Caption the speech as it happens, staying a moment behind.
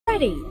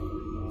Freddy,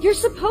 you're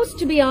supposed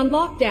to be on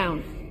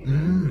lockdown.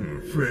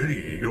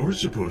 Freddy, you're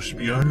supposed to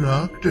be on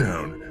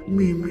lockdown.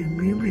 Me.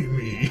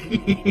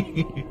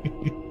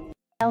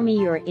 Tell me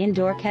your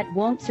indoor cat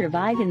won't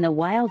survive in the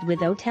wild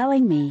without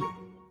telling me.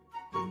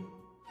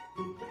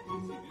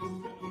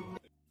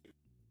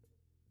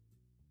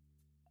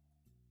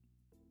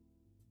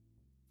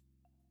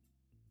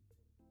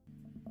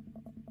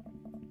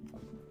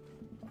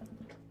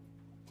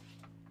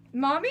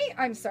 Mommy?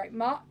 I'm sorry,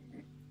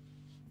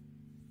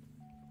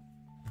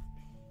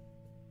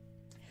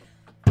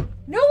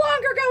 No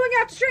longer going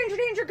after stranger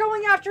danger,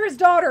 going after his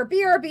daughter.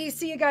 BRB,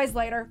 see you guys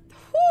later.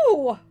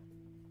 Whew.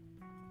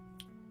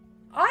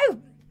 I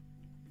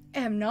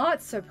am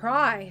not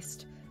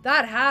surprised.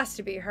 That has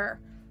to be her.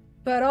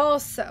 But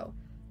also,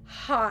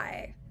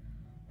 hi.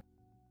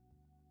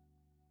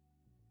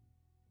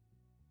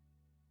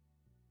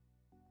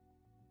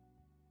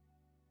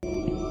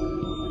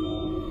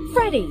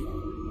 Freddy,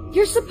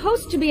 you're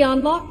supposed to be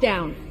on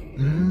lockdown.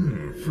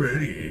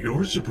 Freddy,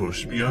 you're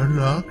supposed to be on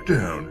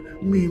lockdown.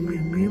 Me.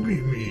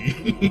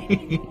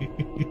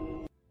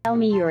 Tell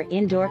me your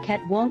indoor cat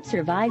won't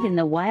survive in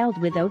the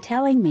wild without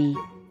telling me.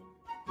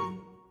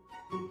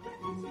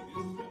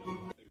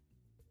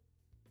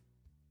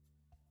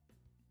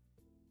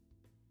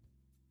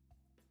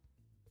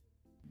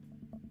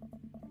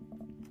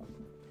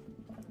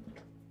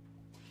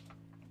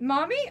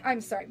 Mommy? I'm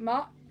sorry,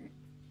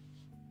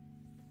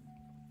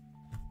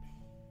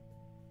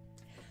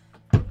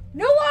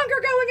 No longer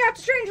going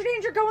after stranger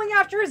danger, going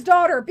after his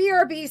daughter.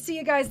 BRB, see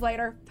you guys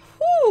later.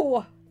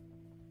 Whew.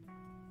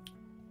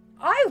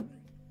 I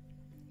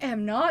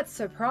am not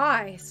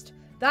surprised.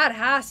 That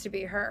has to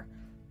be her.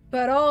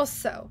 But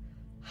also,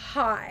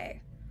 hi.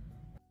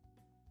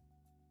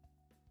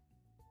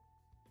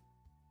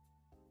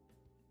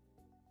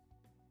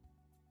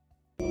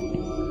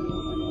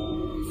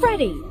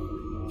 Freddy,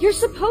 you're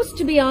supposed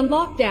to be on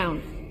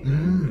lockdown.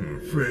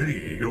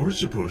 Freddy, you're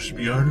supposed to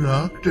be on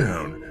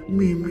lockdown.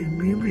 Me.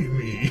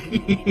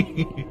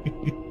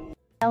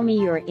 Tell me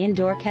your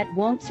indoor cat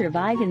won't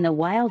survive in the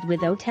wild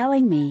without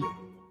telling me.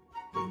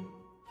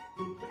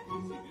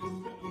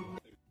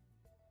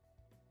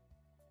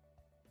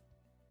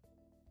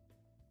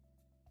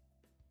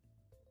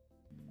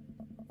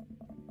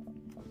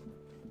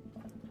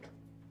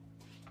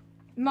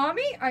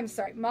 Mommy? I'm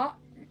sorry,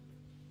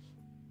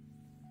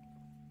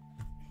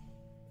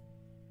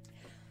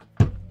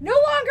 No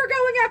longer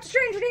going after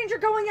stranger danger,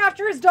 going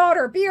after his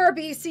daughter.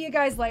 BRB, see you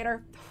guys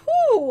later.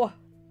 Whew.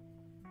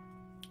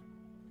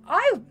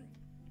 I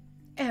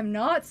am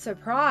not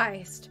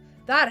surprised.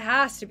 That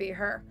has to be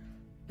her.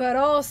 But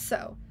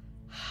also,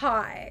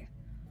 hi.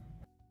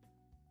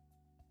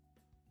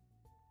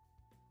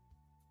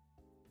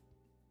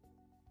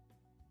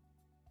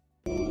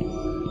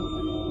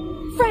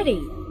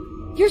 Freddy,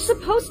 you're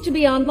supposed to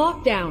be on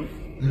lockdown.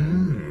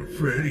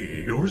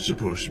 Freddy, you're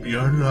supposed to be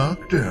on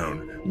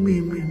lockdown.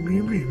 Me.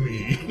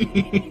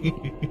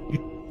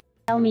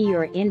 Tell me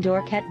your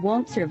indoor cat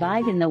won't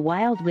survive in the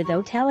wild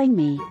without telling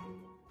me.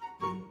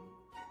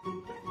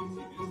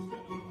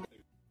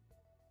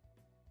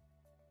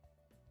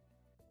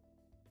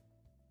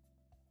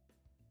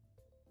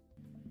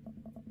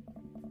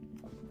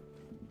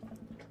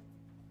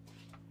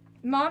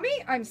 Mommy?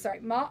 I'm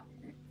sorry,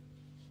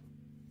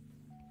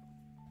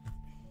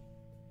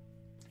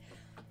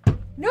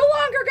 No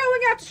longer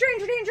going after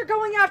stranger danger,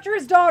 going after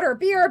his daughter.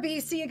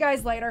 BRB, see you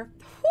guys later.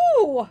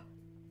 Whew.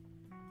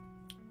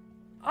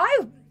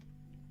 I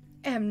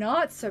am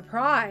not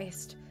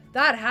surprised.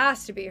 That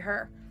has to be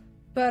her.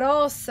 But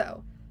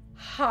also,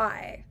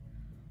 hi.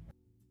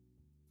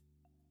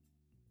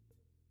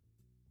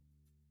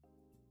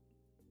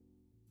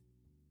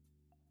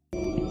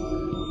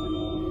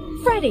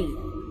 Freddy,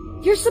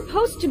 you're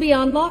supposed to be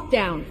on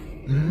lockdown.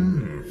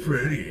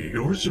 Freddy,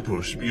 you're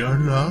supposed to be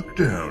on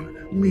lockdown.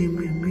 Me.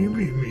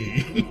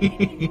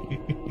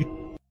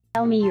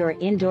 Tell me your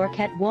indoor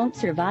cat won't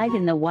survive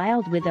in the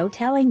wild without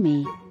telling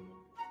me.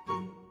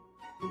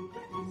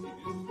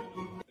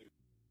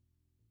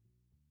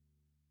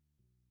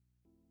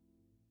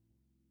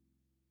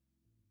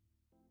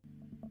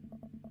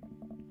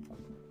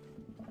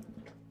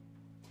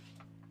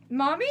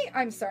 Mommy?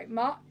 I'm sorry,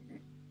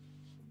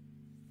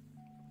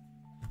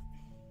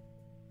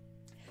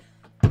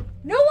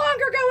 No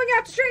longer going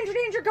after stranger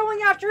danger, going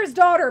after his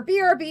daughter.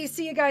 BRB,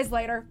 see you guys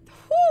later.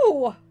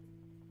 Whew.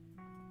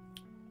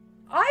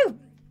 I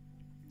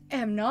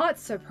am not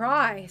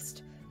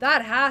surprised.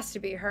 That has to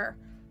be her.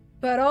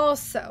 But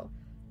also,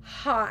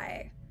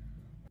 hi.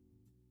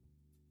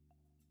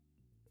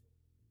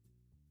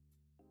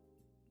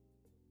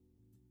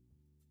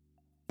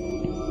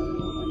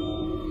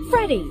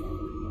 Freddy,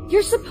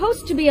 you're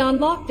supposed to be on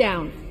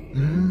lockdown.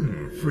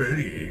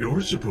 Freddy,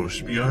 you're supposed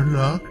to be on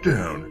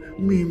lockdown.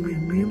 Me.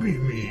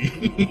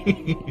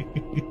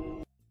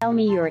 Tell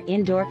me your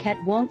indoor cat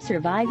won't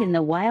survive in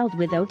the wild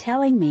without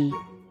telling me.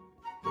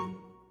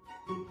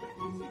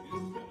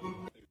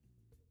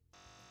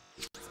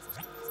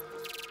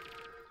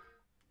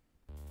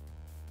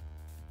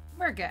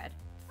 We're good.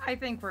 I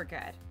think we're good.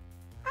 I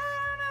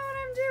don't know what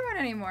I'm doing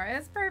anymore.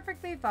 It's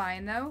perfectly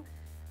fine, though.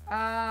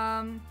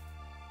 I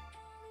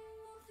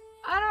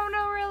don't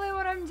know really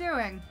what I'm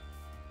doing.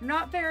 I'm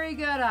not very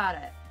good at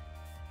it.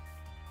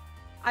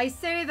 I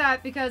say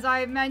that because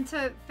I meant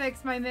to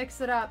fix my Mix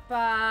It Up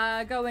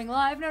going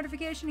live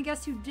notification, and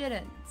guess who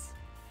didn't?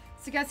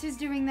 So guess who's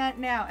doing that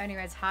now?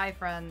 Anyways, hi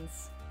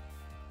friends.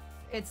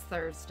 It's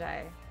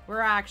Thursday.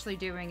 We're actually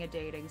doing a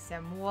dating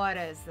sim. What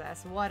is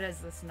this? What is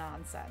this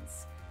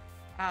nonsense?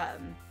 I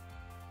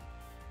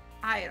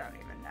don't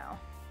even know.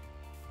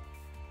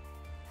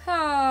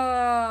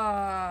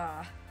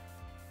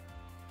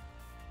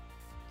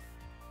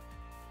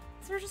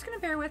 So we're just gonna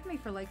bear with me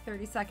for like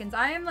 30 seconds.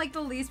 I am like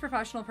the least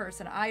professional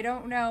person. I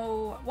don't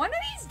know. One of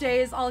these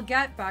days I'll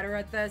get better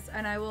at this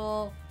and I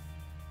will...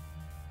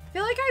 I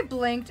feel like I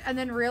blinked and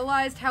then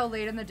realized how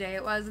late in the day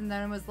it was and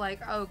then was like,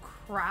 oh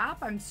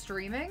crap, I'm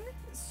streaming.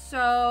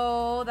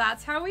 So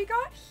that's how we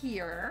got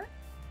here.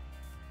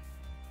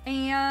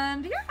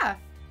 And yeah.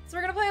 So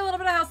we're gonna play a little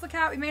bit of Hustle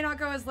Cat. We may not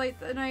go as late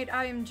tonight.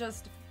 I am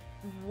just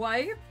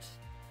wiped.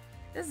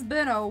 It's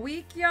been a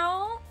week,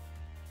 y'all.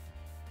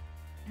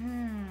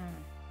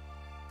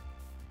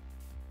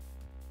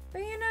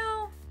 But you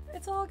know,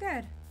 it's all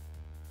good.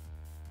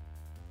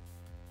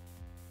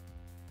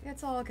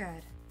 It's all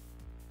good.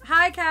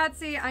 Hi,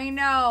 Catsy. I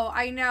know.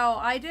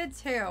 I did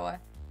too.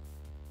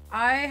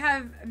 I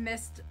have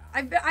missed...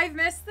 I've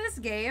missed this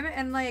game,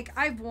 and like,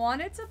 I've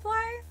wanted to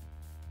play.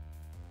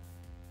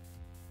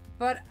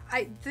 But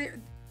I don't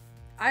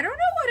know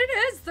what it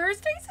is.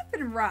 Thursdays have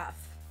been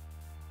rough.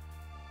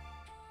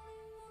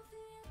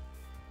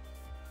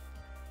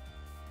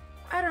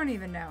 I don't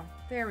even know.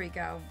 There we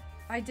go.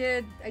 I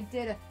did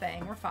a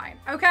thing. We're fine.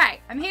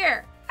 Okay, I'm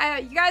here.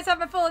 You guys have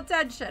my full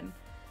attention.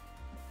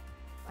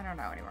 I don't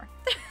know anymore.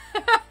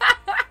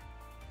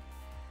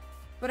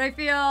 But I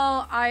feel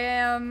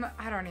I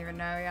don't even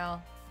know,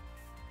 y'all.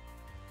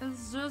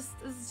 It's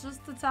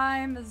just the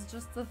time. It's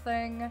just the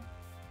thing.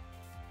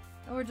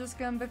 And we're just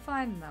gonna be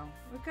fine, though.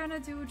 We're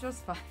gonna do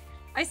just fine.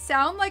 I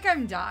sound like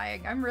I'm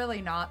dying. I'm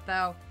really not,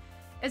 though.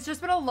 It's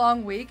just been a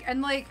long week,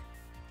 and like,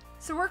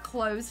 so we're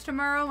closed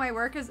tomorrow.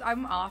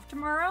 I'm off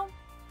tomorrow.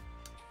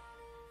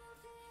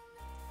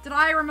 Did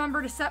I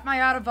remember to set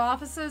my out of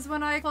offices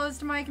when I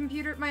closed my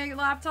computer, my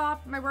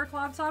laptop, my work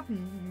laptop?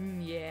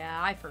 Yeah,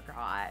 I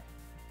forgot.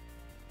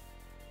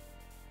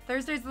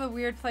 Thursday's the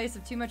weird place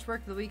of too much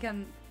work the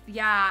weekend.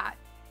 Yeah,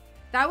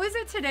 that was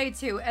it today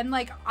too. And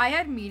like, I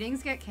had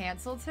meetings get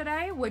canceled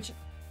today, which,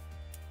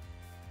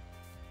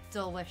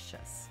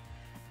 delicious.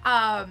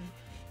 Love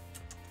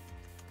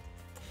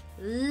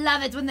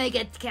it when they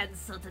get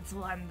canceled. It's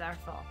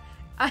wonderful.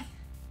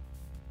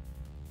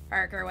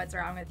 Parker, what's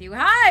wrong with you?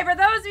 Hi, for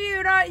those of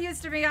you not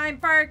used to me, I'm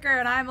Parker,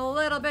 and I'm a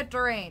little bit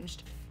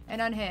deranged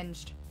and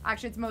unhinged.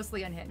 Actually, it's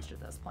mostly unhinged at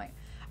this point.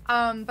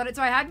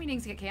 So I had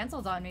meetings get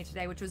canceled on me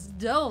today, which was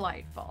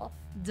delightful,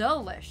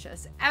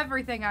 delicious,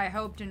 everything I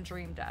hoped and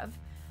dreamed of.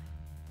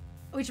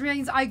 Which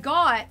means I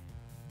got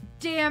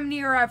damn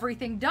near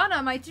everything done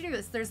on my to-do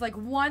list. There's like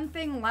one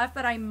thing left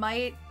that I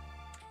might,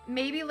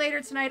 maybe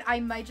later tonight, I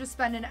might just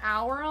spend an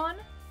hour on,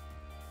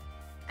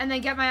 and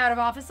then get my out of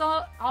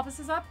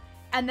offices up.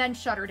 And then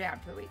shut her down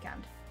for the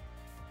weekend.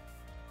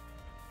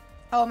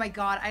 Oh my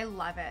god, I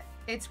love it.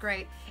 It's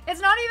great.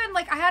 It's not even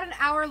like I had an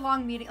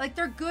hour-long meeting. Like,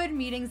 they're good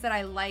meetings that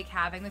I like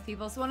having with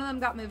people. So one of them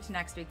got moved to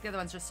next week. The other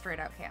one's just straight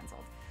out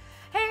canceled.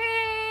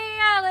 Hey,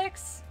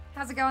 Alex.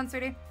 How's it going,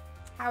 sweetie?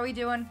 How are we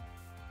doing?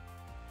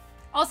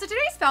 Also,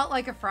 today's felt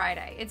like a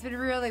Friday. It's been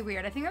really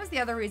weird. I think that was the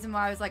other reason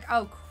why I was like,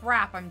 oh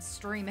crap, I'm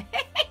streaming.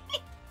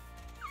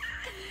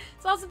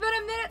 It's also been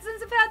a minute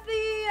since I've had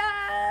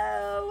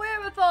the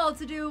wherewithal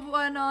to do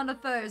one on a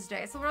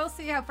Thursday. So we'll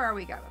see how far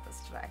we go with this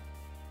today.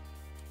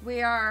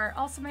 We are...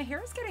 Also, my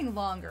hair is getting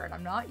longer and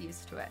I'm not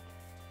used to it.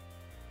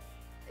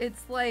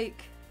 It's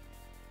like...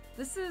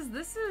 This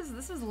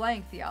is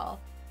length, y'all.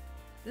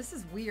 This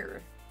is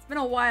weird. It's been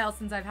a while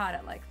since I've had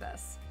it like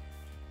this.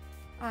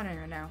 I don't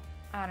even know.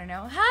 I don't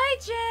know. Hi,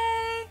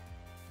 Jay!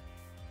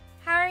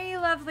 How are you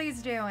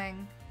lovelies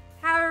doing?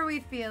 How are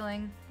we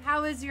feeling?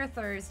 How is your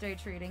Thursday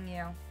treating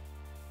you?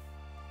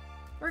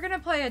 We're gonna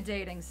play a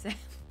dating sim.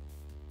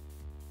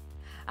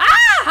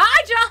 Ah!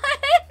 Hi,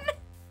 John!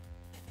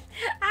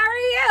 How are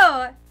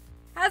you?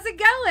 How's it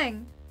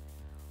going?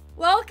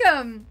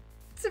 Welcome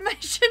to my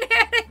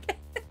shenanigans.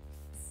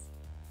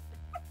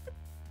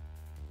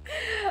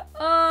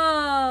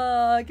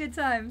 Oh, good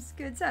times,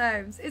 good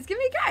times. It's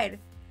gonna be good.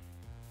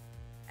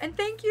 And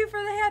thank you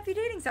for the happy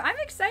dating sim. I'm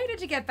excited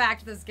to get back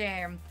to this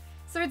game.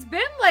 So it's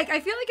been like, I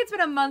feel like it's been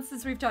a month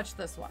since we've touched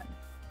this one.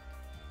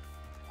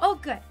 Oh,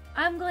 good.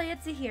 I'm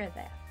glad to hear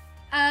that.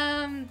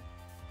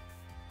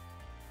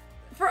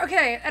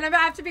 Okay, and I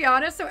have to be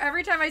honest, so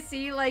every time I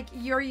see, like,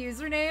 your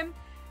username,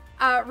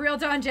 Real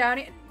John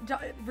Downey,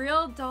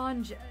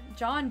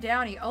 John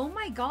Downey, oh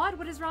my god,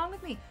 what is wrong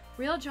with me?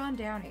 Real John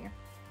Downey.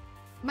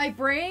 My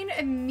brain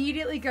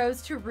immediately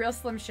goes to Real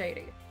Slim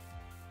Shady.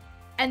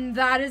 And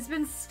that has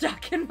been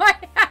stuck in my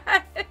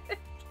head.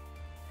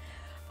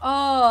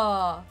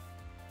 Oh.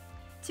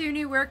 2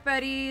 new work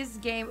buddies,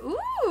 game.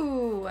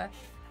 Ooh.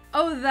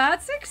 Oh,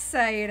 that's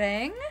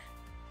exciting.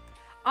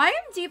 I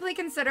am deeply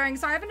considering,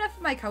 so I have enough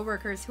of my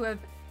coworkers who have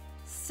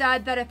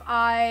said that if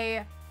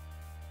I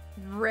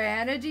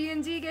ran a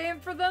D&D game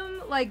for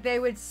them, like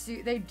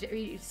they'd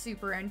be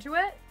super into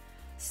it.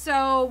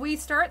 So we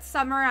start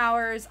summer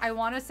hours, I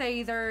want to say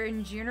either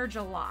in June or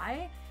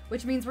July,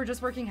 which means we're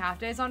just working half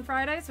days on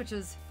Fridays, which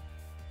is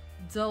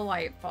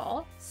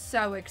delightful.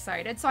 So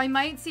excited. So I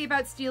might see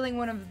about stealing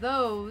one of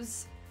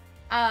those.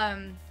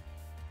 And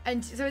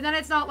so then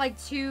it's not like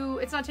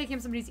it's not taking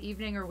up somebody's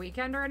evening or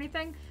weekend or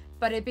anything,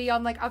 but it'd be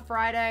on like a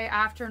Friday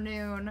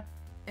afternoon,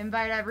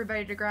 invite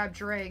everybody to grab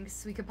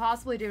drinks. We could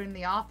possibly do it in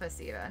the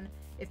office even,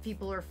 if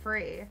people are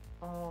free.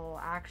 Oh,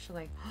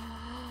 actually,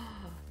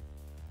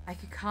 I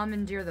could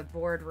commandeer the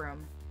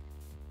boardroom.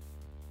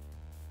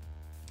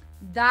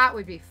 That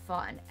would be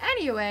fun.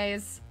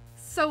 Anyways,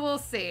 so we'll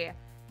see.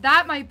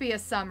 That might be a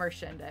summer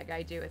shindig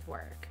I do with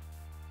work.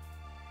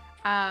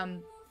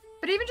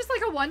 But even just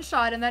like a one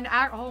shot and then,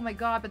 oh my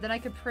god, but then I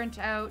could print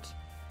out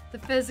the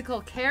physical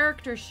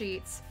character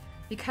sheets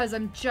because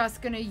I'm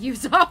just gonna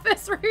use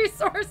office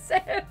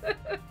resources.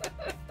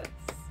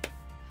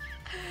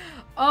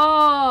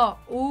 Oh,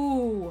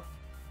 ooh.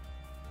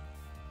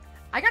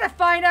 I gotta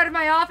find out if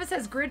my office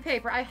has grid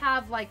paper. I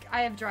have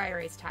dry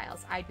erase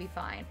tiles. I'd be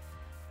fine.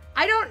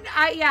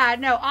 Yeah,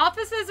 no,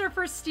 offices are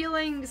for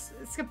stealing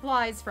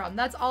supplies from.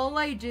 That's all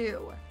I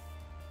do.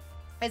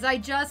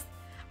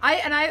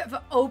 I've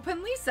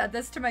openly said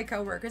this to my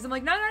coworkers. I'm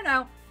like,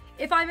 no.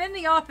 If I'm in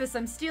the office,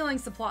 I'm stealing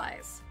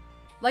supplies.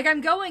 Like,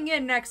 I'm going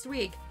in next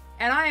week,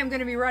 and I am going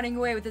to be running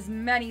away with as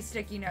many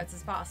sticky notes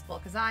as possible,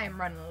 because I am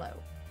running low.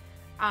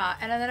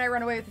 And then I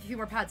run away with a few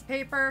more pads of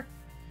paper.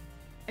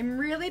 I'm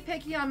really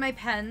picky on my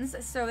pens,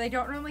 so they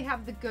don't normally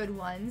have the good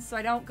ones, so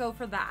I don't go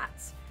for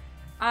that.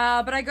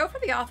 But I go for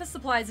the office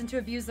supplies and to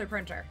abuse their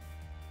printer.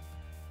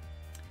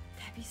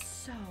 That'd be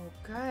so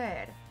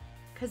good.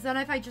 Because then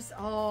if I just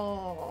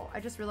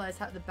realized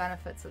the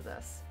benefits of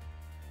this.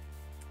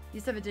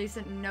 Used to have a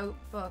decent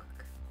notebook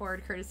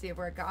poured courtesy of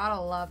work. Gotta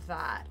love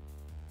that.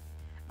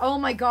 Oh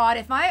my god,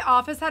 if my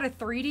office had a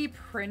 3D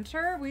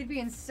printer, we'd be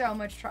in so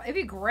much trouble. It'd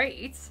be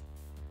great.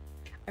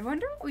 I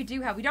wonder what we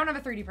do have. We don't have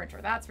a 3D printer,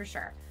 that's for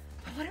sure.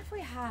 But what if we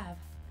have?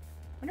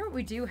 I wonder what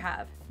we do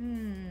have.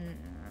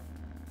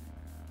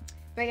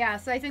 But yeah,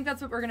 so I think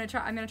that's what we're gonna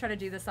try. I'm gonna try to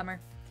do this summer.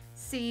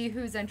 See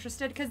who's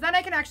interested, because then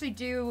I can actually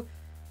do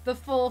the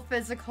full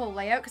physical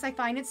layout, because I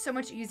find it's so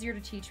much easier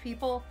to teach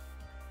people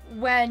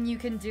when you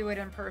can do it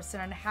in person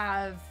and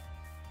have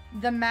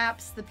the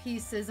maps, the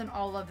pieces, and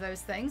all of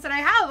those things. And I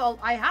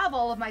have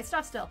all of my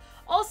stuff still.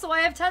 Also,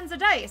 I have tons of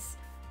dice,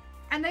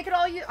 and they could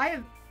all use.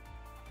 I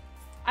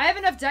have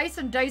enough dice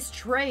and dice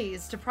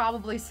trays to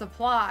probably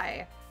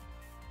supply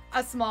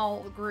a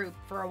small group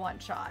for a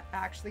one-shot.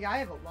 Actually, I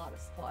have a lot of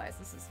supplies.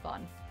 This is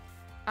fun.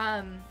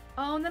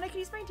 Oh, and then I can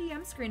use my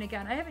DM screen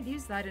again. I haven't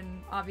used that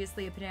in,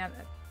 obviously, a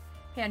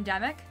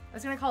pandemic. I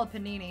was gonna call it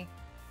Panini.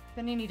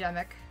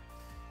 Panini-demic.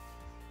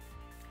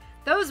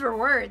 Those were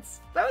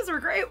words. Those were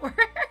great words.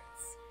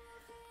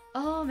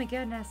 Oh my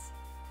goodness.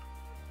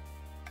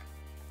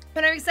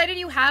 But I'm excited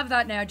you have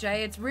that now,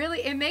 Jay.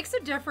 It makes a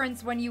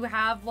difference when you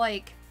have,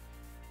 like,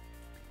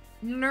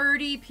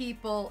 nerdy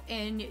people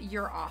in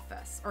your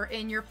office or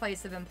in your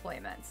place of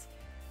employment.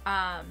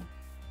 Penguin.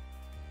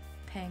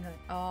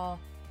 Oh.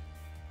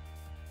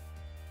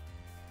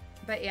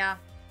 But yeah,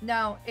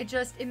 no,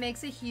 it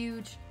makes a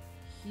huge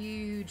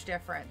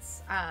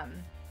difference.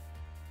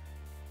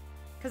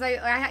 Because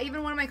I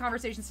even one of my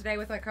conversations today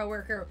with a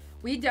coworker,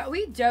 we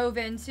dove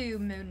into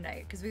Moon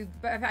Knight because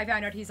I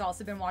found out he's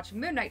also been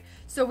watching Moon Knight.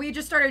 So we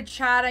just started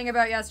chatting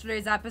about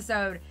yesterday's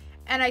episode,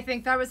 and I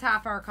think that was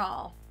half our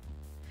call.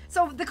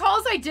 So the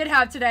calls I did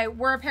have today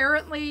were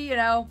apparently, you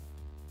know,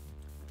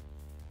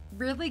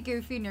 really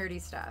goofy,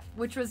 nerdy stuff,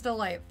 which was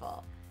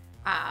delightful.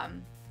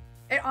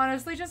 It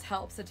honestly just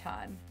helps a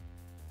ton.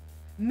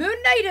 Moon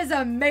Knight is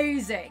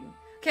amazing.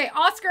 Okay,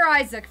 Oscar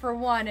Isaac, for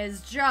one,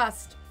 is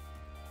just...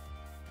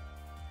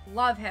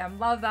 Love him.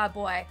 Love that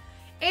boy.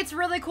 It's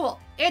really cool.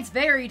 It's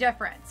very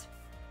different.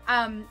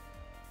 And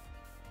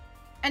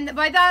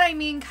by that I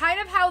mean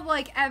kind of how,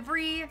 like,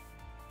 every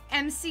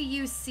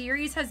MCU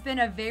series has been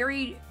a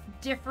very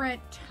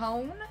different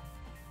tone.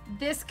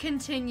 This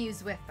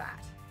continues with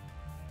that.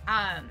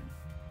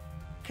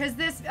 Because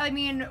this, I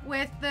mean,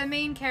 with the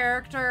main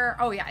character...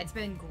 Oh, yeah, it's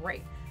been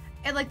great.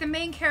 Like, the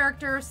main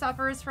character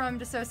suffers from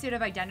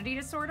dissociative identity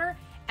disorder,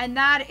 and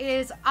that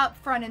is up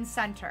front and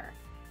center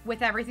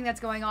with everything that's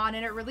going on,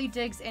 and it really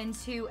digs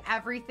into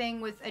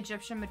everything with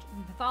Egyptian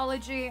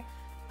mythology.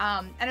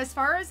 And as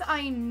far as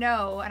I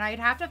know, and I'd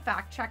have to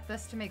fact check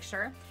this to make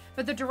sure,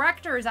 but the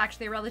director is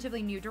actually a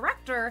relatively new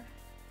director,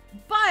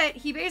 but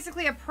he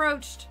basically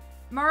approached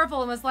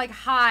Marvel and was like,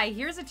 hi,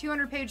 here's a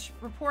 200-page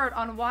report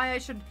on why I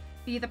should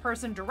be the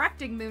person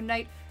directing Moon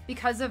Knight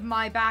because of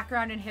my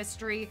background in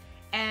history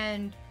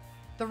and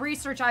the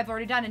research I've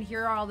already done, and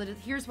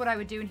here's what I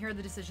would do, and here are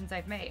the decisions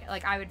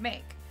I would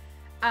make.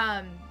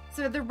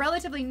 So they're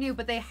relatively new,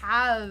 but they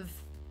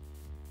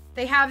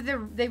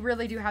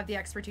really do have the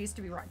expertise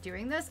to be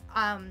doing this.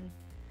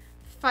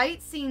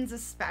 fight scenes,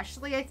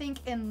 especially, I think,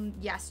 in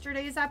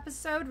yesterday's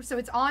episode. So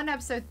it's on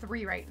episode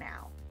 3 right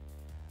now.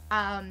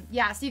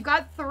 Yeah, so you've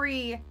got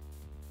three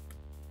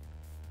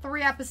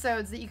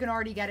episodes that you can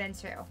already get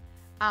into.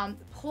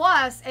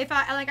 Plus, if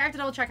I have to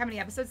double check how many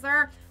episodes there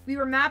are. We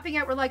were mapping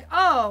it. We're like,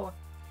 oh,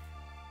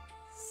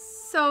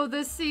 so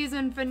the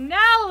season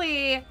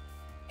finale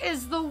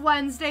is the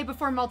Wednesday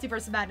before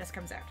Multiverse of Madness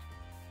comes out.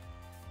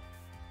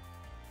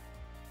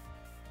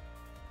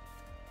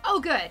 Oh,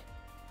 good.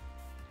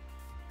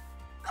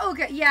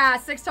 Okay, yeah,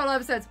 6 total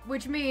episodes,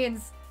 which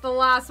means the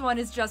last one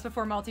is just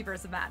before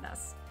Multiverse of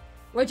Madness,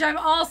 which I'm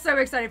also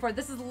excited for.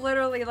 This is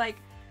literally like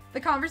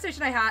the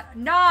conversation I had.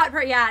 Not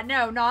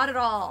at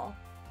all.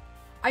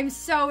 I'm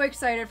so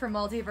excited for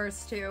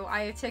Multiverse 2.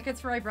 I have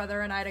tickets for my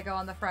brother and I to go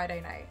on the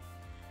Friday night.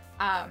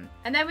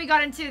 And then we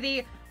got into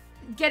the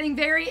getting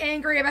very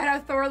angry about how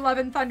Thor Love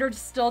and Thunder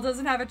still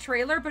doesn't have a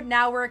trailer, but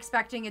now we're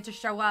expecting it to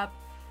show up.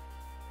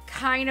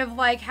 Kind of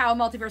like how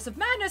Multiverse of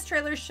Madness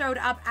trailers showed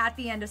up at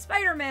the end of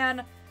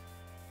Spider-Man.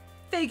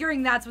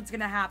 Figuring that's what's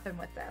gonna happen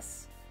with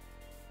this.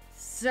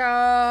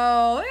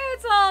 So,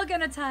 it's all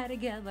gonna tie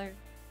together.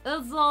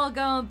 It's all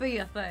gonna be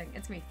a thing.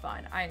 It's gonna be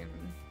fun.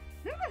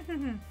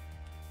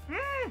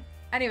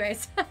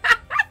 Anyways.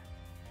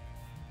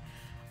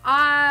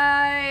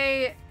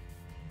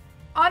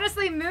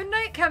 Honestly, Moon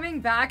Knight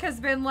coming back has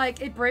been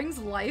like, it brings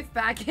life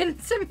back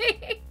into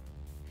me.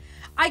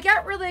 I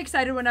get really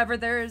excited whenever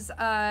there's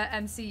a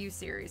MCU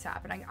series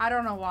happening. I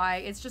don't know why.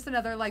 It's just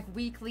another like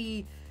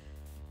weekly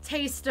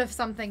taste of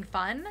something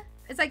fun,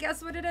 is I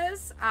guess what it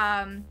is.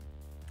 I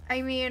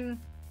mean,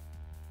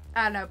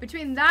 I don't know.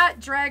 Between that,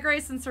 Drag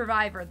Race, and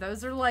Survivor,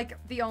 those are like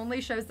the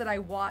only shows that I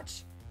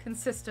watch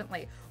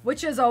consistently,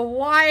 which is a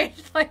wide,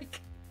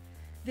 like,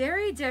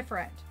 very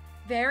different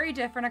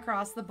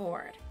across the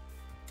board.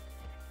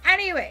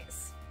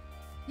 Anyways,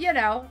 you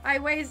know,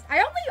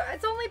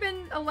 it's only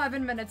been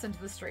 11 minutes into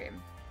the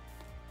stream.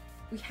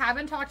 We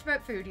haven't talked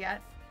about food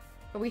yet,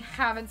 but we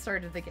haven't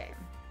started the game.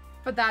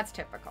 But that's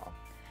typical.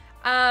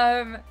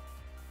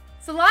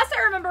 So last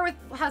I remember with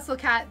Hustle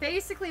Cat,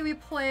 basically we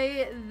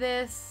play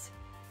this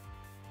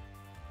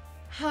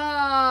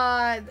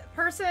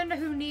person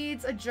who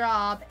needs a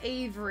job,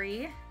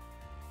 Avery.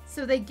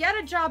 So they get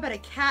a job at a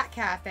cat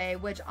cafe,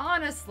 which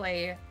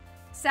honestly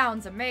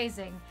sounds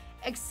amazing.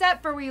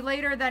 Except for we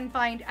later then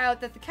find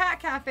out that the cat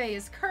cafe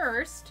is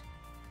cursed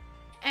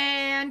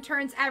and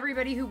turns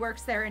everybody who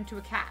works there into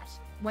a cat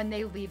when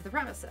they leave the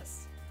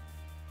premises.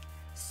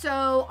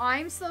 So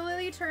I'm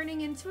slowly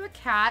turning into a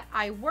cat.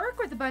 I work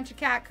with a bunch of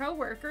cat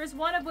co-workers,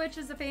 one of which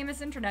is a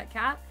famous internet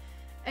cat.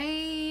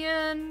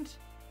 And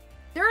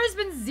there has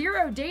been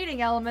 0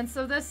 dating elements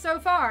of this so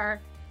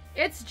far.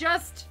 It's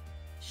just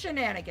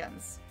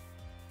shenanigans.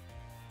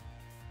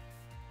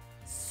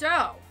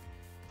 So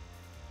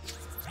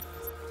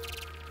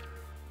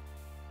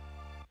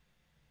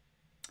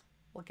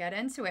we'll get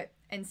into it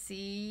and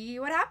see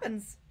what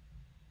happens.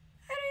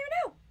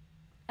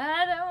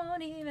 I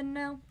don't even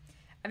know.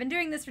 I've been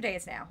doing this for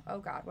days now. Oh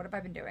God, what have I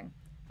been doing?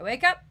 I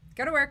wake up,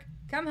 go to work,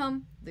 come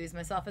home, lose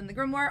myself in the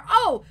grimoire.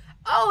 Oh,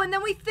 and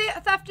then we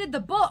thefted the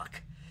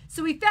book.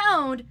 So we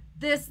found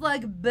this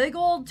like big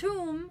old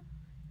tomb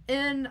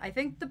in, I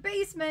think, the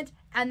basement,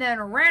 and then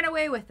ran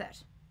away with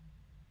it.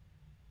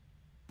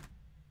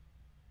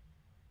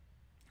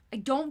 I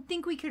don't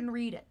think we can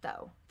read it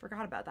though.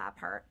 Forgot about that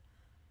part.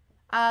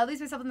 Lose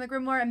myself in the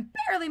grimoire and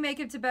barely make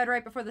it to bed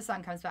right before the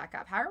sun comes back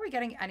up. How are we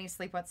getting any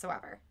sleep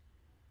whatsoever?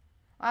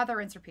 The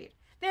rinse repeat.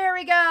 There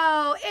we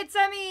go. It's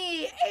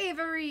me,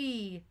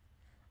 Avery.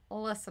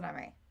 Listen to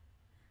me.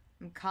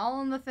 I'm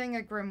calling the thing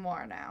a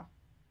grimoire now.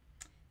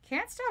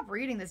 Can't stop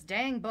reading this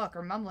dang book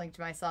or mumbling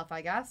to myself,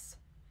 I guess.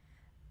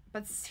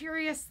 But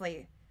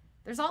seriously,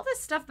 there's all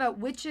this stuff about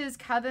witches,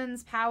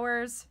 covens,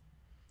 powers.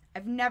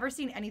 I've never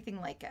seen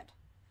anything like it.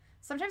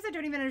 Sometimes I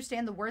don't even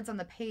understand the words on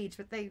the page,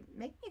 but they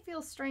make me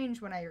feel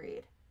strange when I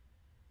read.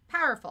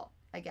 Powerful,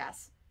 I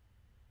guess.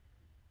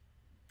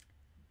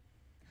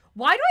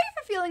 Why do I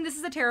have a feeling this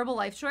is a terrible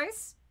life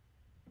choice?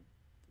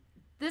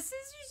 This is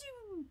just...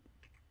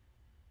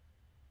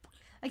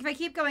 Like, if I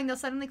keep going, they'll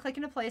suddenly click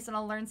into place and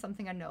I'll learn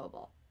something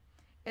unknowable.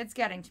 It's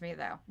getting to me,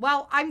 though.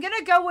 Well, I'm going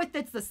to go with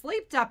it's the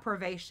sleep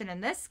deprivation in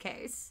this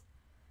case.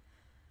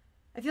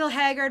 I feel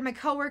haggard. My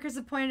coworkers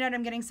have pointed out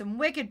I'm getting some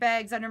wicked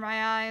bags under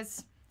my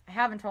eyes. I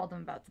haven't told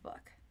them about the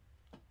book.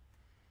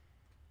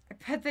 I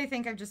bet they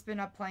think I've just been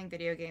up playing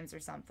video games or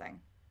something.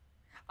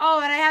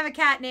 Oh, and I have a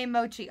cat named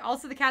Mochi.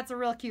 Also, the cats are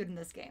real cute in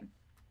this game.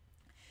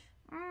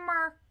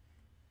 Mer.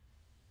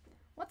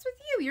 What's with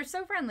you? You're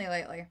so friendly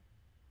lately.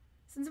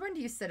 Since when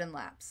do you sit in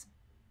laps?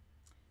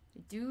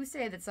 They do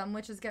say that some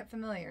witches get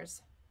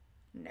familiars.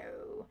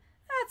 No,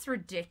 that's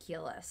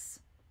ridiculous.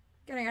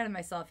 Getting ahead of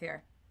myself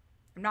here.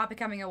 I'm not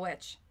becoming a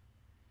witch.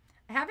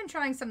 I have been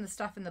trying some of the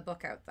stuff in the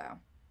book out, though.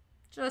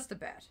 Just a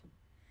bit.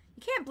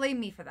 You can't blame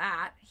me for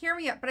that. Hear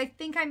me up, but I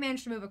think I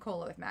managed to move a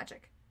cola with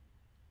magic.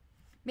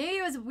 Maybe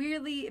it was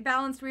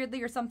balanced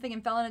weirdly or something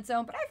and fell on its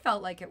own, but I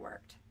felt like it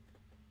worked.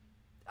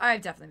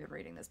 I've definitely been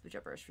reading this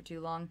gibberish for too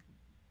long.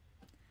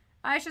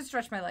 I should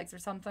stretch my legs or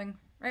something.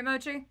 Right,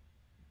 Mochi?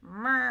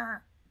 Mrr.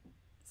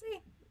 See?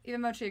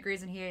 Even Mochi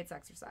agrees and he hates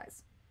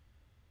exercise.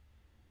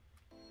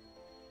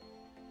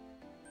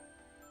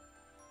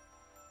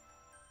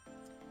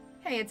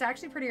 Hey, it's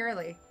actually pretty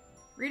early.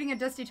 Reading a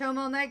dusty tome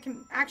all night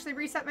can actually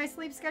reset my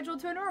sleep schedule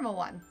to a normal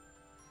one.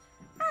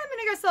 I'm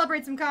gonna go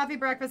celebrate some coffee,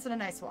 breakfast, and a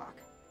nice walk.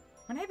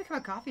 When I become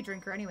a coffee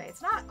drinker anyway,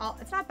 it's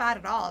not bad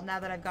at all now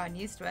that I've gotten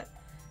used to it.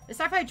 The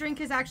stuff I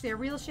drink is actually a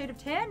real shade of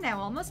tan now.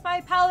 Almost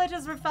my palate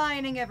is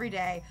refining every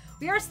day.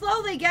 We are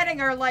slowly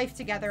getting our life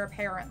together,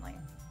 apparently.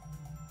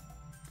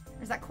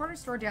 There's that corner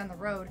store down the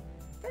road.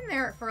 Been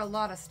there for a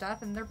lot of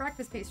stuff, and their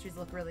breakfast pastries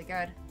look really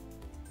good.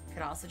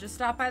 Could also just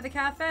stop by the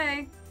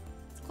cafe.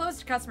 It's closed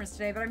to customers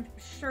today, but I'm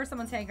sure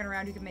someone's hanging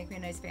around who can make me a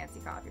nice fancy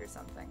coffee or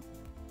something.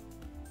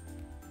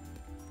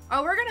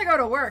 Oh, we're gonna go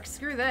to work.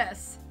 Screw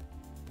this.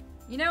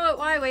 You know what?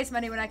 Why waste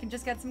money when I can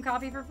just get some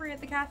coffee for free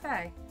at the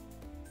cafe?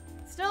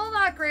 Still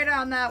not great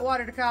on that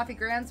water to coffee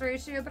grams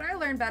ratio, but I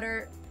learn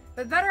better.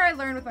 But better I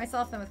learn with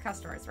myself than with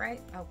customers,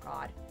 right? Oh,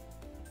 God.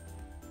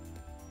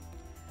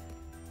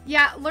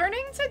 Yeah,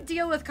 learning to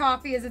deal with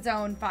coffee is its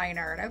own fine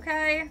art,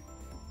 okay?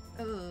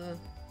 Ugh.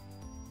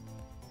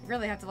 You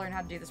really have to learn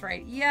how to do this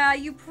right. Yeah,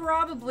 you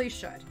probably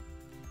should.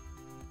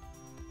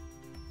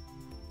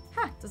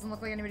 Huh, doesn't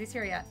look like anybody's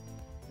here yet.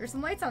 There's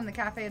some lights on the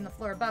cafe and the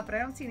floor above, but I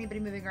don't see anybody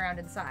moving around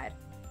inside.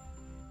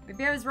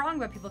 Maybe I was wrong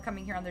about people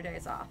coming here on their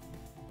days off.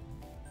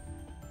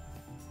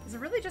 Is it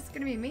really just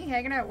gonna be me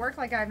hanging out at work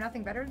like I have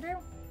nothing better to do?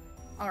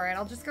 Alright,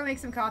 I'll just go make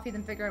some coffee,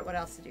 then figure out what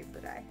else to do for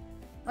the day.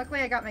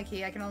 Luckily, I got my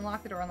key. I can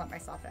unlock the door and let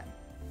myself in.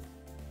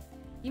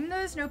 Even though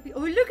there's no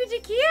people— oh, look at the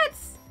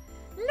kids!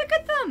 Look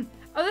at them!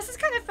 Oh, this is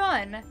kind of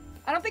fun.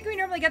 I don't think we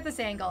normally get this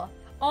angle.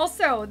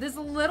 Also, this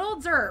little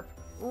derp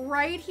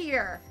right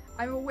here.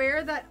 I'm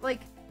aware that,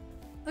 like,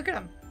 look at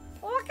him.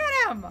 Look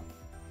at him!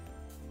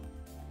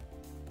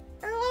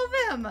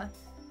 I love him!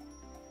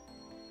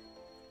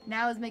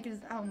 Now he's making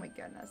his— oh my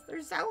goodness.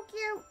 They're so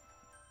cute!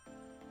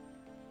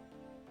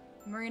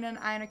 Marina and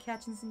Ian are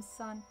catching some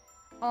sun.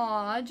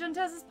 Aw, Jun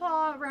has his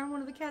paw around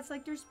one of the cats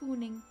like they're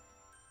spooning.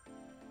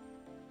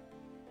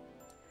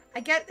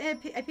 I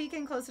peek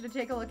in closer to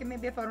take a look at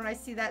maybe a photo and I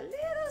see that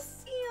little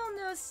seal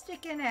nose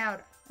sticking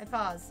out. I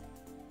pause.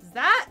 Is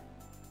that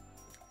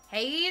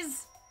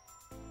Hayes?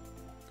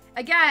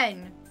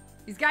 Again,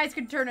 these guys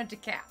could turn into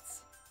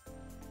cats.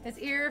 His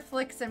ear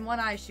flicks and one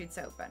eye shoots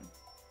open.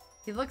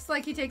 He looks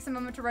like he takes a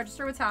moment to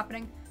register what's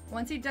happening.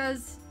 Once he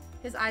does,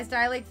 his eyes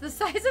dilate to the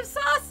size of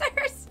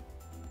saucers.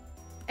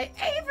 Hey,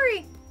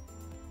 Avery!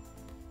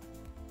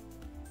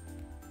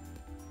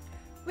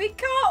 We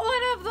caught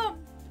one of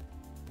them!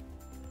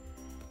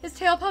 His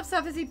tail pops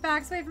up as he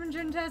backs away from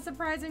Junta at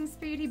surprising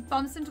speed. He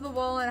bumps into the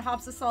wall and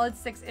hops a solid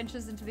 6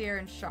 inches into the air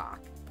in shock.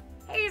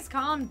 Hayes,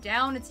 calm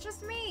down. It's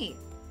just me.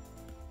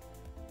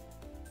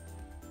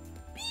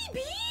 BB!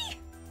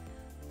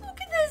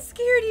 Look at that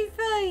scaredy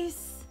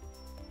face.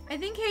 I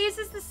think Hayes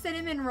is the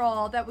cinnamon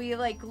roll that we,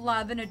 like,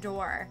 love and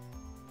adore.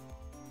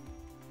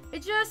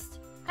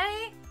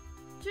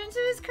 Junta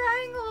was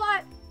crying a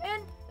lot,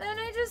 and then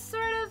I just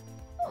sort of—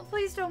 oh,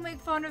 please don't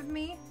make fun of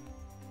me.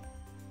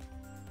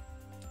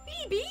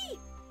 BB!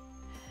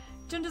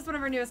 Junta's one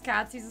of our newest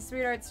cats. He's a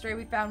sweetheart stray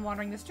we found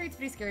wandering the streets,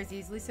 but he scares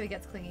easily, so he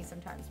gets clingy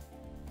sometimes.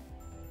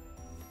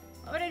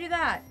 Why would I do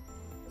that?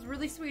 It was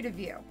really sweet of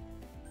you.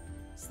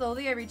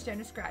 Slowly, I reach down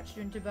to scratch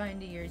Junta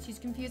behind the ears. He's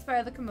confused by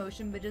all the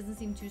commotion, but doesn't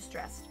seem too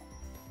stressed.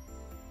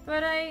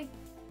 But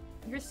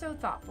you're so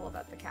thoughtful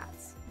about the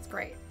cats. It's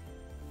great.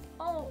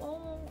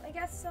 Oh, I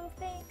guess so,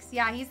 thanks.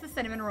 Yeah, he's the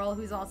cinnamon roll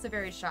who's also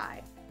very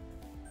shy.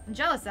 I'm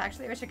jealous,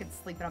 actually. I wish I could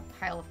sleep in a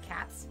pile of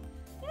cats.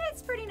 Yeah,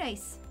 it's pretty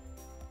nice.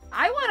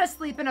 I want to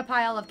sleep in a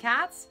pile of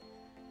cats.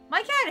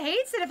 My cat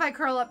hates it if I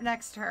curl up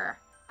next to her.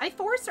 I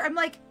force her. I'm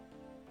like,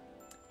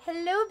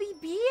 hello,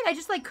 BB. And I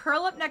just, like,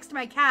 curl up next to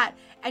my cat.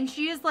 And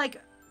she is like,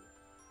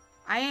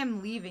 I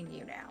am leaving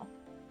you now.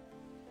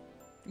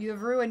 You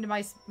have ruined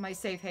my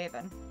safe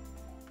haven.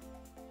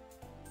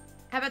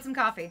 How about some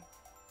coffee?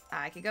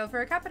 I could go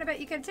for a cup, and I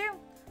bet you could, too.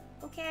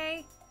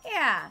 Okay.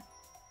 Yeah.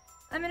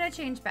 I'm gonna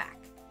change back.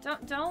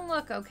 Don't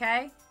look,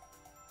 okay?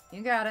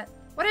 You got it.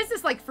 What is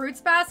this, like fruits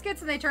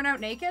baskets and they turn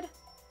out naked?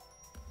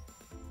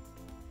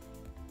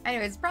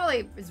 Anyways, it's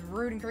probably as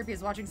rude and creepy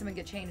as watching someone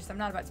get changed, so I'm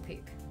not about to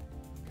peek.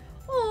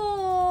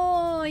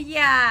 Oh,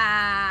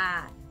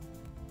 yeah.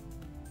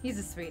 He's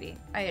a sweetie.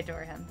 I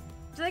adore him.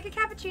 Would you like a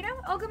cappuccino?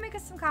 I'll go make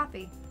us some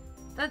coffee.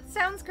 That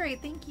sounds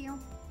great, thank you.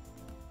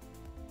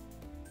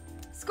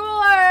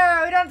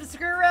 Schooler! We don't have to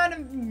screw around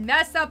and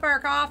mess up our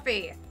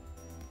coffee.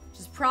 Which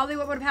is probably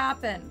what would have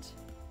happened.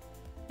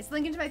 I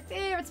slink into my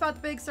favorite spot,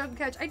 the big circle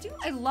couch.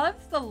 I love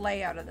the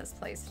layout of this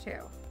place, too.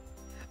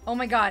 Oh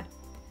my god.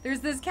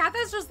 There's this cat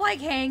that's just, like,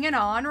 hanging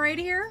on right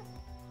here.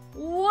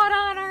 What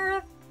on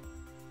earth?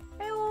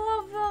 I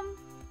love them.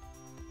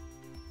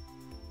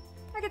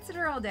 I could sit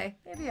here all day.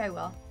 Maybe I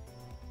will.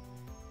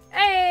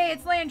 Hey,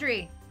 it's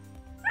Landry.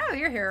 Oh,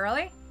 you're here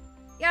early.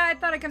 Yeah, I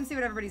thought I'd come see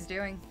what everybody's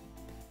doing.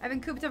 I've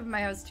been cooped up in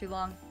my house too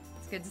long.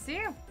 It's good to see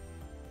you.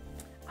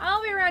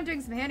 I'll be around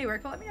doing some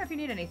handiwork, but let me know if you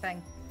need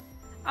anything.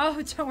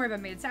 Oh, don't worry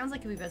about me. It sounds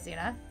like you'll be busy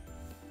enough.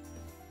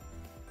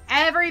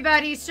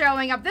 Everybody's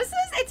showing up.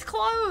 It's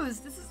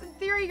closed. This is, in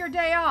theory, your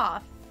day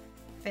off.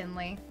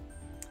 Finley.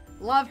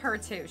 Love her,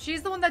 too.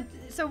 She's the one that,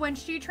 so when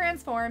she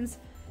transforms,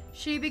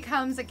 she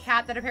becomes a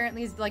cat that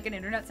apparently is like an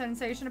internet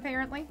sensation,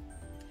 apparently.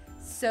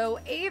 So,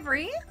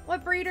 Avery,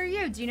 what breed are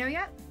you? Do you know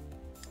yet?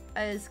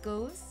 As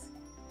goes.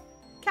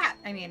 Cat,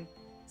 I mean.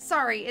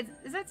 Sorry,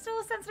 is that still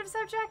a sensitive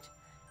subject?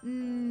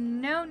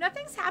 No,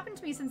 nothing's happened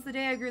to me since the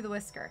day I grew the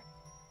whisker.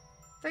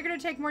 Figured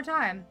it'd take more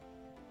time.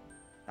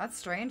 That's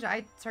strange.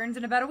 I turned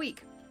in about a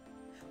week.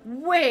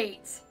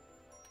 Wait!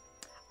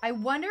 I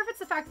wonder if it's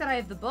the fact that I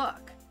have the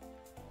book.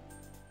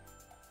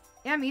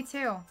 Yeah, me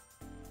too.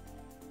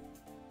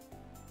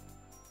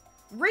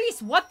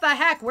 Reese, what the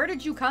heck? Where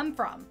did you come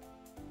from?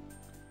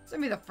 It's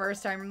gonna be the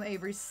first time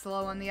Avery's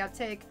slow on the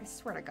uptake. I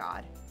swear to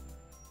God.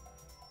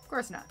 Of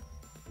course not.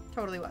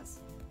 Totally was.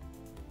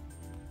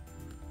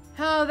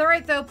 Oh, they're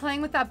right though.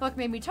 Playing with that book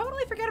made me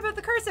totally forget about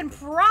the curse and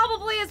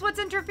probably is what's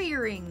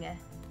interfering.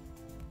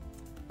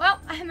 Well,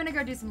 I'm gonna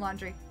go do some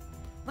laundry.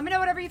 Let me know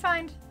whatever you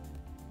find.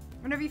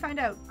 Whenever you find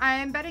out.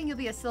 I'm betting you'll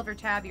be a silver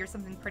tabby or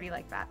something pretty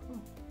like that.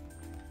 Ooh.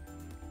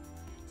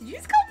 Did you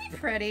just call me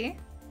pretty?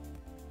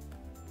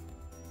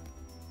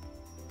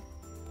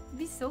 It'd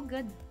be so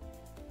good.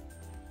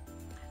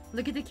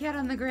 Look at the cat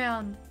on the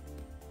ground.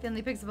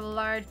 Finley picks up a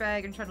large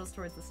bag and trundles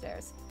towards the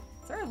stairs.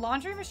 Is there a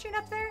laundry machine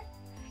up there?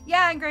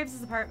 Yeah, in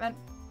Graves' apartment.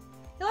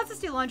 He lets us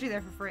do laundry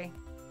there for free.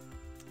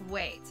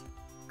 Wait.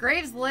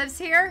 Graves lives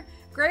here?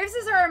 Graves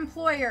is our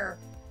employer,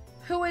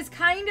 who is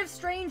kind of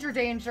stranger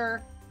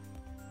danger.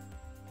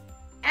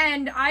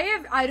 And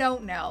I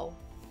don't know.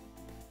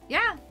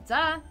 Yeah,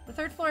 duh. The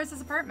 3rd floor is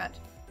his apartment.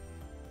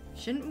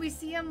 Shouldn't we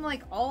see him,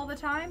 like, all the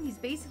time? He's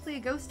basically a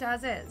ghost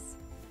as is.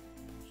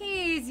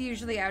 He's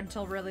usually out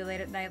until really late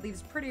at night,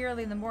 leaves pretty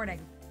early in the morning.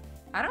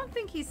 I don't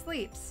think he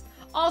sleeps.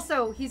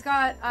 Also, he's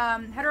got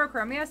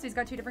heterochromia, so he's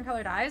got 2 different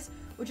colored eyes,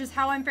 which is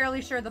how I'm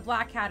fairly sure the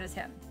black cat is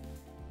him.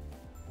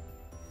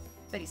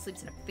 But he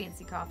sleeps in a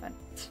fancy coffin.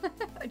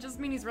 I just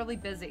mean he's really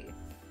busy.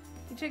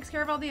 He takes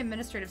care of all the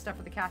administrative stuff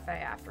for the cafe,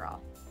 after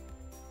all.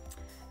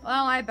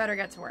 Well, I better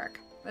get to work.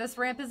 This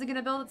ramp isn't going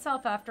to build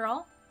itself, after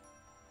all.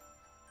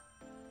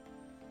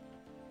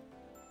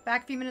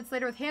 Back a few minutes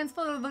later with hands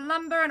full of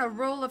lumber and a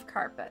roll of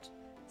carpet.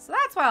 So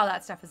that's why all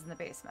that stuff is in the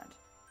basement.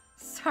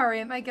 Sorry,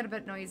 it might get a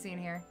bit noisy in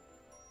here.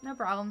 No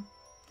problem.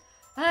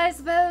 I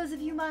suppose if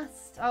you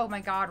must. Oh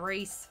my God,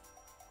 Reese.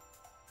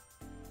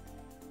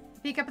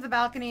 Peek up at the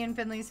balcony and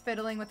Finley's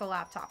fiddling with a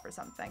laptop or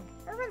something.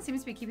 Everyone seems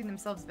to be keeping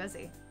themselves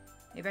busy.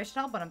 Maybe I should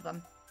help one of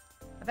them.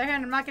 On the other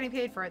hand, I'm not getting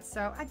paid for it,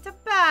 so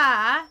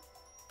oh,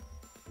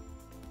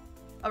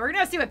 we're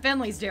gonna see what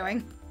Finley's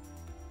doing.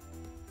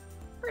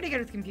 Pretty good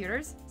with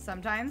computers,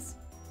 sometimes.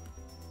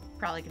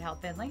 Probably could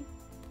help Finley.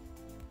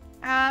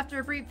 After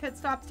a brief pit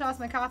stop to toss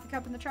my coffee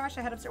cup in the trash,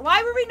 I head upstairs.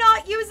 Why were we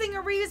not using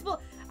a reusable?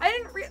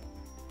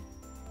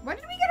 When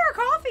did we get our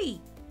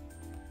coffee?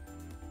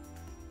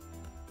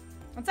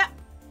 What's up?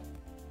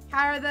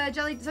 How are the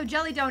jelly? So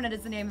Jelly Donut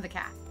is the name of the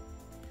cat.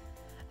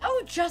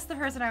 Oh, just the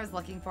person I was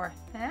looking for.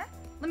 Huh?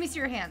 Let me see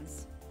your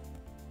hands.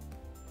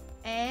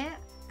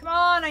 Come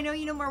on, I know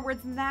you know more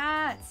words than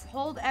that.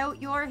 Hold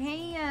out your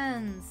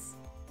hands.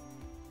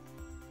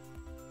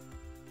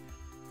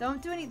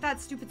 Don't do any of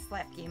that stupid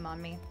slap game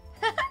on me.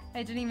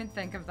 I didn't even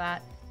think of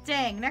that.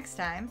 Dang, next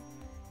time.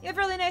 You have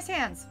really nice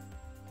hands.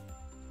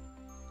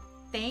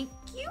 Thank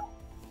you.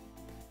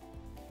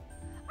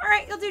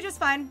 Alright, you'll do just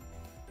fine.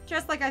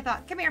 Just like I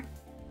thought. Come here.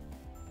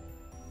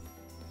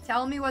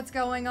 Tell me what's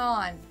going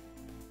on.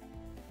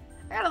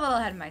 I got a little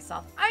ahead of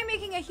myself. I'm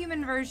making a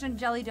human version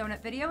Jelly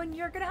Donut video and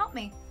you're gonna help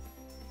me.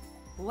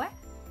 What?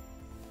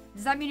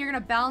 Does that mean you're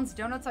gonna balance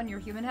donuts on your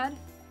human head?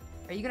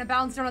 Are you gonna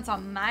balance donuts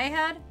on my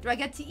head? Do I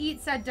get to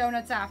eat said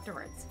donuts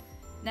afterwards?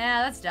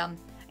 Nah, that's dumb.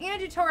 I'm gonna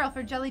do a tutorial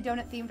for Jelly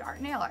Donut themed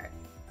art nail art.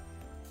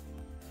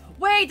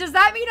 Wait, does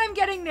that mean I'm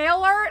getting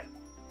nail art?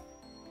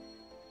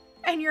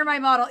 And you're my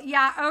model.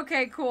 Yeah,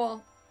 okay,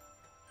 cool.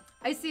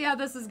 I see how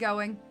this is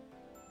going.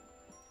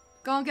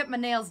 Go and get my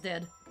nails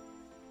did.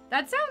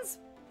 That sounds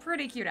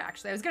pretty cute,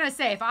 actually. I was gonna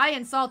say, if I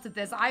insulted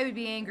this, I would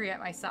be angry at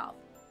myself.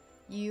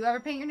 You ever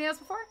paint your nails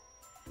before?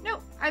 No,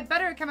 I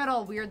bet it'd come out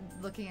all weird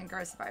looking and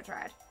gross if I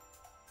tried.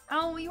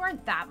 Oh, you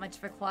aren't that much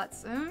of a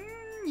klutz.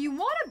 You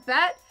want to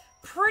bet?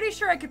 Pretty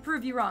sure I could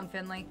prove you wrong,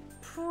 Finley.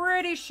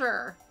 Pretty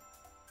sure.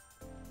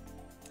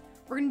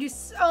 We're gonna do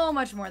so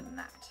much more than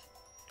that.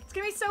 It's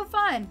gonna be so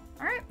fun.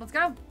 All right, let's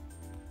go.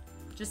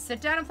 Just sit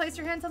down and place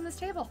your hands on this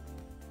table.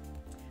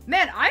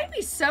 Man, I'd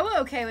be so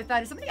okay with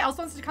that. If somebody else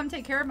wants to come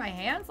take care of my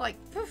hands, like,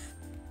 poof,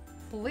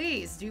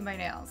 please do my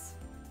nails.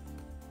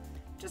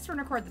 Just want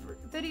to record the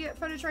video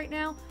footage right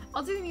now.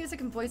 I'll do the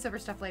music and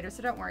voiceover stuff later,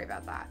 so don't worry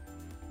about that.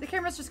 The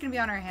camera's just gonna be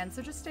on our hands,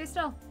 so just stay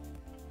still.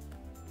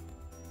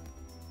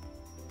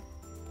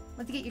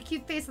 Want to get your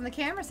cute face on the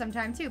camera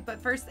sometime too,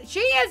 but first, she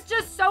is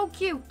just so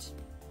cute.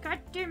 God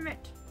damn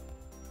it.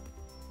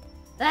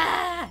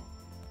 Ah!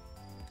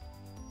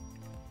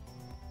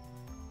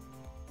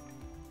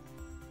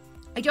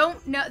 I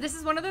don't know. This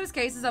is one of those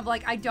cases of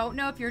like, I don't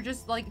know if you're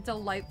just like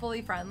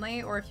delightfully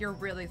friendly or if you're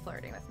really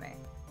flirting with me.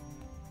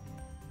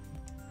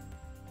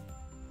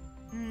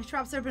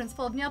 Shop's open. It's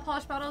full of nail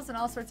polish bottles and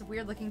all sorts of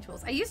weird looking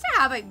tools. I used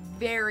to have a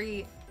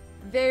very,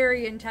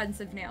 very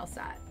intensive nail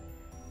set.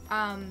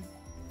 And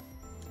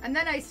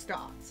then I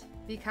stopped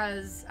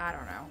because, I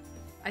don't know.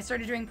 I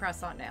started doing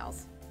press-on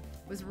nails.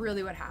 Was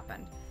really what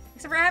happened.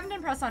 Except for I haven't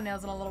done press-on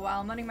nails in a little while.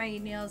 I'm letting my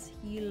nails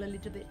heal a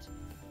little bit.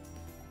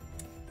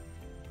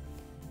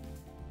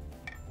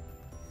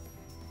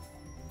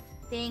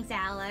 Thanks,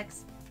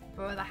 Alex,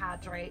 for the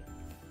hydrate.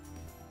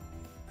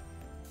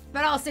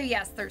 But also,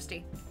 yes,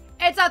 thirsty.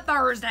 It's a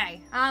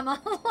Thursday. I'm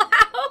allowed.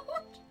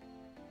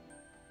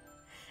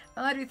 I'm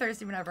allowed to be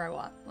thirsty whenever I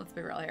want. Let's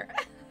be real here.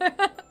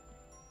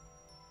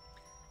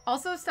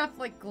 Also, stuff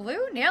like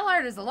glue. Nail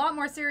art is a lot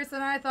more serious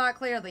than I thought,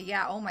 clearly.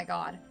 Yeah, oh my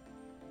god.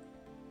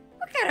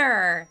 Look at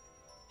her.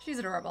 She's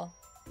adorable.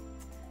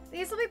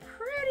 These will be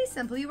pretty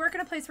simple. You work in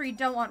a place where you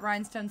don't want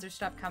rhinestones or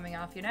stuff coming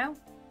off, you know?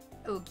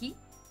 Okay.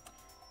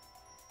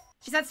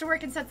 She sets to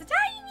work and sets a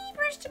tiny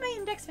brush to my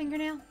index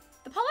fingernail.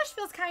 The polish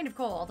feels kind of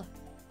cold.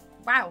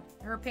 Wow,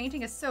 her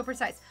painting is so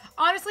precise.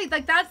 Honestly,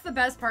 like, that's the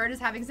best part, is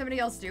having somebody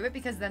else do it,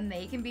 because then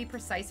they can be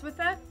precise with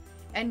it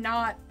and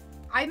not...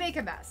 I make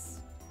a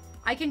mess.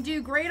 I can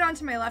do great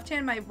onto my left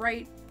hand,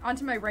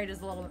 onto my right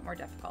is a little bit more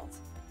difficult.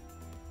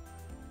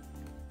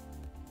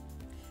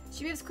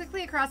 She moves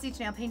quickly across each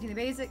nail, painting the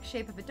basic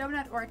shape of a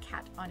donut or a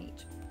cat on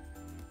each.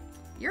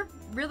 You're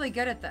really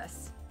good at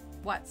this.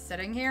 What,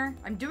 sitting here?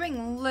 I'm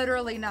doing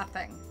literally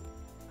nothing.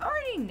 I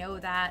already know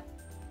that.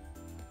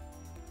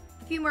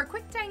 A few more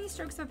quick, tiny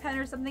strokes of a pen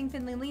or something.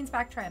 Finley leans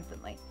back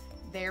triumphantly.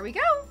 There we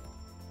go.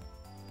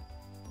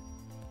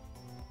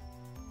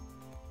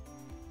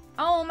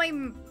 Oh,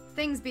 my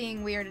thing's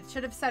being weird. It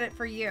should have set it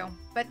for you.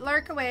 But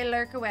lurk away,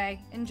 lurk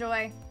away.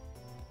 Enjoy.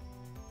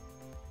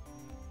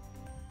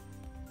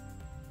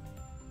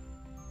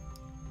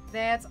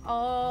 That's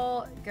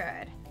all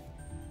good.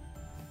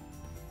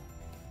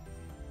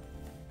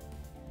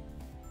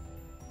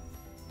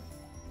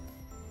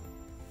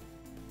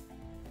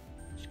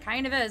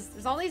 Kind of is.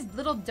 There's all these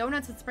little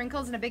donuts with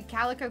sprinkles and a big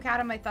calico cat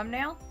on my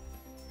thumbnail.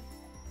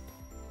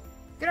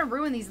 Gonna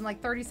ruin these in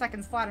like 30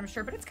 seconds flat, I'm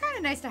sure, but it's kind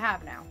of nice to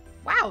have now.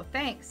 Wow,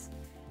 thanks.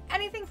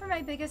 Anything for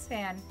my biggest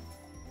fan.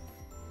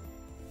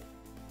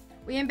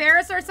 We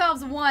embarrassed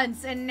ourselves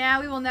once, and now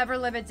we will never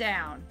live it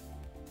down.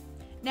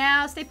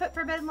 Now, stay put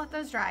for a bit and let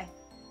those dry.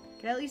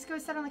 Can I at least go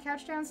sit on the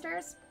couch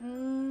downstairs?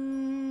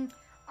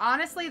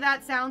 Honestly,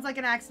 that sounds like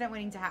an accident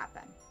waiting to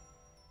happen.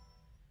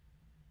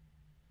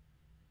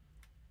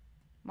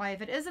 Why,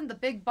 if it isn't the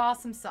big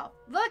boss himself.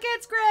 Look,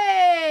 it's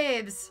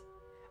Graves!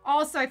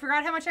 Also, I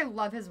forgot how much I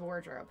love his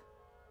wardrobe.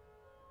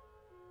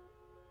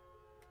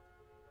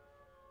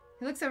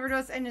 He looks over to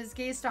us and his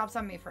gaze stops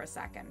on me for a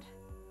second.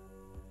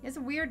 He has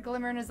a weird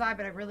glimmer in his eye,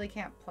 but I really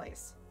can't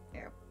place.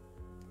 Ew.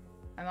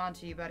 I'm on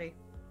to you, buddy.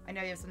 I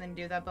know you have something to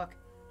do with that book.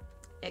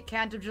 It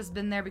can't have just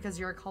been there because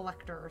you're a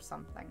collector or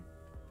something.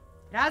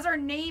 It has our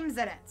names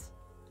in it.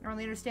 I don't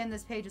really understand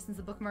this page since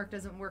the bookmark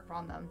doesn't work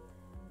on them.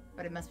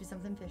 But it must be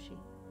something fishy.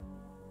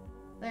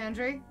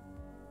 Landry.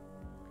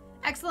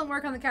 Excellent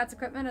work on the cat's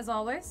equipment, as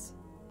always.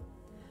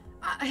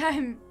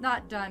 I'm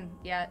not done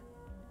yet.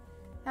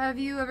 Have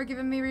you ever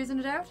given me reason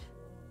to doubt?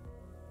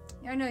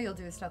 I know you'll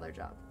do a stellar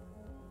job.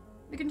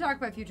 We can talk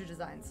about future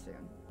designs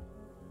soon.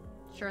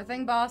 Sure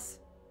thing, boss.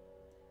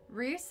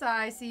 Reese,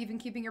 I see you've been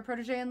keeping your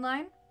protege in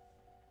line.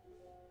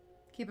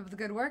 Keep up the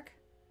good work.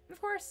 Of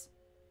course.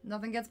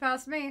 Nothing gets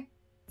past me.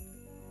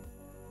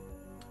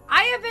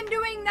 I have been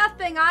doing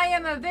nothing. I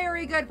am a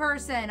very good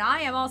person.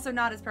 I am also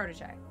not his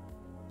protege.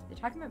 They're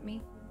talking about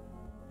me.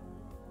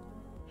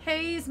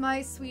 Hayes,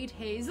 my sweet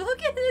Hayes.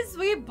 Look at this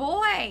sweet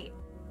boy.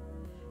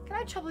 Can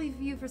I trouble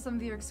you for some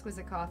of your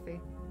exquisite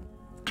coffee?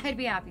 I'd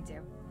be happy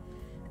to.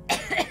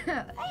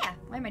 Yeah,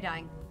 why am I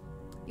dying?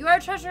 You are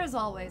a treasure as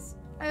always.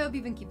 I hope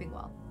you've been keeping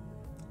well.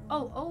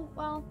 Oh,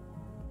 well.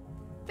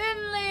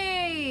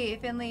 Finley!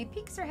 Finley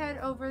peeks her head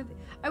over.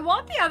 I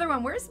want the other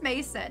one. Where's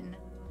Mason?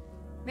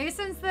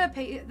 Mason's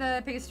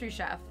the pastry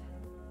chef.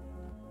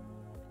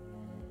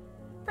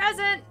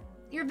 Present!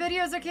 Your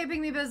videos are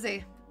keeping me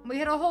busy. We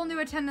hit a whole new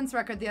attendance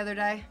record the other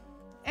day.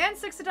 And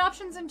 6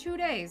 adoptions in 2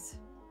 days.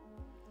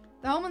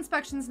 The home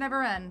inspections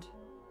never end.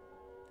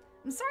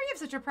 I'm sorry you have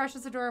such a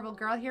precious, adorable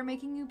girl here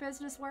making you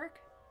business work.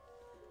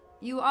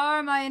 You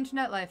are my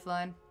internet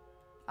lifeline.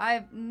 I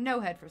have no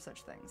head for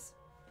such things.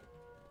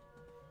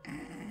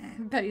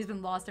 Betty's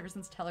been lost ever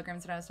since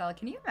telegrams went out of style.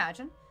 Can you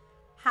imagine?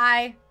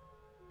 Hi.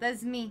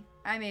 That's me.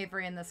 I'm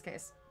Avery in this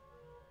case.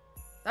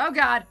 Oh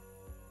god.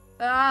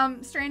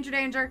 Stranger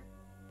danger.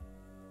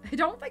 I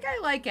don't think I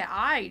like it.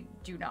 I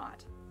do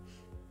not.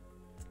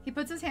 He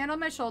puts his hand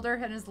on my shoulder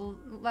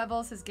and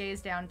levels his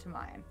gaze down to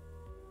mine.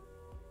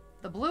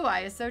 The blue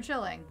eye is so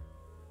chilling.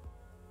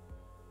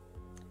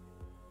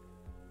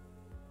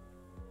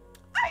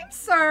 I'm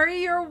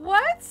sorry, you're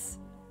what?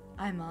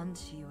 I'm on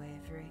to you,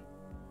 Avery.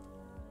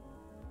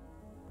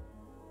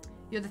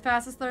 You're the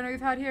fastest learner we've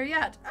had here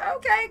yet.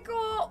 Okay,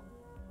 cool.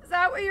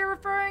 that what you're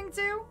referring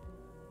to?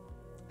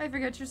 I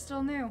forget you're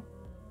still new.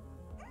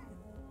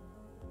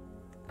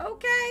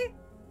 Okay.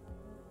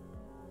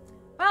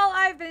 Well,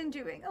 I've been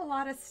doing a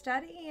lot of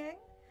studying.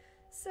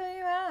 So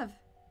you have.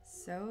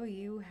 So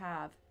you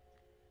have.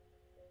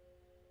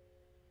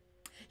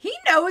 He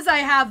knows I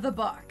have the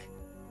book.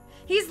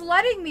 He's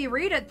letting me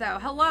read it, though.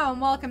 Hello and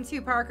welcome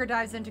to Parker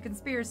Dives into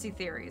Conspiracy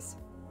Theories.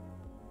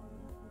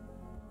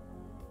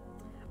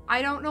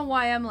 I don't know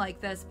why I'm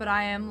like this, but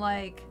I am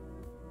like...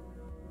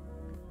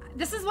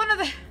 This is one of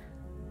the...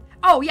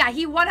 Oh, yeah,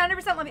 he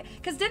 100% let me...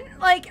 Because didn't,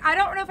 like... I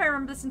don't know if I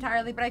remember this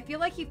entirely, but I feel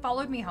like he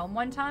followed me home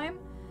one time.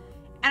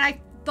 And I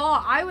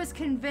thought... I was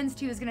convinced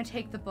he was going to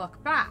take the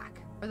book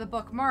back. Or the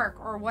bookmark,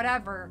 or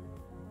whatever.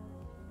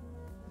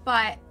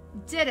 But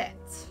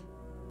didn't.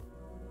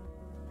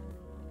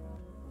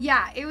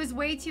 Yeah, it was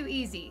way too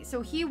easy. So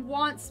he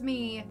wants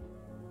me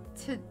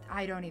to...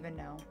 I don't even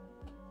know.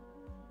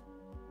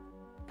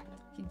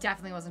 He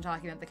definitely wasn't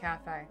talking about the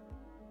cafe.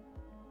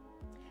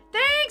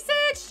 Thanks,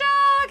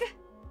 H-Dog!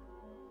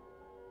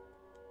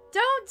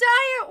 Don't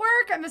die at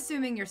work! I'm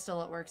assuming you're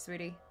still at work,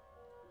 sweetie.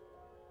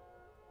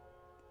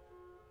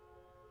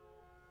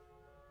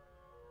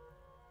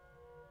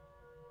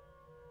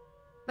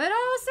 But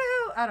also...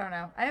 I don't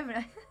know. I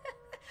haven't...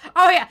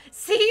 Oh, yeah.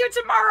 See you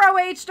tomorrow,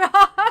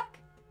 H-Dog!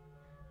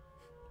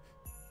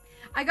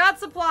 I got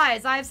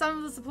supplies. I have some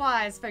of the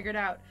supplies figured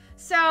out.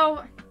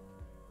 So...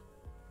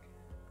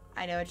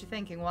 I know what you're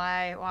thinking.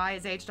 Why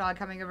is H-Dog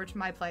coming over to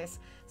my place?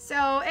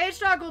 So,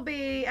 H-Dog will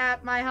be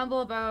at my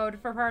humble abode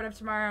for part of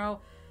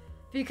tomorrow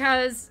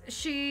because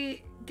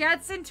she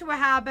gets into a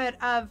habit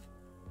of,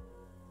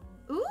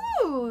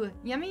 ooh,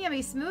 yummy,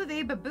 yummy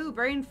smoothie, but boo,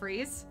 brain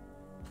freeze.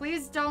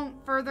 Please don't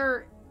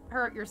further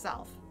hurt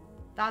yourself.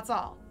 That's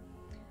all.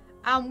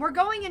 We're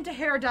going into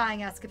hair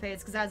dyeing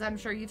escapades because, as I'm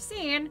sure you've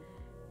seen,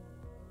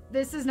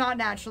 this is not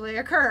naturally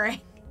occurring.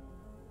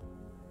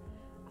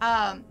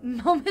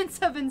 Moments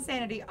of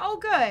insanity. Oh,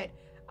 good.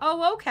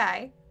 Oh,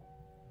 okay.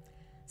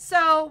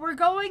 So, we're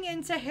going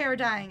into hair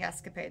dyeing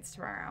escapades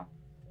tomorrow.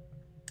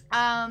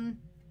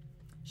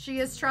 She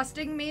is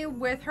trusting me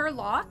with her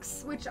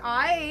locks, which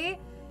I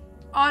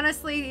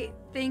honestly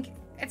think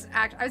it's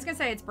I was gonna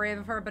say it's brave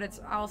of her, but it's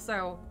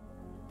also,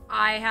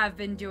 I have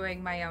been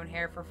doing my own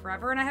hair for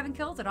forever, and I haven't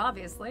killed it,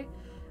 obviously.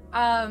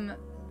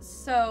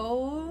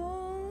 So...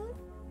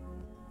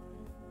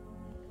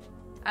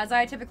 As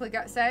I typically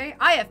say,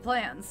 I have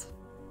plans.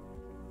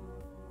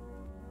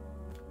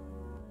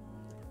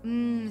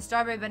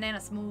 Strawberry banana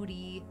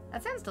smoothie.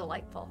 That sounds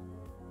delightful.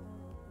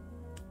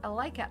 I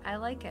like it. I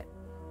like it.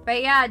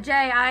 But yeah,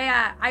 Jay,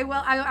 I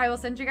will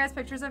send you guys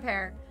pictures of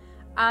hair.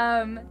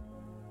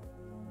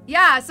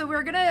 Yeah, so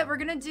we're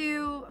gonna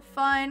do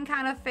fun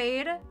kind of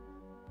fade.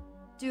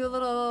 Do a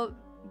little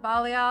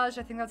balayage.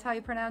 I think that's how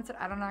you pronounce it.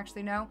 I don't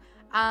actually know.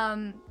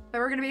 But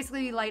we're going to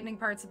basically be lightening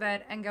parts of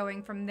it and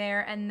going from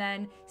there and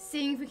then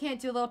seeing if we can't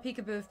do a little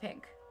peekaboo of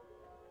pink.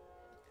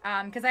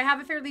 Because I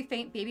have a fairly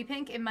faint baby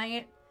pink. It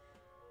might,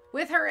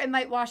 with her, it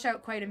might wash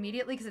out quite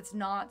immediately because it's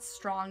not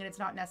strong and it's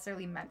not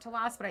necessarily meant to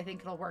last, but I think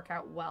it'll work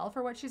out well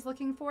for what she's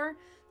looking for.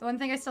 The one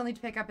thing I still need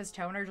to pick up is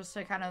toner just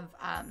to kind of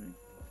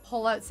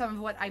pull out some of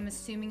what I'm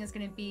assuming is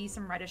going to be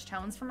some reddish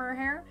tones from her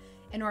hair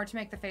in order to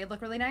make the fade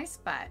look really nice,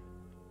 but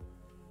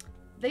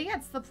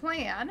that's the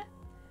plan.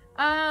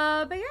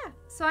 But yeah,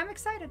 so I'm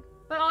excited.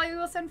 But I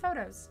will send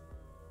photos.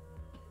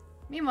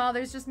 Meanwhile,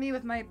 there's just me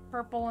with my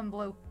purple and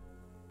blue.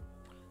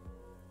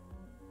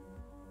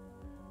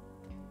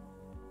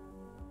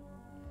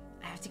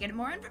 I have to get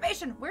more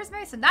information. Where's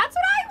Mason? That's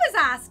what I was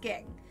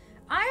asking.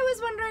 I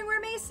was wondering where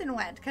Mason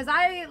went, because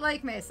I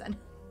like Mason.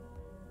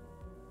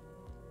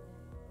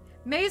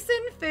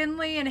 Mason,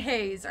 Finley, and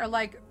Hayes are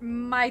like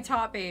my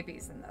top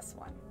babies in this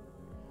one.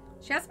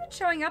 She hasn't been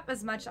showing up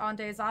as much on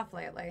days off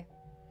lately.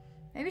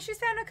 Maybe she's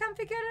found a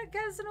comfy get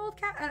as an old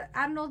cat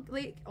at an old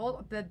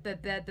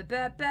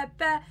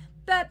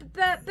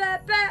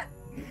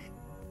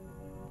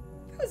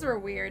Those were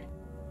weird.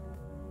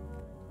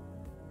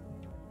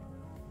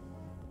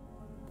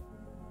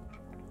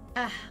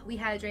 We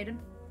hydrated.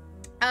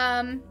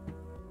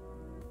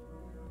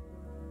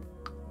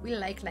 We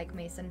like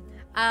Mason.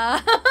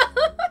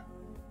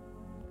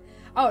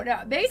 Oh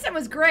no, Mason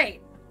was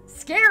great.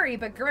 Scary,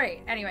 but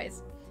great.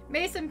 Anyways,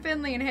 Mason,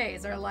 Finley, and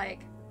Hayes are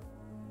like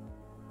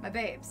my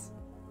babes.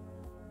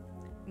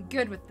 I'm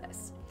good with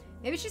this.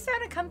 Maybe she's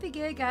found a comfy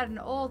gig at an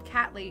old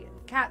cat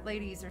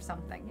ladies or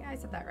something. Yeah, I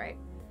said that right.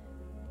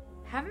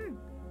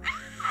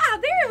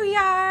 There we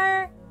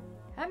are.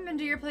 Haven't been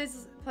to your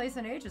place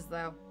in ages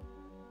though.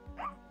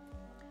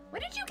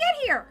 When did you get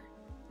here?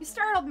 You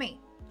startled me.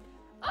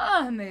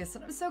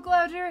 Mason, I'm so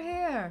glad you're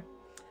here.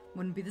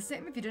 Wouldn't be the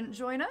same if you didn't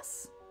join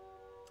us.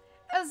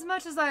 As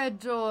much as I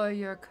adore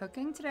your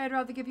cooking, today I'd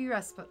rather give you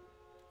respite.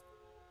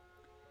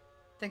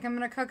 Think I'm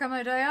gonna cook on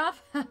my day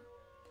off?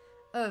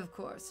 Of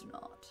course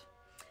not.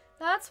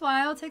 That's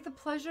why I'll take the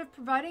pleasure of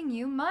providing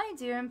you, my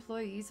dear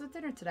employees, with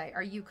dinner today.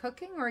 Are you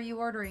cooking or are you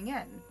ordering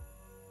in?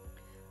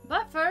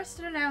 But first,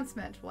 an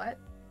announcement. What?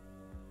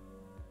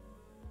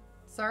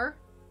 Sir?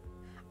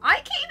 I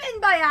came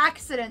in by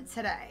accident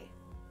today.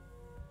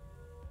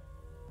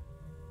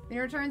 When he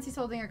returns, he's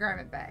holding a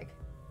garment bag.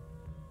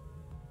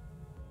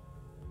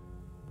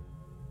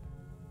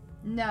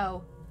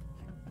 No.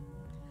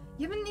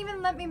 You didn't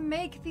even let me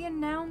make the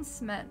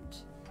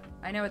announcement.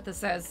 I know what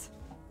this is.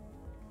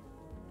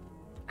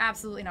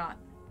 Absolutely not.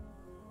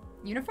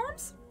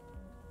 Uniforms?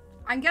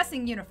 I'm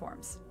guessing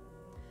uniforms.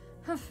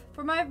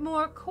 For my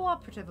more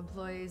cooperative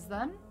employees,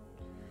 then.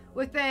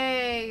 With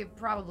a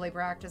probably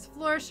practiced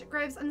flourish,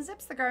 Graves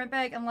unzips the garment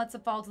bag and lets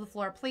it fall to the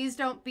floor. Please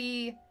don't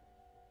be...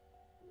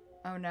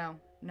 Oh, no.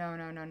 No,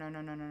 no, no, no,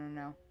 no, no, no, no,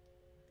 no.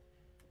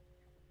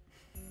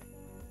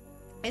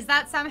 Is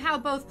that somehow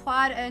both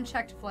plaid and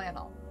checked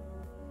flannel?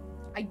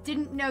 I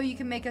didn't know you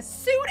can make a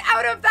suit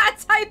out of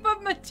that type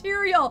of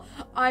material.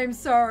 I'm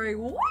sorry,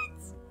 what?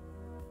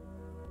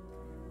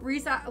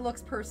 Reese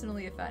looks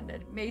personally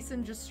offended.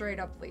 Mason just straight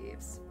up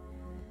leaves.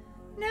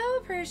 No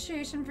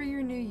appreciation for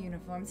your new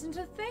uniforms. And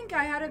to think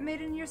I had it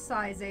made in your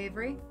size,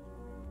 Avery.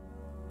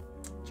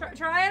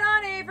 Try it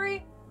on,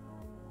 Avery.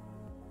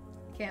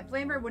 Can't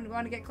blame her. Wouldn't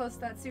want to get close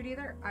to that suit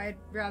either. I'd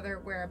rather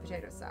wear a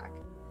potato sack.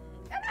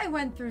 And I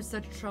went through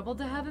such trouble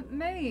to have it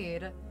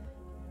made.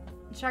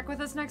 Check with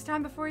us next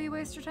time before you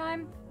waste your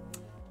time.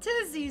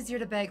 'Tis easier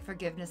to beg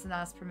forgiveness than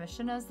ask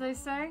permission, as they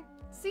say.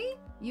 See?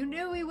 You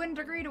knew we wouldn't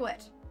agree to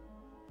it.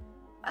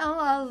 Well,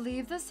 I'll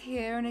leave this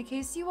here in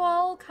case you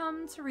all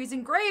come to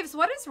reason. Graves,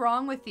 what is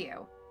wrong with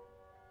you?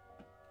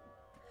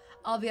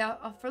 I'll be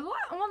out for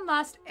one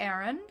last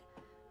errand,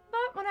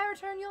 but when I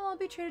return, you'll all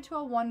be treated to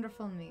a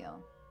wonderful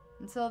meal.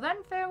 Until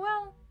then,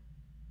 farewell.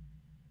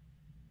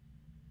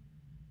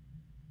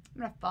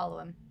 I'm gonna follow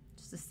him,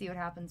 just to see what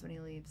happens when he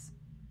leaves.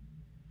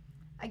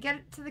 I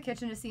get to the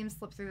kitchen to see him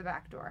slip through the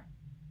back door.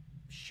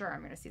 Sure,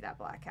 I'm gonna see that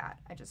black cat.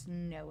 I just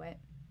know it.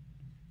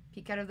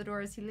 Peek out of the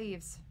door as he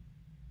leaves.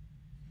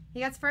 He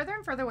gets further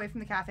and further away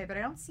from the cafe, but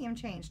I don't see him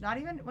change. Not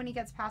even when he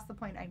gets past the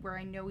point where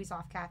I know he's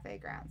off cafe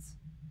grounds.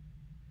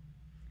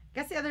 I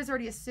guess the others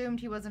already assumed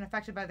he wasn't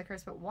affected by the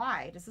curse, but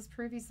why? Does this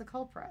prove he's the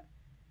culprit?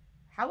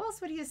 How else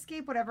would he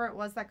escape whatever it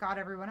was that got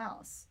everyone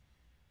else?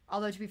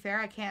 Although, to be fair,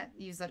 I can't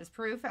use that as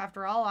proof.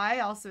 After all, I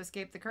also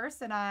escaped the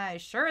curse, and I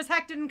sure as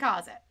heck didn't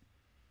cause it.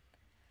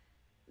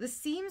 This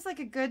seems like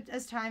a good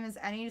as time as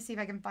any to see if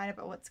I can find out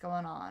about what's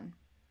going on.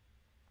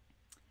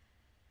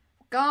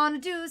 Gonna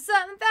do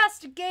some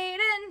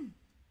investigating.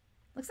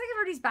 Looks like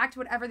everybody's back to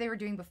whatever they were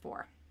doing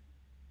before.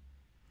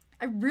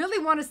 I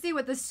really want to see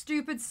what this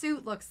stupid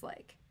suit looks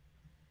like.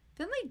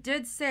 Finley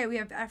did say we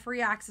have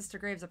free access to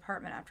Graves'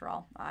 apartment after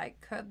all. I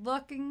could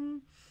look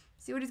and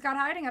see what he's got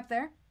hiding up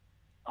there.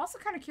 Also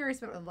kind of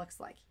curious what it looks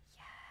like.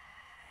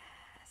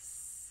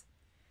 Yes.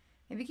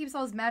 Maybe he keeps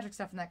all his magic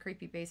stuff in that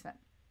creepy basement.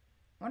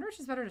 I wonder which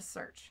is better to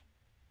search.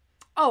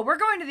 Oh, we're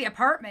going to the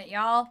apartment,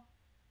 y'all.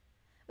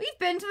 We've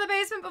been to the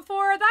basement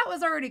before. That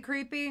was already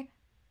creepy.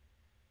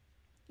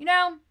 You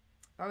know,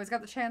 I always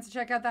got the chance to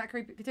check out that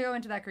to go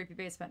into that creepy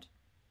basement.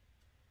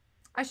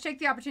 I should take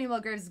the opportunity while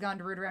Graves is gone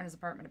to root around his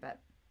apartment a bit.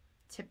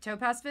 Tiptoe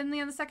past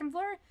Finley on the second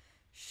floor.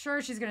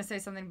 Sure, she's going to say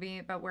something to me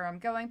about where I'm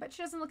going, but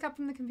she doesn't look up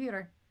from the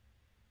computer.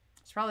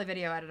 It's probably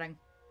video editing.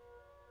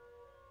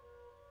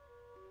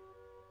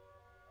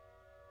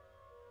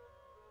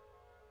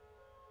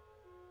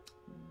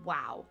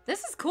 Wow.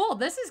 This is cool.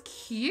 This is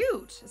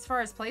cute as far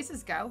as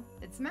places go.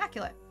 It's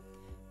immaculate.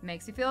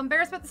 Makes me feel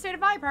embarrassed about the state of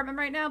my apartment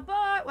right now,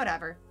 but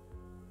whatever.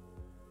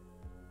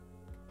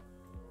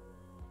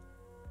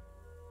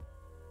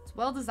 It's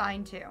well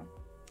designed too.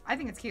 I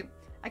think it's cute.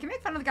 I can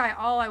make fun of the guy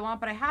all I want,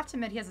 but I have to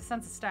admit he has a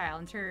sense of style,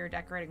 interior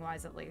decorating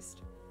wise at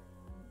least.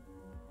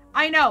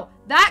 I know.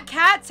 That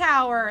cat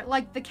tower,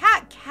 like the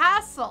cat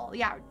castle.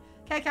 Yeah,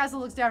 cat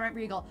castle looks downright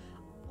regal.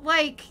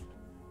 Like,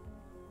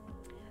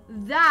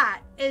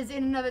 that is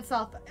in and of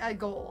itself a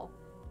goal.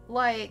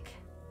 Like,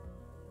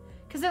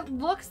 because it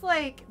looks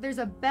like there's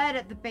a bed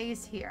at the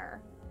base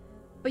here,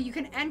 but you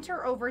can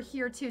enter over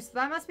here too, so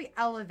that must be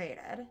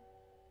elevated.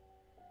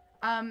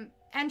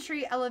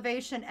 Entry,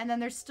 elevation, and then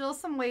there's still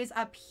some ways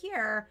up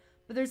here,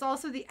 but there's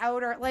also the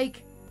outer,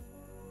 like,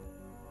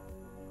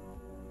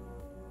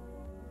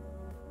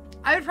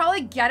 I would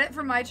probably get it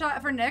from my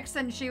child, for Nyx,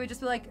 and she would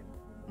just be like,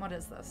 what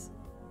is this?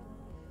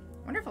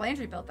 I wonder if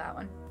Landry built that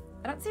one.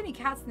 I don't see any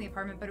cats in the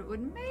apartment, but it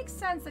would make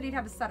sense that he'd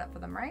have a setup for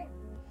them, right?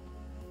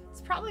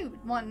 There's probably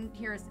one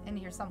here in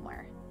here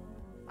somewhere.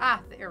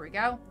 Ah, there we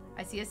go.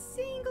 I see a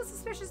single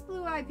suspicious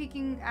blue eye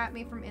peeking at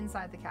me from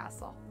inside the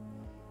castle.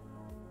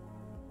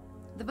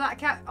 The black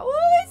cat.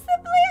 Oh, it's the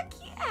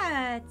black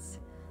cat.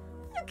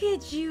 Look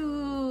at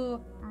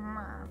you.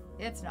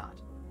 It's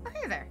not. Oh,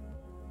 hey there.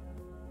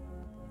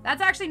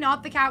 That's actually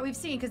not the cat we've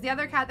seen, because the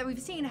other cat that we've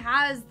seen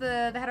has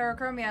the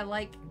heterochromia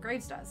like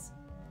Graves does.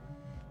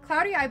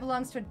 Cloudy Eye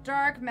belongs to a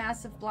dark,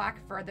 massive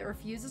black fur that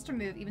refuses to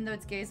move, even though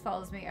its gaze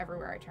follows me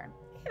everywhere I turn.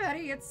 Hey,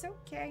 buddy, it's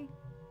okay.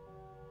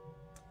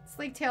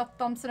 Sleek tail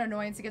thumps in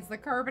annoyance against the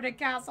carpeted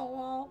castle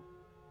wall.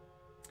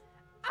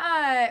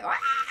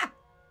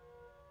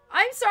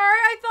 I'm sorry,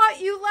 I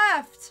thought you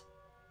left.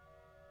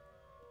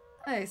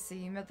 I see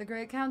you met the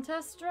great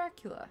Countess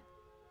Dracula.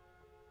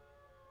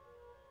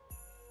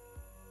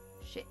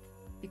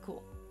 Be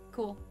cool.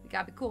 Cool. You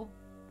gotta be cool.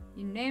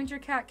 You named your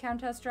cat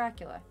Countess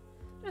Dracula.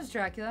 Just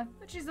Dracula,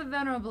 but she's a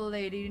venerable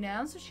lady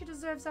now, so she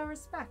deserves our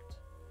respect.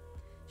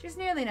 She's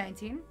nearly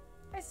 19,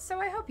 so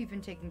I hope you've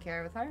been taking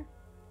care of her.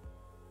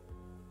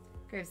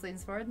 Graves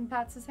leans forward and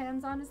pats his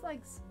hands on his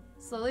legs.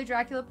 Slowly,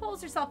 Dracula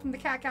pulls herself from the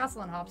cat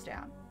castle and hops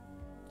down.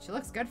 She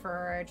looks good for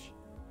her age.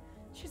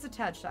 She's a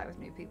tad shy with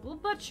new people,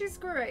 but she's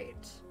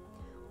great.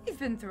 We've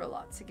been through a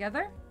lot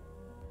together.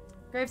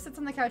 Graves sits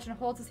on the couch and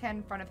holds his hand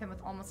in front of him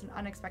with almost an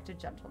unexpected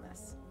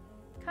gentleness.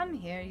 Come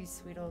here, you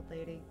sweet old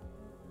lady.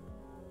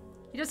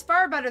 He does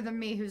far better than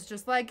me, who's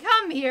just like,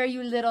 come here,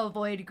 you little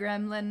void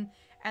gremlin.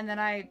 And then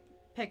I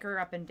pick her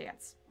up and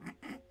dance.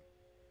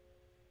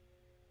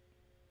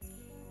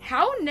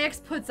 How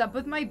Nyx puts up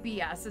with my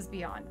BS is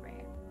beyond me.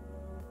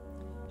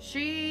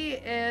 She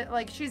is,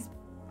 like, she's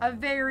a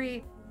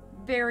very,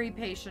 very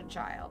patient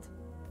child.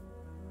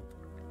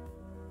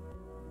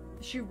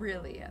 She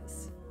really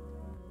is.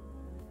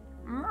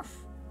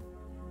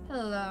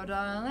 Hello,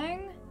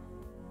 darling.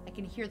 I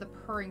can hear the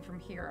purring from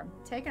here. I'm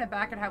taken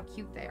aback at how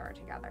cute they are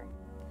together.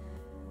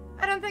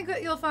 I don't think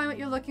that you'll find what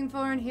you're looking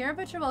for in here,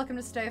 but you're welcome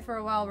to stay for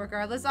a while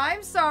regardless.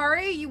 I'm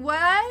sorry, you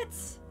what?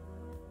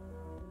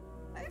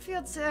 I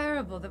feel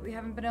terrible that we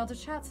haven't been able to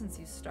chat since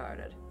you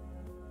started.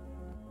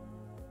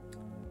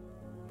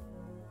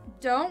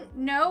 Don't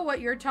know what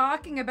you're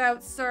talking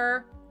about,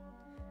 sir.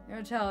 You're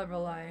a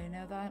terrible liar, you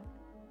know that?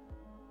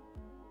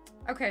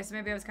 Okay, so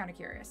maybe I was kind of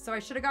curious. So I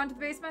should have gone to the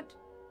basement?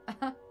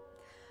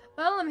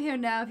 Well, I'm here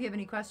now if you have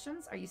any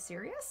questions. Are you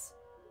serious?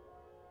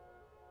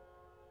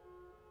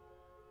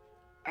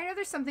 I know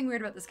there's something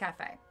weird about this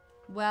cafe.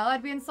 Well,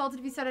 I'd be insulted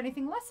if you said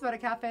anything less about a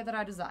cafe that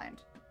I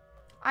designed.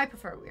 I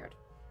prefer weird.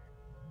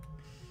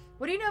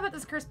 What do you know about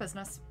this curse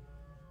business?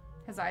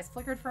 His eyes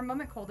flickered for a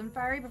moment, cold and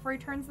fiery, before he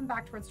turns them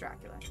back towards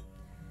Dracula.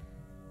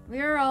 We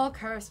are all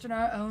cursed in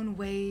our own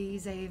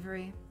ways,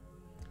 Avery.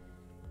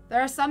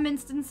 There are some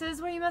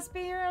instances where you must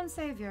be your own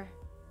savior.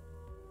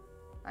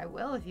 I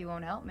will if you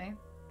won't help me.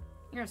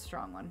 You're a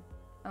strong one.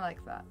 I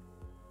like that.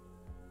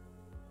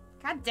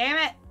 God damn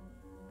it!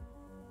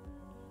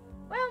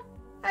 Well,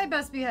 I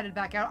best be headed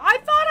back out. I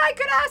thought I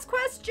could ask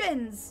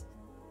questions!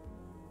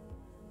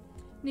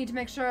 I need to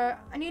make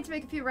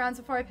a few rounds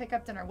before I pick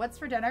up dinner. What's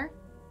for dinner?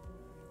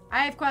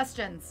 I have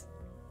questions.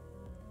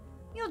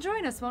 You'll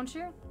join us, won't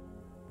you?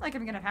 Like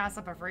I'm gonna pass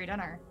up a free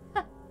dinner.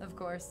 Of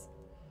course.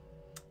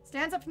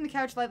 Stands up from the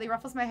couch lightly,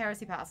 ruffles my hair as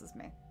he passes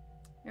me.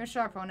 You're a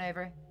sharp one,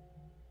 Avery.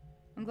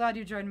 I'm glad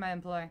you joined my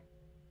employ.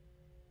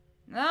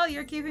 Well,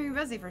 you're keeping me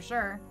busy for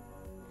sure.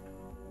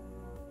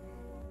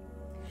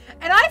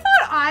 And I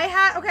thought I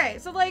had... Okay,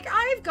 so, like,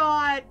 I've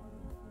got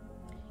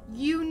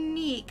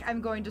unique,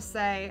 I'm going to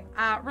say,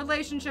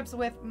 relationships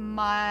with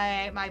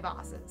my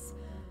bosses.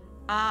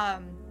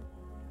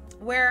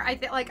 Where I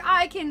think, like,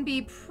 I can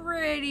be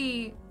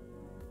pretty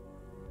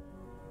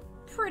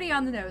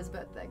on the nose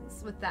about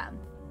things with them.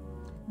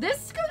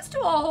 This goes to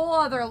a whole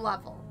other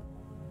level.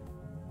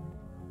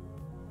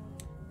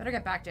 Better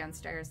get back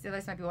downstairs. The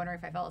others might be wondering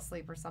if I fell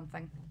asleep or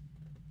something.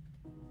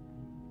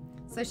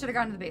 So I should have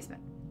gone to the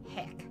basement.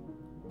 Heck.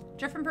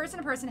 Drift from person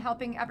to person,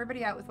 helping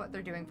everybody out with what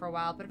they're doing for a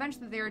while, but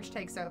eventually the urge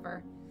takes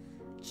over.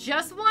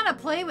 Just want to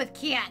play with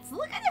cats.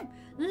 Look at him.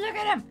 Look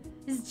at him.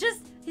 He's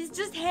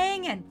just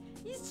hanging.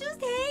 He's just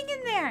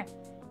hanging there.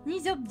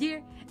 He's up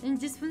there. And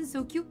this one's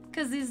so cute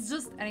because he's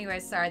just... Anyway,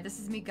 sorry. This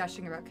is me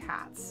gushing about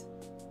cats.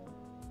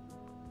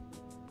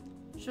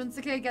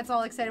 Shunsuke gets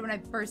all excited when I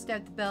burst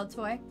out the bell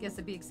toy. Guess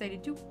I'd be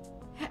excited too.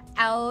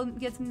 Owl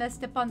gets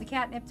messed up on the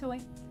catnip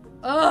toy.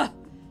 Ugh!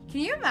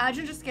 Can you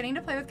imagine just getting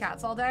to play with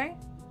cats all day?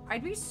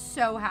 I'd be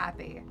so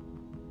happy.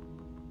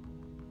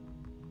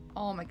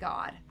 Oh my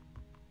god.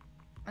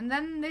 And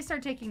then they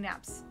start taking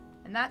naps.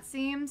 And that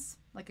seems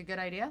like a good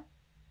idea.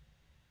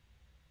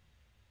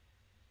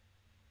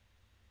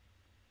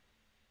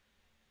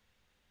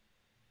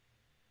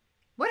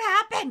 What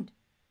happened?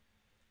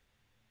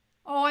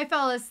 Oh, I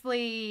fell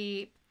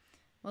asleep.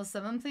 Will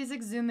someone please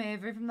exhume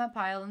Avery from that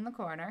pile in the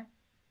corner?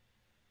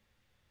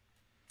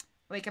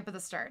 Wake up at the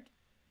start.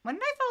 When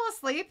did I fall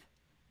asleep?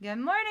 Good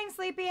morning,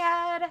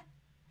 sleepyhead.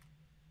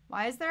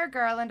 Why is there a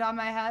garland on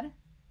my head?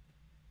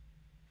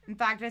 In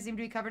fact, I seem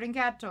to be covered in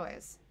cat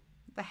toys.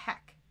 What the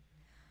heck?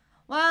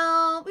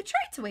 Well, we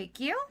tried to wake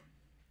you.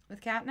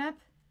 With catnip?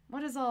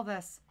 What is all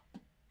this?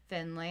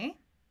 Finley?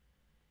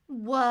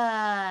 What?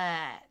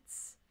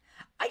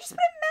 I just put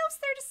a mouse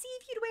there to see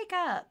if you'd wake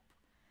up.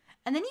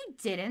 And then you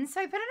didn't, so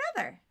I put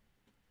another.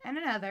 And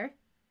another.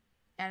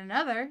 And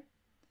another.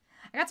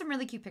 I got some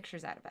really cute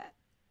pictures out of it.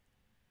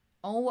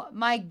 Oh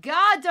my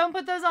god, don't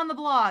put those on the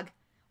blog.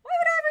 Why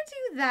would I ever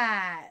do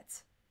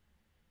that?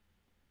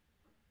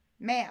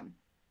 Ma'am.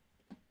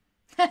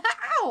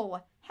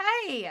 Ow!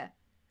 Hey!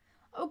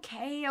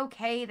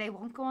 Okay, they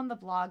won't go on the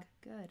blog.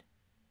 Good.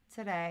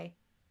 Today.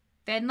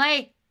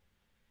 Finley!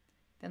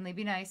 Finley,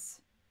 be nice.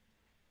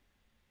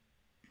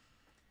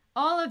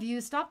 All of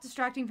you, stop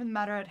distracting from the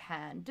matter at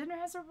hand. Dinner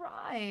has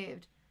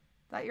arrived.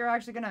 Thought you were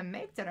actually going to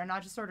make dinner,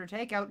 not just order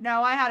takeout.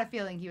 No, I had a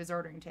feeling he was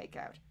ordering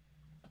takeout.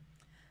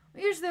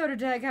 We usually order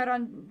takeout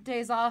on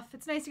days off.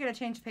 It's nice to get a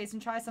change of pace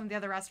and try some of the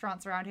other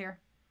restaurants around here.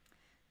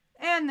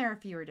 And there are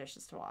fewer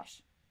dishes to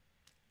wash.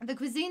 The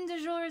cuisine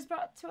du jour is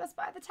brought to us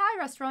by the Thai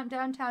restaurant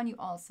downtown you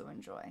also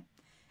enjoy.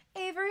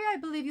 Avery, I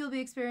believe you'll be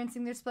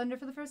experiencing their splendor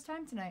for the first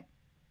time tonight.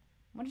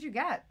 What did you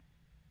get?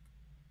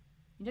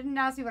 You didn't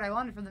ask me what I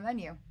wanted from the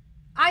menu.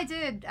 I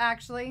did,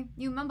 actually.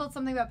 You mumbled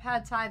something about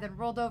pad thai, then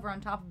rolled over on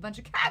top of a bunch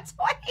of cat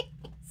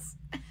toys.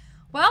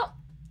 Well,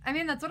 I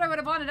mean, that's what I would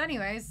have wanted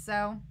anyways,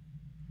 so...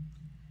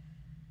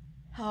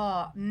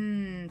 Oh,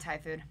 Thai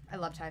food. I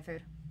love Thai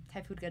food.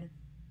 Thai food good.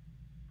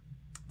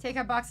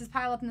 Takeout boxes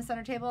pile up in the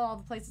center table. All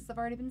the places have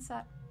already been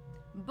set.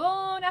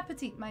 Bon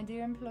appetit, my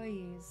dear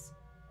employees.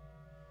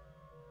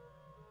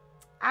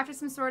 After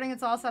some sorting,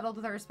 it's all settled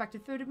with our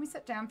respective food, and we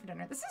sit down for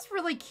dinner. This is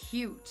really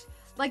cute.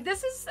 Like,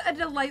 this is a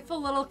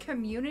delightful little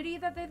community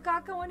that they've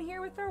got going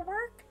here with their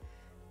work.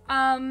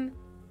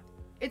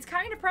 It's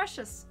kind of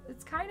precious.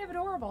 It's kind of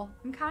adorable.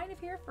 I'm kind of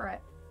here for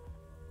it.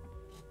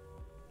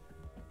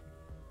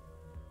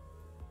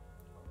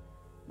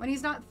 When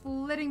he's not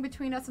flitting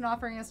between us and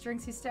offering us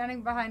drinks, he's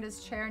standing behind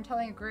his chair and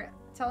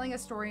telling a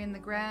story in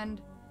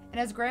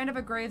as grand of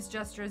a graves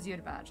gesture as you'd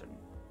imagine.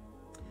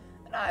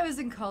 When I was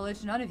in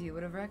college, none of you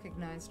would have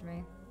recognized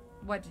me.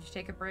 What, did you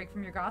take a break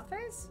from your goth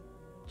phase?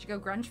 Did you go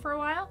grunge for a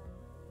while?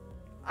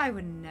 I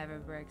would never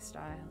break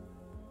style.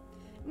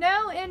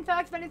 No, in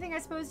fact, if anything, I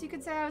suppose you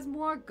could say I was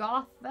more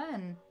goth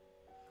then.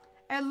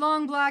 I had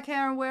long black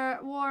hair and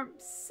wore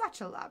such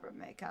elaborate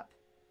makeup.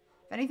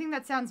 If anything,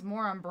 that sounds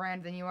more on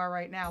brand than you are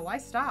right now. Why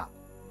stop?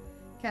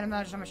 Can't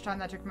imagine how much time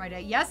that took from my day.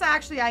 Yes,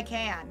 actually, I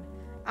can.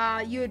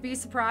 You would be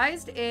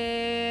surprised.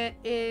 It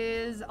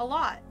is a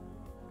lot.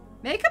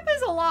 Makeup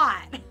is a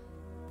lot.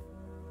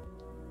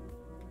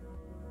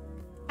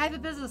 I have a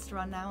business to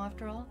run now,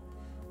 after all.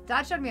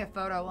 Dad showed me a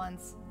photo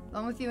once. The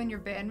one with you and your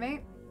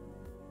bandmate.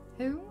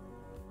 Who?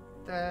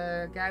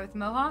 The guy with the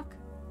mohawk?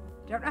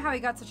 Don't know how he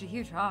got such a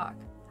huge hawk.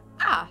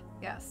 Ah,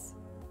 yes.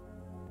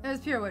 It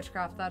was pure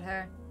witchcraft, that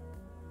hair.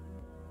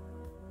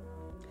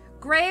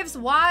 Graves,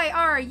 why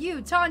are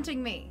you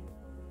taunting me?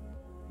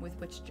 With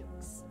witch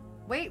jokes.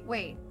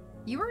 Wait.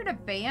 You were in a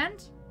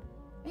band?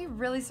 Are you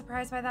really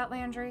surprised by that,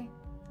 Landry?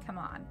 Come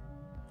on.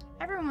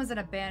 Everyone was in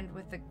a band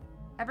with the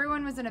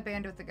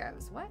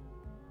Goes. What?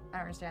 I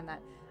don't understand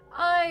that.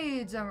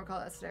 I don't recall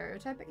that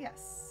stereotype, but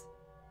yes.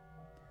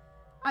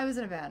 I was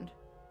in a band.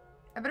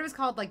 I bet it was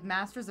called, like,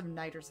 Masters of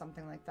Night or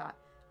something like that.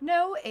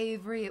 No,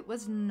 Avery, it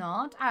was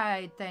not.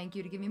 I'd thank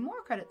you to give me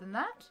more credit than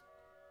that.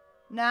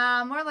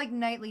 Nah, more like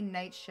Nightly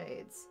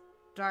Nightshades.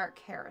 Dark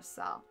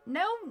Carousel.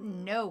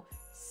 No.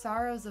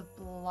 Sorrows of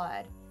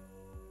Blood.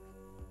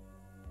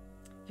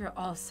 You're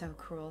all so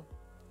cruel.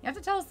 You have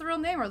to tell us the real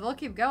name or they'll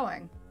keep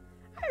going.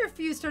 I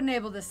refuse to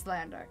enable this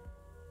slander.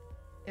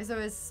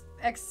 Izzo is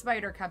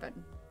ex-Spider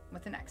Coven.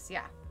 With an X,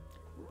 yeah.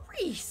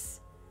 Reese!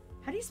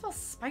 How do you spell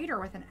spider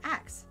with an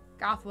X?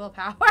 Goth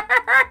willpower.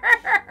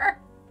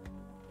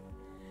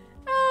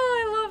 Oh,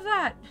 I love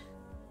that.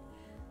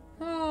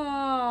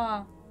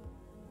 Oh.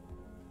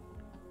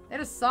 They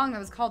had a song that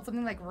was called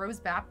something like Rose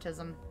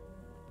Baptism.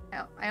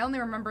 I only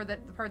remember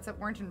that the parts that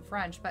weren't in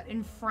French, but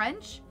in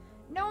French?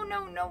 No.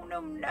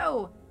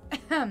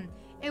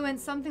 It went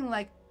something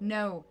like,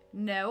 no.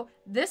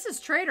 This is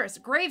traitorous.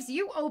 Graves,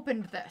 you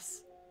opened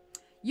this.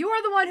 You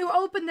are the one who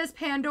opened this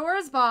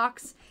Pandora's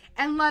box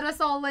and let us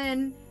all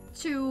in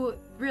to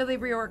really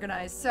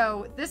reorganize.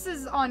 So this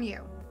is on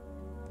you.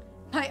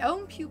 My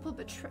own pupil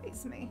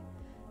betrays me.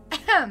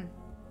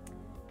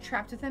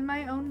 Trapped within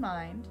my own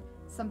mind.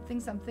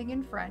 Something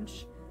in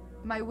French.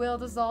 My will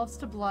dissolves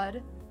to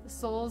blood. The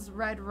soul's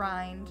red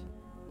rind.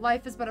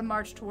 Life is but a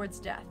march towards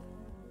death.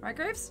 Right,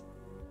 Graves?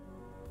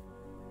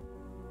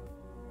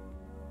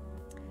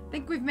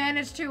 Think we've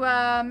managed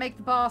to make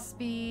the boss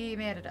be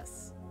mad at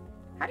us.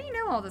 How do you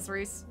know all this,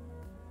 Reese?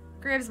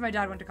 Graves and my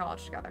dad went to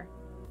college together.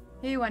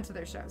 He went to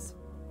their shows.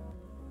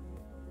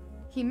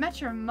 He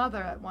met your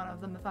mother at one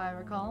of them, if I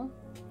recall.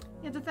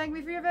 You have to thank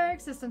me for your very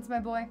existence, my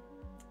boy.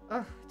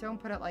 Ugh,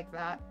 don't put it like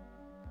that.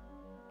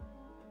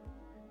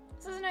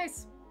 This is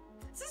nice.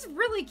 This is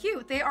really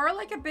cute. They are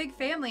like a big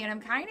family, and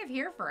I'm kind of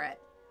here for it.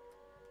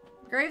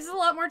 Graves is a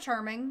lot more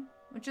charming,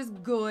 which is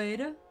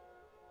good.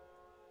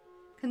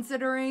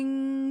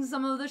 Considering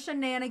some of the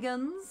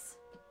shenanigans.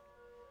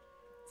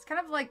 It's kind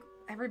of like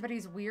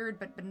everybody's weird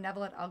but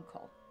benevolent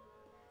uncle.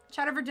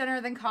 Chat over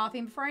dinner, then coffee,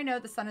 and before I know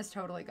it, the sun is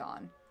totally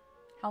gone.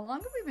 How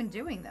long have we been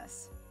doing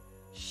this?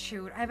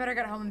 Shoot, I better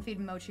get home and feed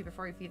Mochi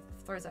before he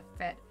throws a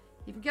fit.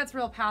 He gets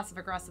real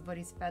passive-aggressive when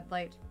he's fed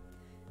late.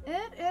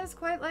 It is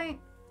quite late.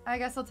 I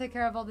guess I'll take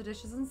care of all the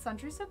dishes and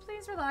sundry, so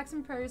please relax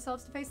and prepare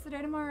yourselves to face the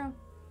day tomorrow.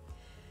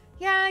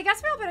 Yeah, I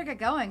guess we all better get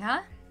going,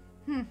 huh?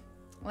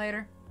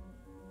 Later.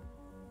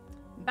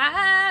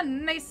 Bye,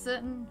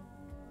 Mason.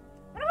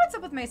 I wonder what's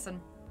up with Mason.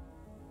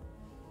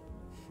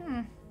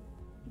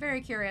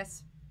 Very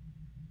curious.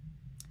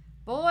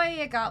 Boy,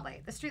 it got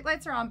late. The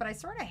streetlights are on, but I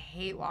sort of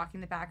hate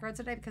walking the back roads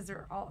today because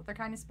they're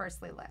kind of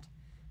sparsely lit.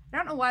 I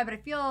don't know why, but I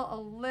feel a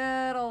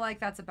little like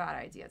that's a bad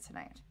idea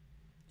tonight.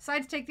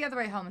 Decided to take the other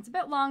way home. It's a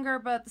bit longer,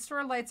 but the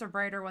store lights are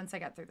brighter once I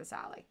get through this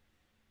alley.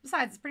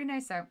 Besides, it's pretty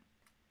nice out.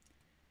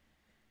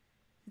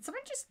 Did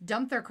someone just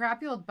dump their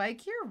crappy old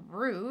bike here?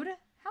 Rude.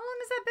 How long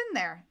has that been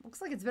there?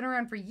 Looks like it's been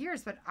around for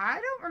years, but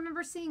I don't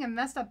remember seeing a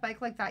messed up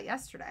bike like that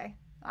yesterday.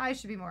 I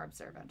should be more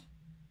observant.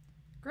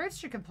 Graves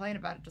should complain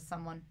about it to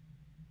someone.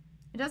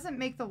 It doesn't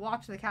make the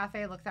walk to the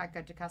cafe look that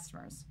good to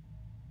customers.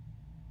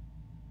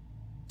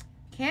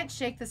 Can't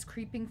shake this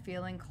creeping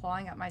feeling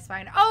clawing up my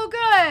spine. Oh,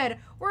 good!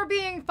 We're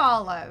being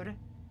followed.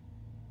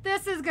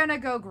 This is gonna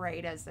go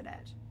great, isn't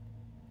it?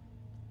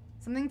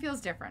 Something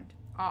feels different.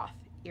 Off.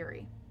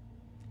 Eerie.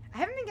 I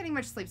haven't been getting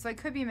much sleep, so I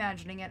could be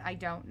imagining it. I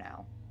don't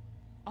know.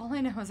 All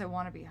I know is I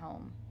want to be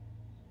home.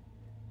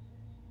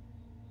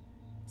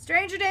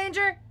 Stranger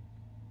danger!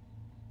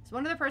 It's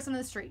one other person in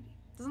the street.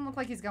 Doesn't look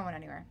like he's going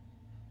anywhere.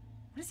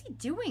 What is he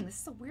doing? This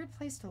is a weird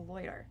place to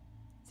loiter.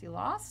 Is he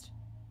lost?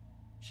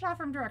 Should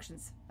offer him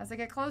directions. As I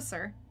get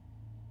closer.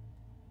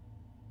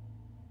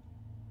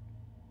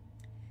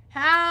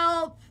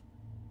 Help!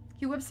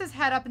 He whips his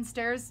head up and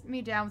stares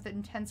me down with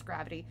intense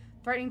gravity,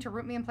 threatening to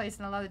root me in place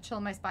and allow the chill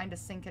in my spine to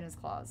sink in his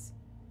claws.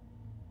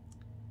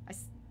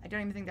 I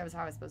don't even think that was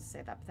how I was supposed to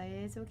say that, but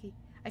it's okay.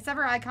 I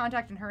sever eye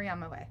contact and hurry on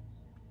my way.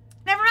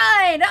 Never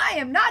mind! I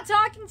am not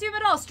talking to him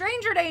at all.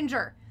 Stranger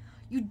danger!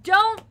 You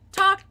don't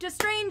talk to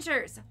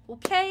strangers,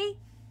 okay?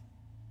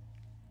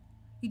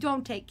 You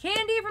don't take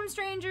candy from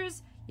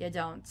strangers. You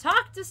don't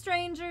talk to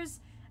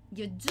strangers.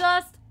 You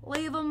just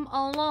leave them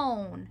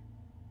alone.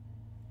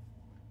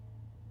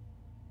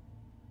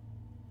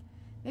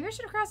 Maybe I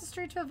should have crossed the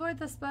street to avoid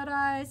this, but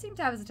I seem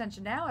to have his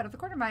attention now. Out of the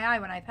corner of my eye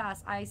when I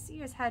pass, I see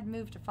his head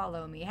move to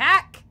follow me.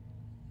 Heck!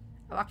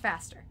 I walk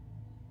faster.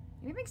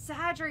 Maybe I'm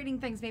exaggerating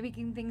things, maybe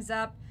making things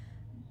up,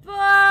 but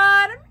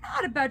I'm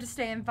not about to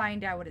stay and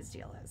find out what his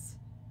deal is.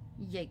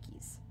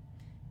 Yankees.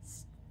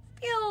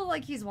 Feel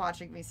like he's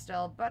watching me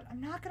still, but I'm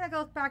not gonna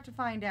go back to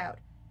find out.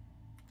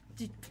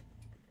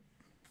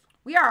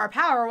 We are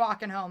power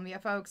walking home, yeah,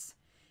 folks.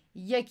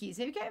 Yankees.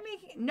 Maybe can't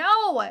make.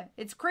 No!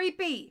 It's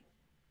creepy!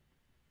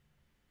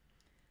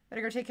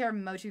 Better go take care of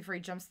Mochi before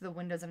he jumps through the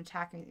windows and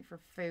attacks me for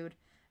food.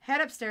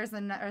 Head upstairs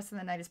and the rest of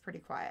the night is pretty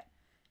quiet.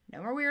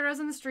 No more weirdos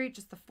in the street,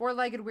 just the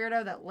four-legged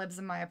weirdo that lives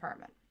in my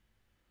apartment.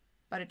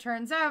 But it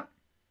turns out,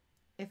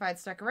 if I'd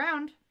stuck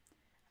around,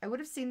 I would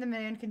have seen the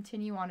man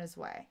continue on his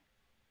way.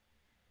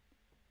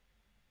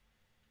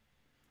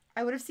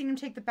 I would have seen him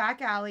take the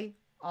back alley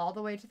all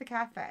the way to the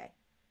cafe.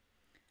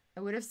 I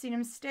would have seen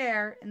him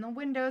stare in the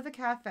window of the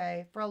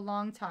cafe for a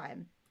long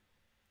time,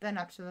 then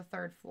up to the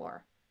third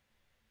floor.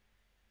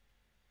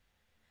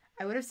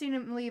 I would have seen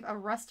him leave a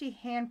rusty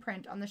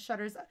handprint on the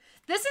shutters.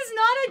 This is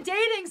not a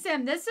dating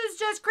sim. This is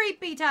just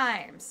creepy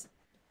times.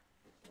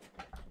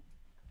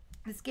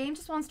 This game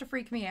just wants to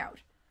freak me out.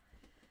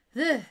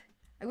 Ugh.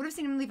 I would have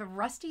seen him leave a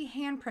rusty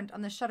handprint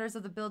on the shutters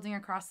of the building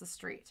across the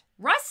street.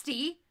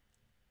 Rusty?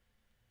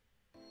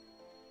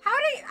 How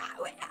do you...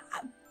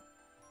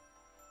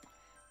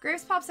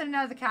 Graves pops in and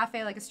out of the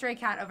cafe like a stray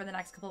cat over the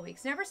next couple of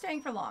weeks, never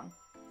staying for long.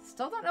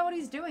 Still don't know what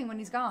he's doing when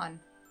he's gone.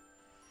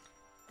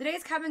 The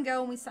days come and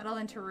go and we settle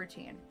into a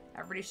routine.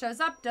 Everybody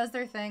shows up, does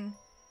their thing.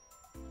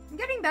 I'm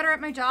getting better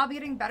at my job,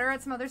 getting better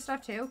at some other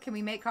stuff too. Can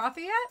we make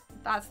coffee yet?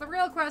 That's the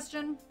real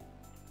question.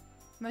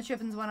 Mochi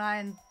opens one eye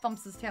and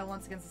thumps his tail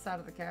once against the side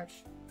of the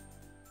couch.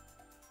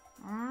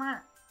 When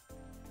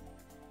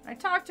I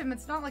talk to him,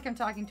 it's not like I'm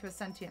talking to a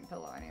sentient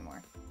pillow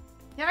anymore.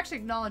 He actually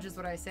acknowledges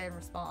what I say and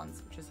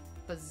responds, which is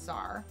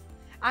bizarre.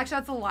 Actually,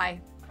 that's a lie.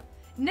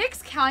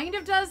 Nyx kind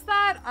of does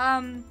that.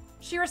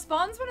 She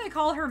responds when I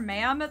call her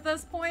ma'am at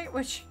this point,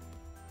 which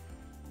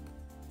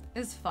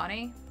is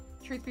funny,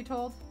 truth be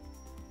told.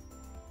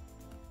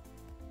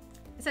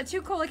 I set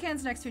 2 cola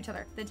cans next to each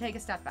other, then take a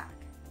step back.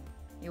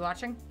 You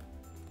watching?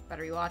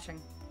 Better be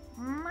watching.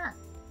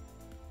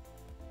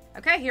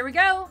 Okay, here we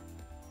go.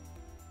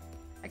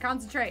 I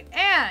concentrate,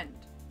 and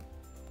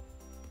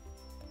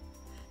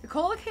the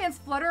cola cans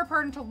flutter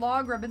apart into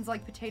log ribbons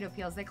like potato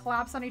peels. They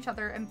collapse on each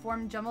other and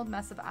form a jumbled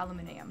mess of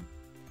aluminum.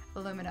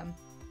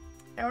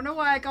 I don't know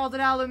why I called it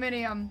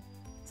aluminium.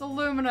 It's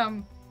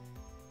aluminum.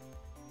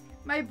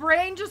 My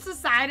brain just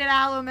decided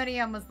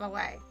aluminium was the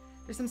way.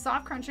 There's some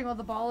soft crunching while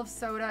the ball of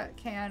soda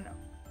can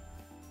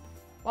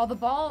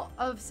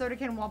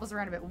wobbles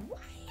around a bit.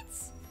 What?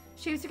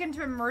 Shapes begin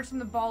to emerge from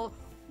the ball.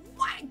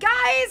 What?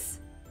 Guys!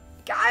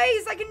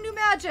 Guys, I can do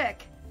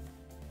magic.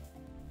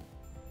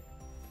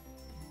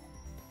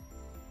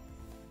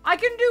 I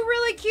can do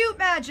really cute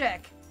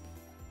magic.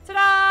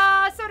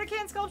 Ta-da! Soda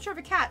can sculpture of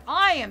a cat.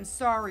 I am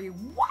sorry.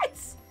 What?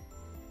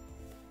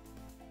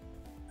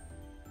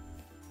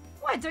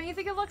 What? Don't you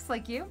think it looks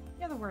like you?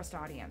 You're the worst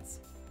audience.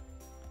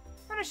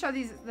 I'm gonna show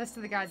this to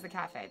the guys at the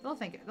cafe.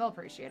 They'll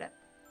appreciate it.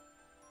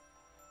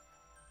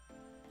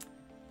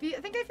 If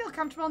I think I feel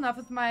comfortable enough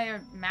with my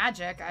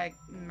magic, I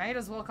might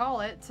as well call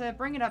it, to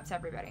bring it up to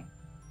everybody.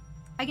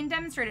 I can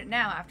demonstrate it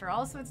now, after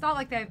all, so it's not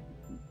like they have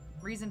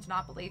reason to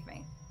not believe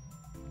me.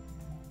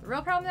 The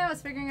real problem now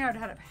is figuring out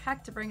how the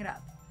heck to bring it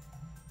up.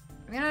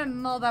 I'm gonna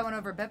mull that one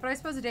over a bit, but I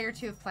suppose a day or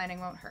two of planning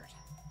won't hurt.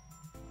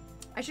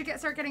 I should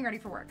start getting ready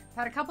for work.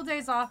 Had a couple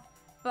days off,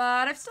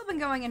 but I've still been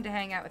going in to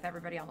hang out with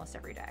everybody almost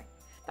every day.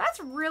 That's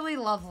really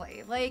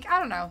lovely. Like, I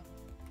don't know.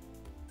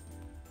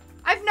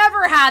 I've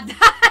never had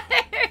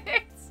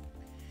that.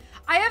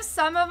 I have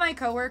some of my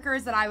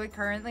coworkers that I would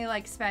currently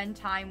like spend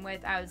time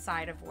with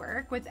outside of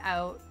work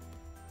without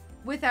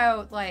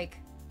like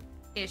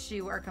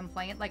issue or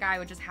complaint. Like I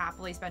would just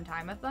happily spend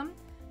time with them.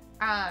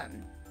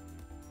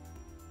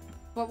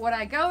 But would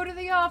I go to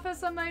the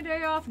office on my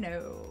day off?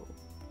 No.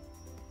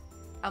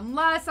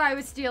 Unless I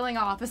was stealing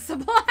office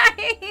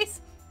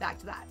supplies. Back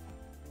to that.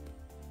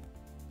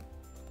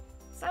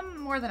 Some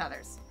more than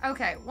others.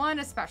 Okay, one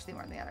especially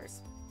more than the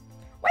others.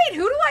 Wait,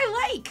 who do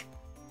I like?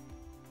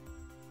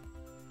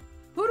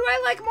 Who do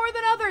I like more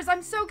than others?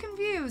 I'm so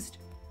confused.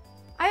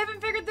 I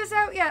haven't figured this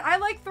out yet. I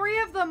like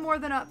 3 of them more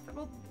than others.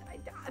 Well,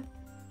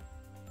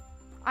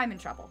 I'm in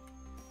trouble.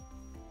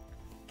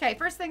 Okay,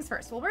 first things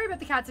first. We'll worry about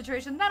the cat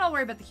situation, then I'll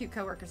worry about the cute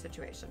coworker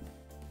situation.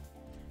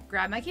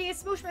 Grab my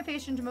keys, smoosh my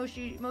face into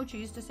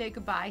Mochi's to say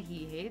goodbye.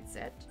 He hates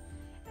it.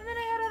 And then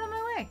I head out of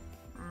my way.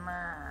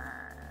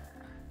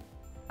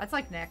 That's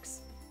like Nyx.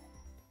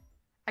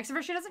 Except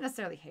for she doesn't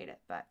necessarily hate it,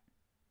 but...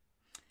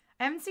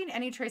 I haven't seen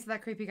any trace of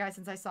that creepy guy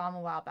since I saw him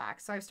a while back,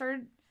 so I've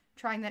started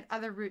trying that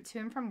other route to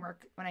and from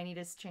work when I need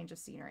a change of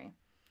scenery.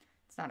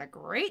 It's not a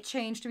great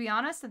change, to be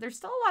honest, but there's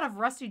still a lot of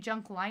rusty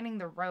junk lining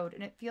the road,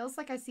 and it feels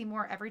like I see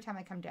more every time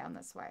I come down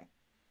this way.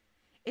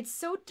 It's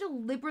so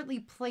deliberately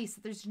placed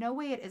that there's no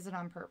way it isn't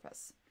on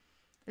purpose.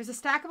 There's a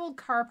stack of old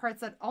car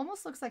parts that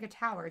almost looks like a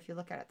tower if you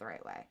look at it the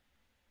right way.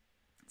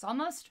 It's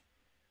almost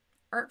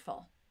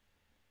artful.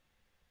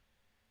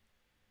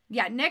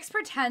 Yeah, Nyx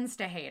pretends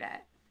to hate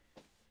it.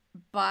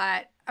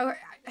 But her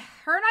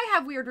and I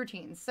have weird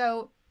routines.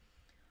 So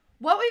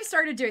what we've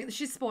started doing,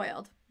 she's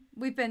spoiled.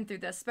 We've been through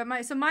this. But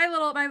my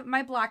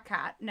black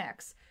cat,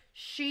 Nyx,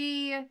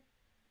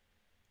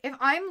 if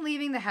I'm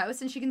leaving the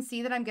house and she can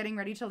see that I'm getting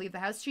ready to leave the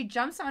house, she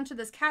jumps onto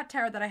this cat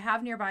tower that I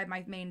have nearby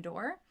my main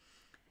door.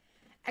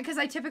 Because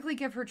I typically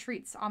give her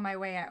treats on my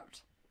way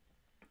out.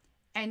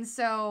 And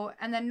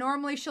then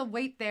normally she'll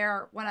wait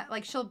there when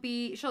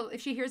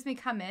if she hears me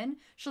come in,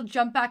 she'll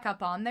jump back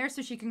up on there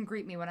so she can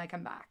greet me when I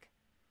come back.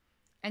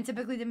 And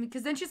typically,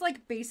 because then she's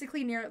like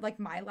basically near like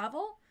my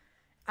level,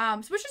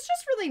 which is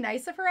just really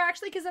nice of her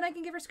actually, because then I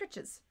can give her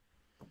scritches.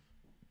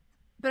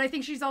 But I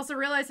think she's also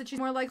realized that she's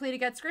more likely to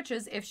get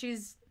scritches if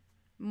she's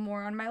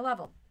more on my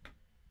level.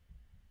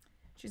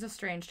 She's a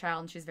strange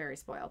child and she's very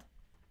spoiled.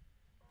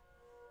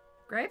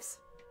 Graves?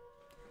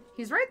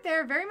 He's right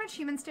there, very much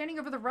human, standing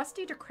over the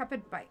rusty,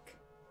 decrepit bike.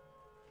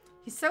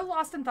 He's so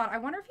lost in thought, I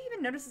wonder if he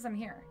even notices I'm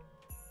here.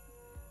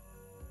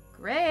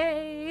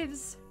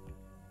 Graves!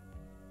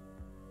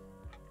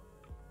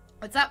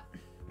 What's up?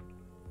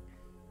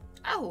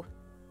 Oh,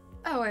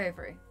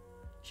 Avery.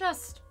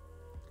 Just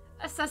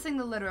assessing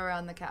the litter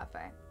around the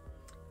cafe.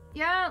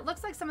 Yeah, it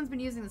looks like someone's been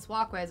using this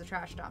walkway as a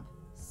trash dump.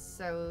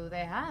 So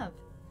they have.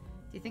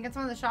 Do you think it's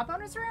one of the shop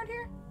owners around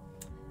here?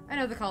 I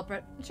know the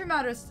culprit. The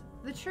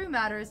true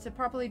matter is to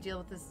properly deal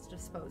with this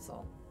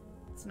disposal.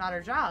 It's not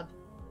our job.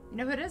 You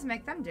know who it is?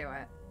 Make them do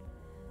it.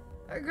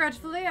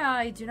 Regretfully,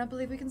 I do not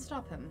believe we can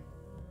stop him.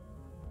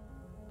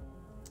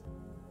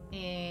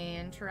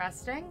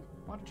 Interesting.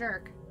 What a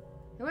jerk.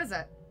 Who is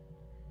it?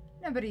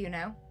 Nobody you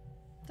know.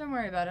 Don't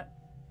worry about it.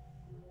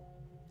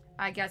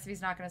 I guess if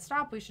he's not going to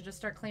stop, we should just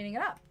start cleaning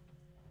it up.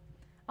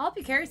 I'll help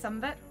you carry some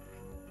of it.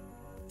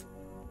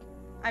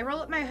 I roll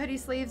up my hoodie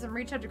sleeves and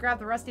reach out to grab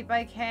the rusty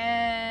bike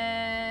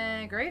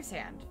Graves'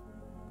 hand.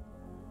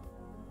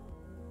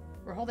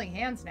 We're holding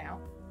hands now.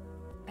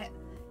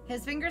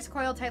 His fingers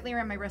coiled tightly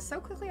around my wrist so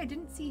quickly I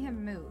didn't see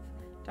him move.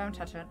 Don't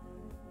touch it.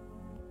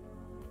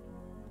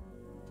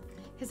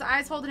 His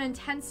eyes hold an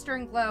intense,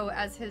 stern glow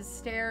as his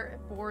stare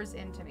bores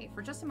into me.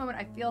 For just a moment,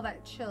 I feel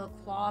that chill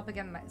claw up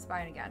against my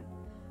spine again.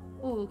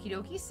 Okie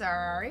dokie,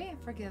 sorry.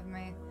 Forgive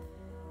me.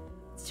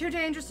 It's too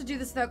dangerous to do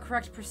this without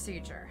correct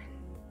procedure.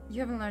 You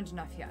haven't learned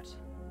enough yet.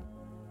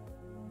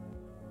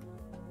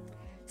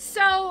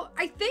 So,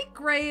 I think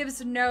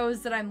Graves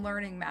knows that I'm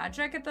learning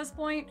magic at this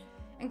point,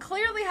 and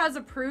clearly has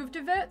approved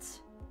of it.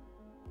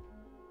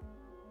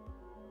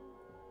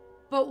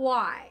 But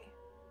why?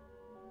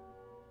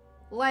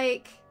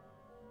 Like...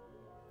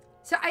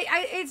 So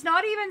it's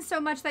not even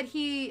so much that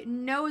he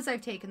knows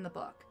I've taken the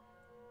book.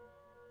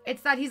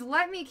 It's that he's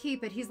let me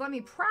keep it. He's let me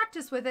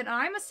practice with it. And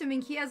I'm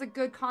assuming he has a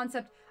good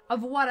concept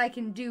of what I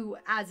can do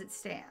as it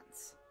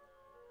stands.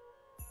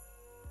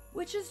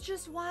 Which is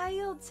just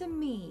wild to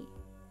me.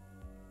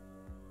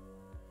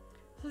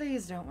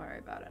 Please don't worry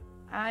about it.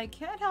 I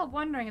can't help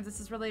wondering if this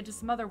is related to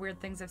some other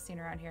weird things I've seen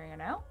around here, you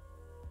know?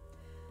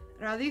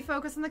 I'd rather you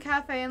focus on the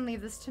cafe and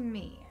leave this to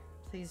me.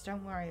 Please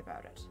don't worry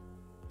about it.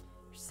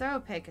 You're so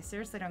opaque, I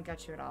seriously don't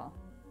get you at all.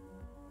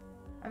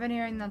 I've been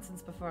hearing that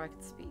since before I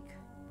could speak.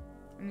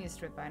 I'm used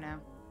to it by now.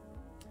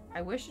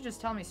 I wish you'd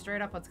just tell me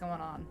straight up what's going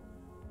on.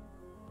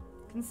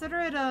 Consider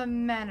it a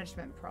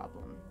management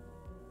problem.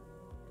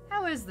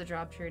 How is the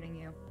job treating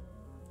you?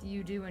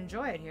 You do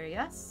enjoy it here,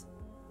 yes?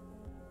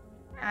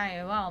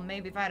 Well,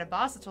 maybe if I had a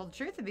boss that told the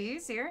truth, it'd be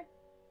easier.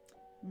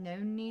 No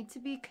need to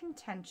be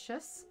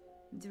contentious.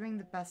 I'm doing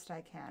the best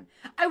I can.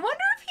 I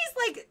wonder if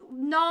he's like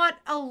not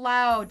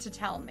allowed to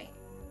tell me.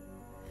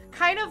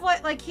 Kind of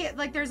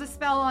like there's a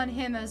spell on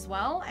him as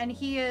well, and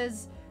he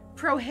is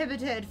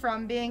prohibited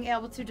from being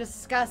able to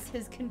discuss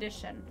his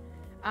condition,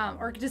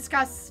 or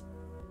discuss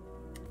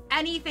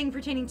anything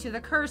pertaining to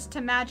the curse,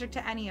 to magic,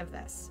 to any of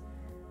this.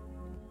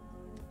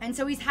 And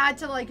so he's had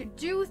to like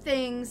do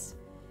things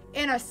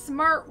in a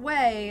smart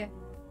way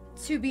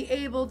to be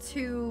able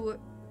to,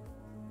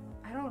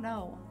 I don't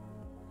know,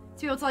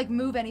 to be able to like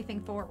move anything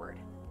forward.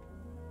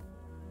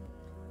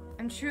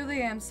 I'm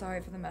truly am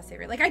sorry for the mess,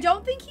 Avery. Like, I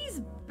don't think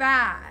he's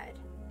bad.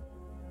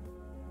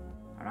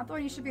 I'm not the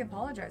one you should be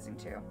apologizing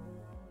to.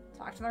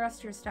 Talk to the rest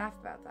of your staff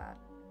about that.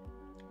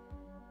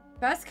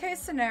 Best case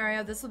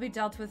scenario, this will be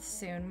dealt with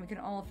soon. We can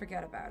all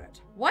forget about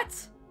it.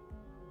 What?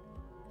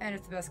 And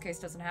if the best case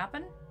doesn't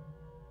happen,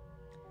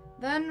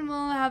 then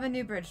we'll have a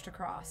new bridge to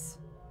cross.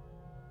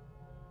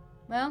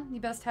 Well, you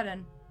best head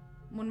in.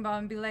 Wouldn't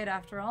bother be late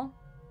after all.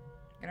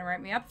 Gonna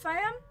write me up if I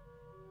am?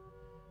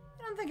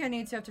 I don't think I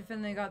need to after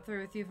Finley got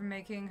through with you for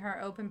making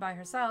her open by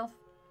herself.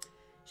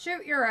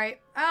 Shoot, you're right.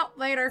 Oh,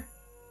 later.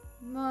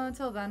 Well,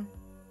 until then.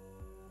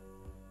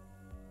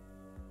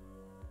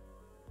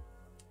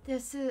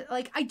 This is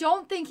like, I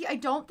don't think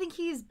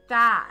he's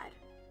bad.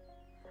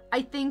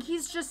 I think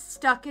he's just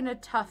stuck in a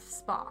tough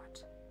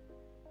spot.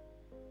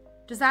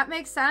 Does that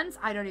make sense?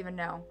 I don't even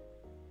know.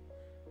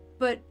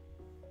 But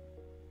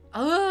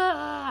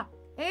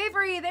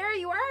Avery, there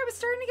you are. I was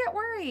starting to get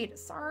worried.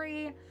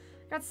 Sorry.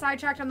 Got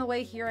sidetracked on the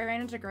way here. I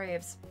ran into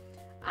Graves.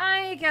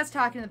 I guess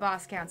talking to the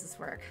boss counts as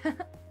work.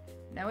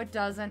 No, it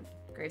doesn't.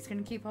 Graves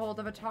couldn't keep hold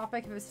of a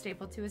topic if it was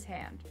stapled to his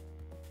hand.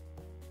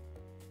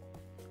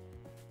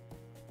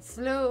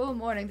 Slow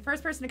morning. The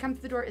first person to come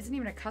through the door isn't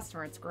even a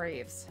customer. It's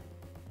Graves.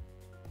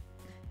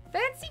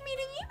 Fancy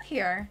meeting you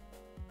here.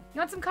 You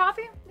want some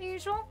coffee? The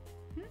usual?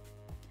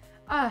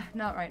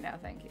 Not right now,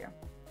 thank you.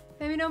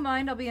 Maybe no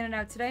mind. I'll be in and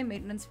out today.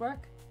 Maintenance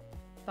work.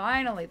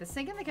 Finally, the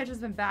sink in the kitchen's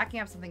been backing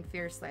up something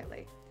fierce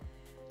lately.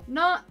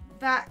 Not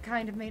that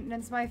kind of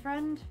maintenance, my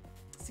friend.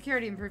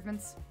 Security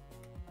improvements.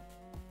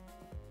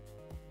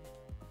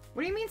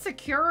 What do you mean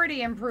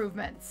security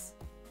improvements?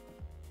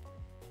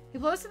 He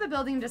blows through the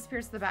building and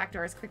disappears to the back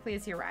door as quickly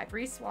as he arrived.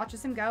 Reese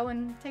watches him go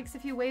and takes a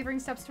few wavering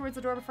steps towards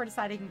the door before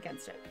deciding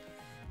against it.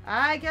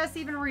 I guess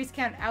even Reese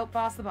can't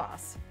outboss the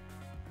boss.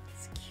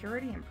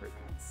 Security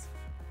improvements.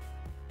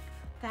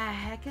 The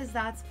heck is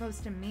that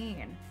supposed to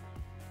mean?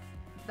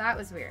 That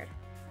was weird.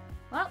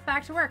 Well,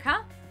 back to work,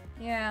 huh?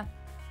 Yeah.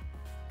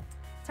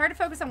 It's hard to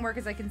focus on work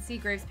as I can see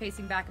Graves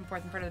pacing back and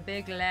forth in front of the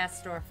big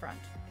glass storefront.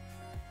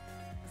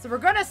 So we're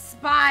gonna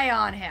spy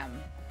on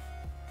him.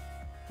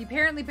 He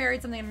apparently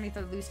buried something underneath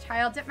a loose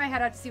tile. Dipped my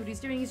head out to see what he's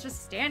doing. He's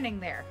just standing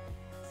there,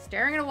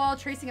 staring at a wall,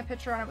 tracing a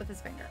picture on it with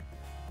his finger.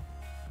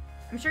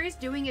 I'm sure he's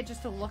doing it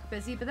just to look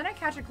busy, but then I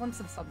catch a glimpse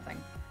of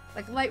something,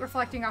 like light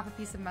reflecting off a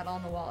piece of metal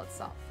on the wall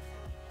itself.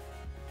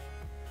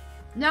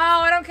 No,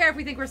 I don't care if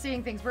we think we're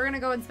seeing things. We're gonna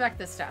go inspect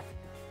this stuff.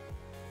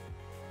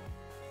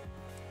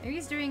 Maybe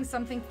he's doing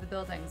something to the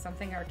building,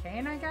 something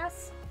arcane, I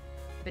guess?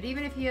 But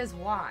even if he is,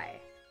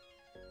 why?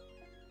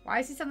 Why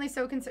is he suddenly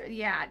so concerned?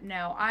 Yeah,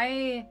 no,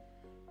 I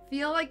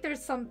feel like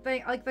there's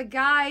something, like the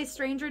guy,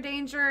 stranger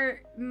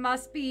danger,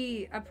 must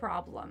be a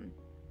problem.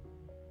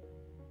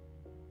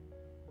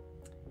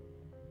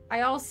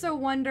 I also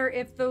wonder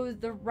if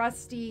the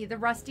rusty,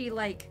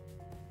 like,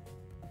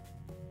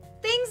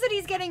 things that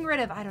he's getting rid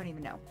of, I don't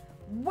even know.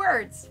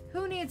 Words.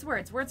 Who needs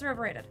words? Words are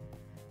overrated.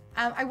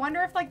 I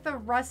wonder if, like, the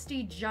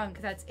rusty junk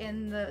that's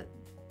in the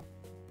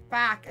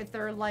back, if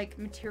they're, like,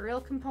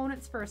 material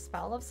components for a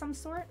spell of some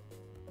sort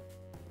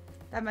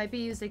that might be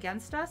used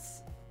against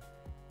us.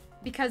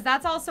 Because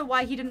that's also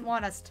why he didn't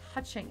want us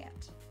touching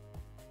it.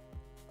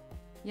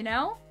 You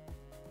know?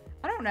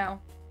 I don't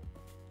know.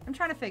 I'm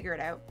trying to figure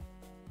it out.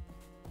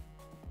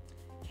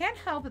 Can't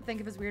help but think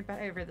of his weird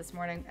behavior this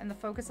morning and the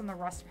focus on the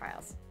rust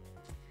piles.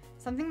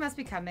 Something must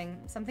be coming.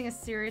 Something as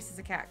serious as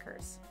a cat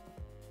curse.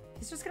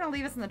 He's just gonna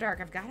leave us in the dark.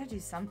 I've got to do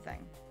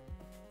something.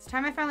 It's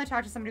time I finally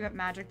talked to somebody about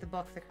magic, the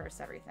book, the curse,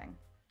 everything.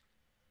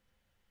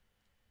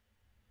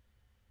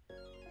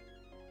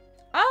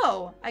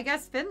 Oh, I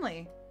guess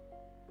Finley.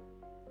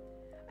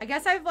 I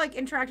guess I've, like,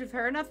 interacted with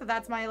her enough that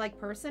that's my, like,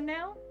 person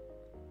now?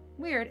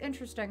 Weird.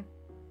 Interesting.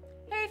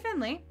 Hey,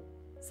 Finley.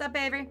 Sup,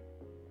 baby?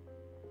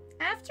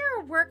 After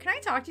work, can I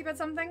talk to you about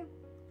something?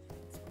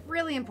 It's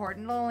really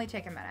important. It'll only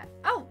take a minute.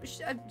 Oh,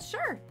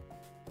 sure.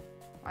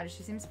 Why does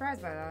she seem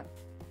surprised by that?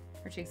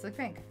 Her cheeks look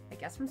pink. I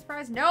guess from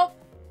surprise. Nope.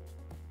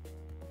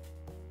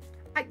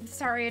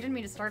 Sorry, I didn't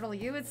mean to startle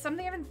you. It's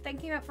something I've been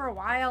thinking about for a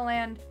while,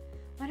 and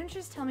why don't you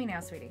just tell me now,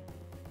 sweetie?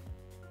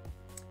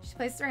 She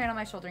places her hand on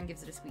my shoulder and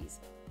gives it a squeeze.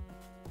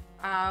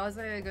 I was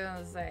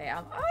gonna say,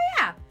 oh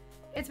yeah,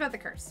 it's about the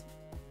curse.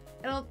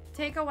 It'll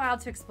take a while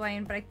to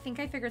explain, but I think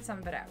I figured some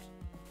of it out.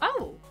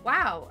 Oh,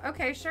 wow.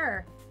 Okay,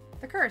 sure.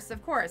 The curse,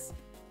 of course.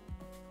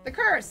 The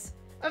curse,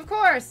 of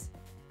course.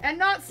 And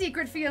not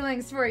secret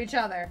feelings for each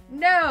other.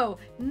 No,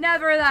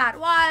 never that.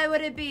 Why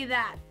would it be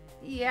that?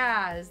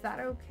 Yeah, is that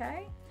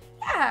okay?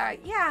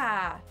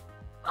 Yeah.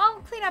 I'll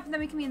clean up and then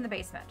we can meet in the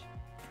basement.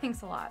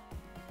 Thanks a lot.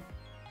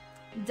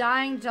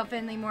 Dying to tell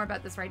Finley more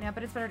about this right now,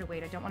 but it's better to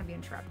wait. I don't want to be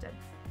interrupted.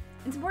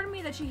 It's important to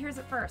me that she hears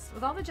it first.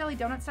 With all the jelly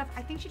donut stuff,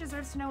 I think she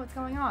deserves to know what's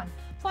going on.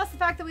 Plus the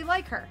fact that we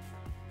like her.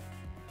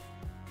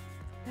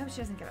 I hope she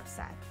doesn't get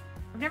upset.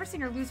 I've never seen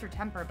her lose her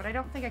temper, but I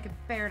don't think I could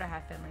bear to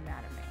have Finley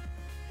mad at me.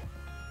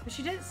 But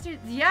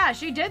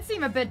she did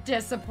seem a bit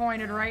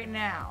disappointed right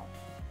now.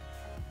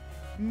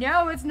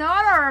 No, it's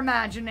not our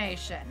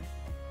imagination.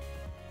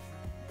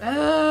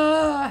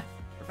 Ugh.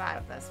 We're bad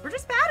at this. We're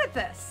just bad at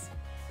this.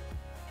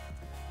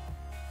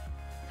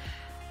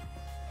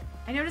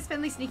 I noticed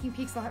Finley sneaking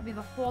peeks at me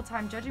the whole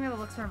time, judging by the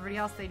looks from everybody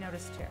else they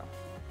noticed too.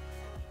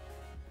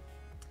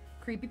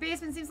 Creepy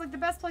basement seems like the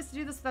best place to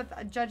do this without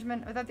the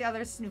judgment, without the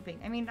others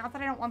snooping. I mean, not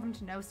that I don't want them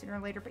to know sooner or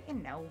later, but you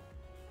know.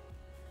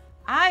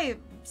 I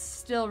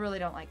still really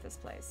don't like this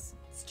place.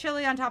 It's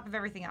chilly on top of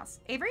everything else.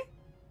 Avery?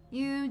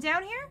 You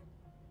down here?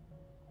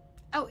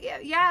 Oh,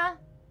 yeah.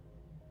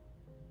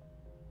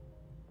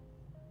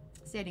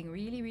 Standing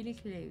really, really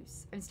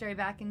close. I'm staring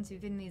back into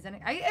Finley's...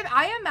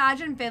 I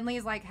imagine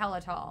Finley's like hella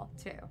tall,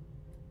 too.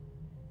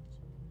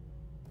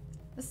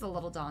 This is a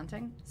little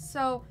daunting.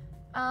 So,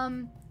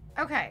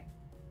 okay.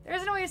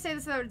 There's no way to say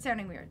this without it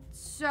sounding weird.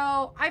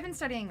 So, I've been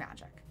studying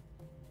magic.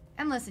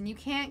 And listen, you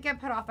can't get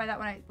put off by that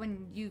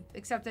when you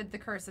accepted the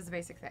curse as a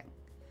basic thing.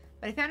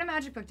 But I found a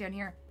magic book down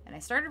here, and I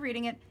started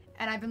reading it,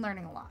 and I've been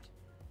learning a lot.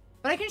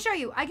 But I can show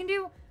you. I can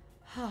do...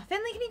 Oh,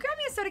 Finley, can you grab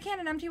me a soda can,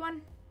 an empty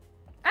one?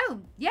 Oh,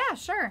 yeah,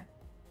 sure.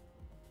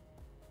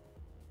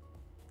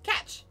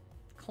 Catch.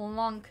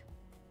 Clunk.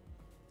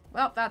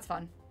 Well, that's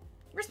fun.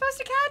 We're supposed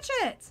to catch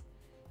it.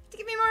 To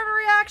give me more of a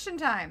reaction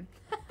time.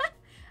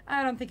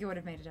 I don't think it would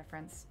have made a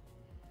difference.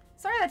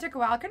 Sorry that took a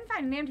while. I couldn't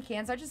find an empty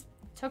can, so I just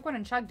took one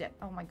and chugged it.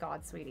 Oh my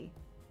god, sweetie.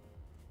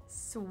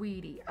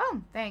 Sweetie.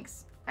 Oh,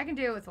 thanks. I can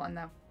do it with one,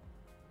 though.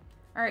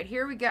 Alright,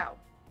 here we go.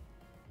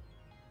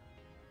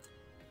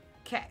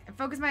 Okay, I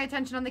focus my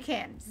attention on the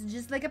can. This is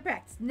just like a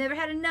practice. Never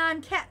had a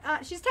non-cat.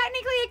 She's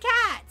technically a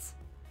cat!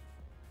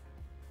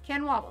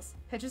 Can wobbles.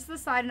 Pitches to the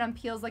side and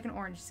unpeels like an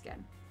orange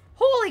skin.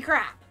 Holy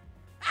crap!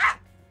 Ah!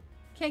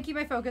 Can't keep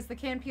my focus. The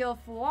can peel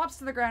flops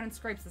to the ground and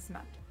scrapes the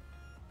cement.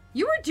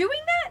 You were doing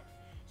that?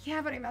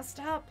 Yeah, but I messed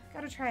up.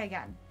 Gotta try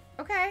again.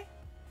 Okay.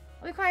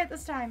 I'll be quiet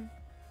this time.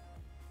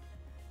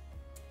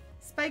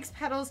 Spikes,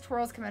 petals,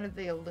 twirls come out of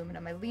the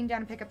aluminum. I lean down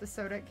and pick up the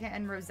soda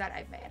can rosette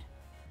I've made.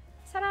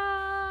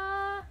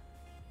 Ta-da!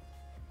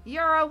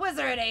 You're a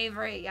wizard,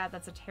 Avery. Yeah,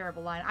 that's a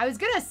terrible line. I was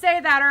gonna say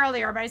that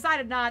earlier, but I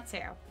decided not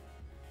to.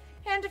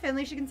 Hand to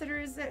Finley, she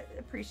considers it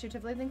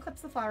appreciatively, then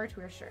clips the flower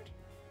to her shirt.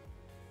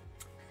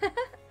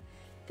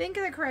 Think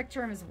the correct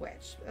term is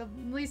witch. At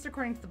least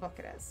according to the book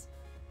it is.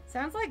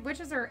 Sounds like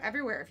witches are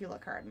everywhere if you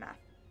look hard enough.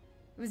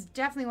 It was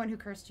definitely one who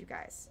cursed you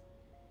guys.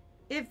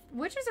 If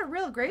witches are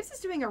real, Graves is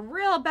doing a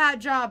real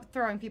bad job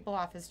throwing people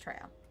off his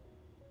trail.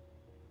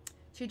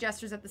 She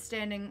gestures at the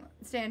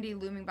standee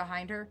looming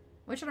behind her.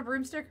 Witch on a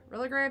broomstick?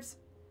 Really, Graves?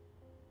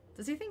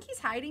 Does he think he's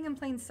hiding in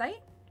plain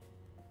sight?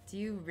 Do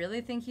you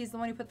really think he's the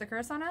one who put the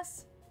curse on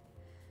us?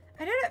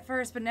 I did at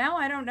first, but now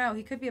I don't know.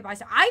 He could be a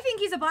bystander. I think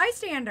he's a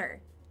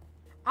bystander.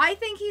 I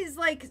think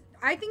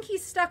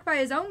he's stuck by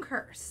his own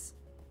curse.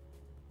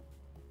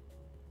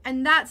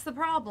 And that's the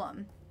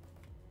problem.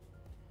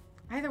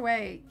 Either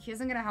way, he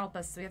isn't going to help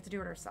us, so we have to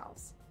do it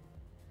ourselves.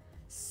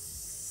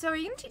 So are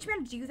you going to teach me how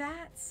to do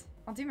that?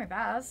 I'll do my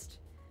best.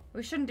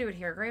 We shouldn't do it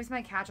here. Graves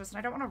might catch us, and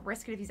I don't want to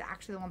risk it if he's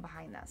actually the one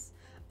behind this.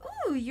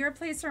 Ooh, your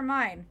place or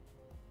mine?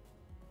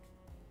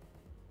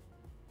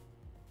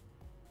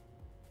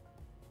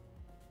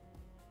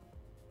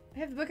 I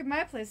have the book at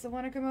my place, so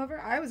want to come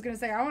over? I was going to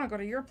say I want to go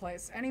to your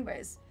place.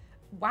 Anyways.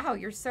 Wow,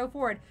 you're so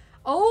forward.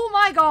 Oh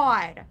my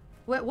god.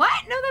 Wait, what?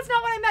 No, that's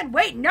not what I meant.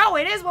 Wait, no,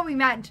 it is what we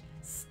meant.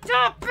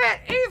 Stop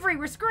it, Avery.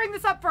 We're screwing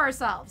this up for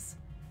ourselves.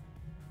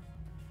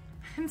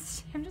 I'm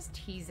just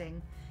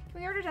teasing.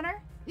 Can we order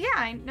dinner? Yeah,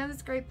 I know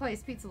this great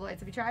place, Pizza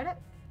Lights. Have you tried it?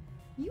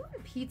 You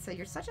and pizza.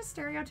 You're such a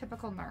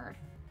stereotypical nerd.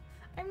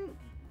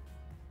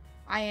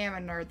 I am a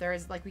nerd. There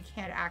is, like, we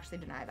can't actually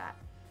deny that.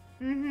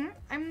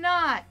 I'm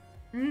not.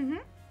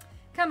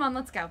 Come on,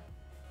 let's go.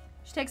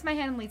 She takes my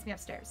hand and leads me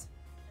upstairs.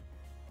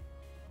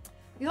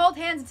 We hold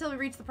hands until we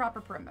reach the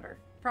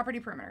property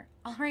perimeter.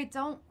 All right,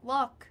 don't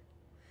look.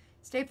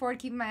 Stay forward,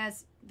 keeping my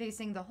eyes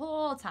facing the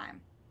whole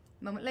time.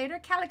 A moment later,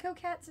 Calico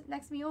Cat sits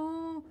next to me.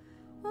 Oh,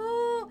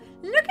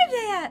 look at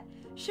that.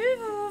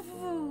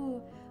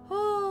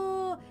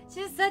 Oh,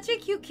 she's such a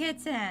cute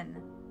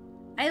kitten.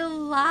 I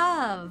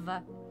love.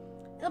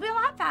 It'll be a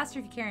lot faster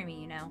if you carry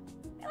me, you know.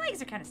 My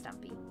legs are kind of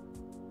stumpy.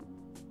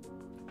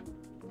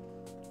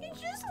 I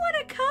just want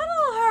to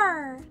cuddle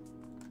her.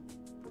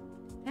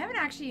 I haven't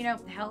actually, you know,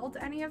 held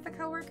any of the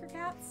coworker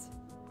cats.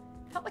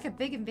 Felt like a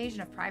big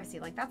invasion of privacy.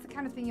 Like, that's the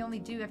kind of thing you only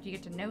do after you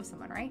get to know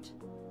someone, right?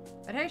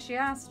 But hey, she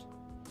asked.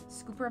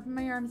 Scoop her up in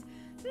my arms.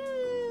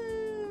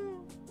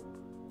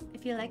 I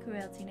feel like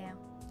royalty now.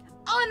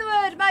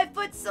 Onward, my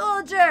foot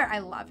soldier! I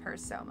love her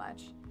so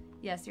much.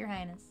 Yes, Your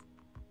Highness.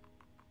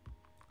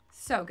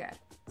 So good.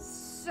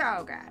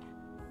 so good.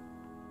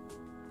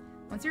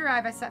 Once you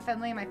arrive, I set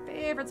Finley in my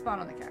favorite spot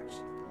on the couch.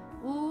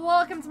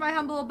 Welcome to my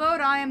humble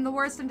abode. I am the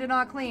worst and do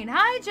not clean.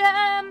 Hi,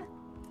 Jem.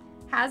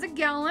 How's it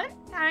going?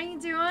 How are you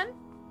doing?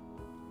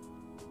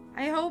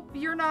 I hope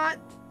you're not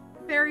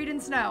buried in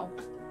snow.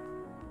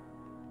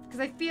 Because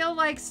I feel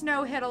like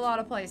snow hit a lot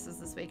of places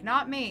this week.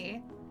 Not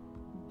me,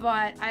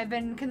 but I've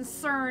been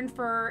concerned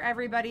for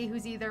everybody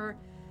who's either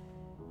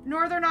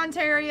Northern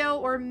Ontario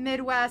or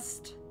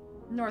Midwest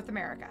North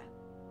America.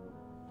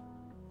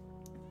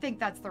 I think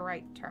that's the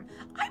right term.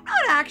 I'm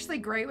not actually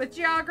great with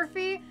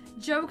geography.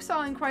 Jokes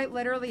on quite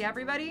literally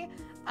everybody.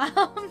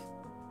 It's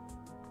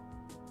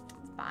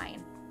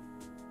fine.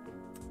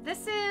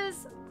 This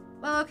is,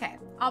 well, okay,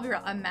 I'll be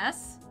real, a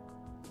mess.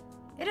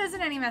 It isn't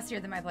any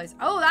messier than my place.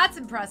 Oh, that's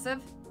impressive.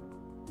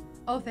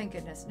 Oh, thank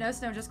goodness. No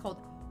snow, just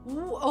cold.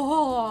 Ooh,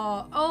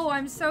 oh,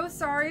 I'm so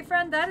sorry,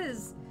 friend.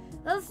 That's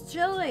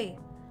chilly.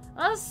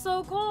 That's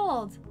so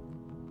cold.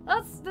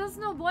 That's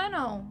no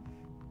bueno.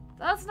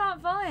 That's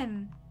not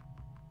fun.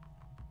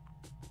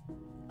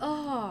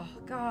 Oh,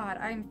 God,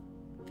 I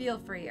feel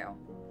for you.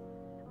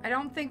 I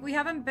don't think, we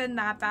haven't been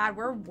that bad.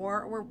 We're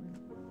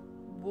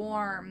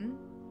warm.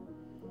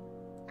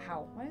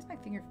 Ow, why does my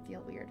finger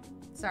feel weird?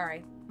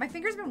 Sorry. My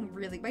finger's been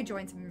really, my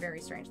joints have been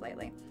very strange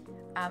lately.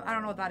 I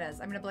don't know what that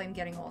is. I'm gonna blame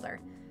getting older.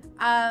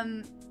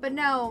 But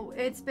no,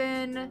 it's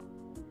been,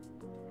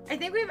 I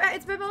think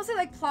it's been mostly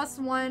like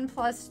 +1,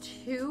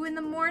 +2 in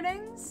the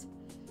mornings.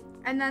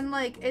 And then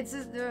like, it's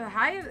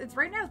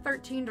right now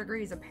 13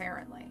 degrees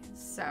apparently.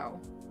 So,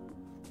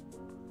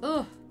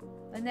 ugh,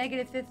 a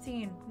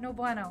 -15, no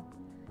bueno.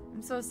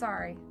 I'm so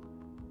sorry.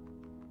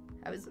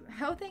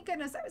 Oh thank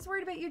goodness, I was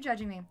worried about you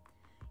judging me.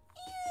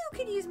 You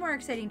could use more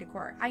exciting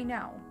decor, I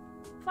know.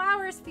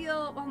 Flowers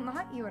feel, well,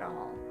 not you at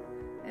all.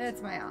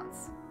 It's my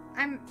aunt's.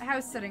 I'm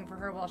house sitting for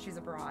her while she's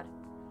abroad.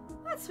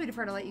 That's sweet of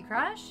her to let you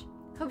crush.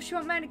 Hope she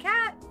won't mind a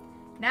cat.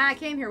 Nah, I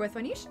came here with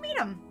one. You should meet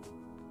him.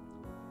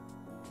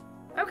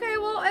 Okay,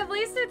 well, at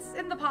least it's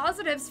in the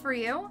positives for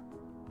you.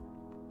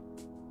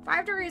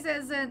 5 degrees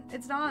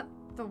it's not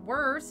the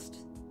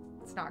worst.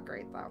 It's not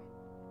great, though.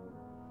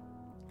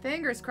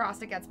 Fingers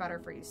crossed it gets better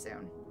for you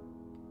soon.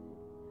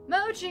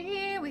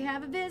 Mochi, we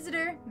have a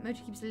visitor.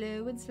 Mochi keeps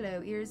low and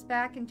slow, ears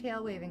back and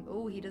tail waving.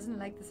 Oh, he doesn't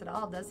like this at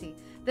all, does he?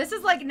 This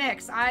is like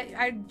Nyx.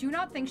 I do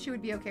not think she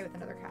would be okay with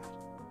another cat.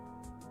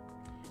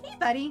 Hey,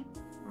 buddy.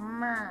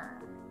 Murr.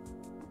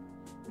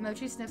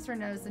 Mochi sniffs her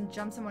nose and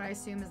jumps in what I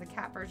assume is the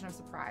cat version of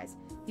surprise.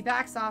 He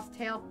backs off,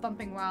 tail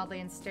thumping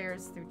wildly, and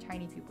stares through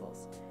tiny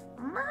pupils.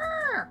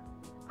 Murr.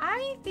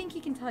 I think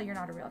he can tell you're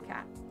not a real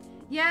cat.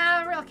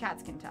 Yeah, real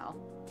cats can tell.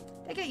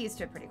 They get used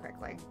to it pretty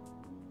quickly.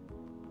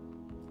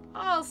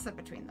 I'll sit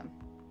between them.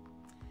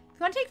 If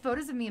you want to take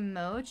photos of me and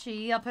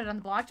Mochi, I'll put it on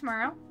the blog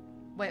tomorrow.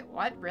 Wait,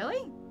 what?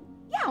 Really?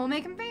 Yeah, we'll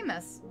make him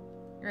famous.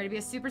 You ready to be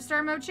a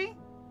superstar, Mochi?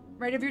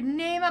 Ready to have your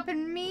name up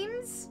in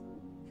memes?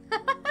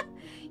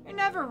 You're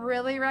never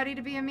really ready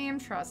to be a meme,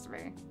 trust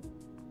me.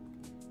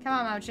 Come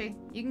on, Mochi.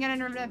 You can get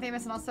internet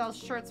famous and I'll sell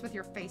shirts with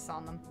your face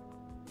on them.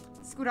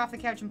 Scoot off the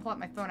couch and pull up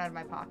my phone out of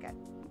my pocket.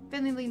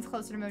 Finley leans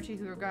closer to Mochi,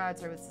 who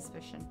regards her with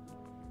suspicion.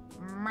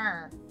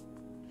 Murr.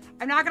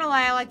 I'm not gonna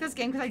lie, I like this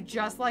game because I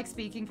just like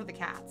speaking for the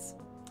cats.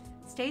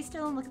 Stay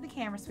still and look at the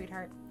camera,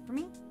 sweetheart. For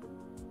me?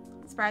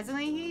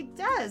 Surprisingly, he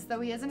does,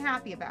 though he isn't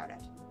happy about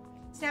it.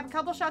 Snap a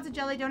couple shots of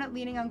jelly donut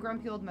leaning on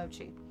grumpy old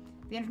Mochi.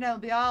 The internet will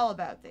be all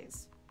about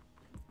these.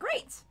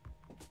 Great!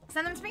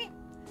 Send them to me.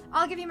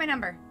 I'll give you my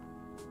number.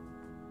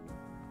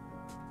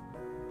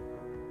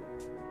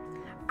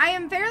 I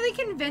am fairly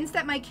convinced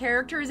that my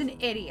character is an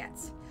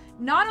idiot.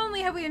 Not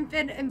only have we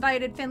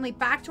invited Finley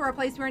back to our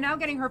place, we are now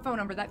getting her phone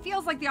number. That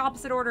feels like the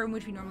opposite order in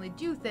which we normally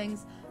do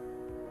things.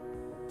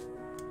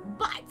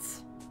 But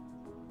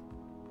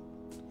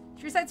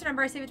she recites her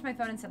number, I save it to my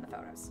phone and send the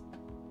photos.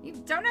 You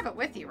don't have it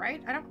with you,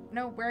 right? I don't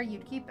know where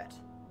you'd keep it.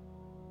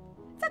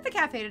 It's at the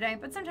cafe today,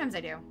 but sometimes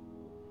I do.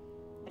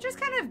 It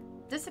just kind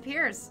of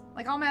disappears,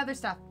 like all my other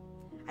stuff.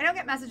 I don't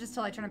get messages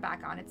till I turn it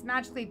back on. It's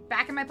magically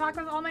back in my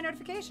pocket with all my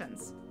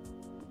notifications.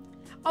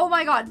 Oh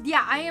my god,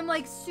 yeah, I am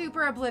like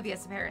super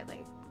oblivious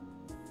apparently.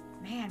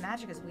 Man,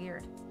 magic is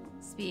weird.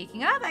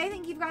 Speaking of, I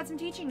think you've got some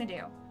teaching to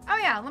do. Oh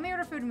yeah, let me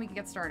order food and we can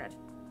get started.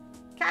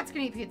 Cats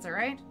can eat pizza,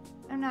 right?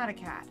 I'm not a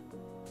cat.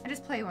 I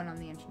just play one on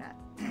the internet.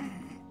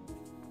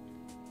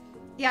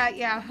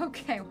 Yeah,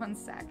 okay, one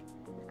sec.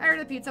 I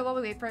ordered the pizza while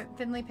we wait for it.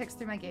 Finley picks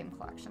through my game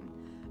collection.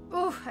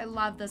 Ooh, I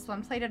love this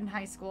one. Played it in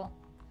high school.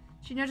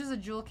 She nudges a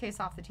jewel case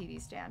off the TV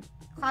stand.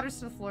 Clatters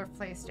to the floor,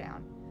 face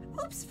down.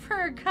 Oops,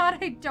 forgot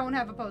I don't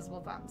have opposable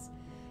thumbs.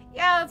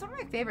 Yeah, that's one of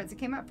my favorites. It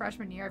came out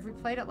freshman year. I've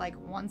replayed it like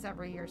once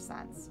every year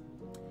since.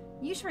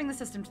 You should bring the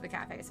system to the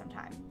cafe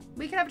sometime.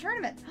 We could have a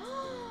tournament.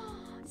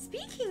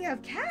 Speaking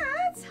of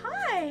cats,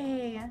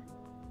 hi.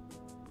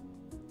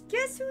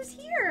 Guess who's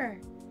here?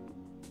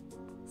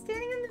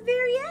 Standing on the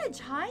very edge.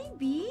 Hi,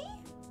 Bee.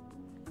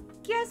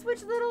 Guess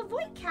which little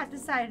void cat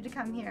decided to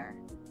come here?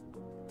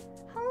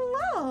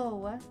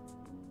 Hello.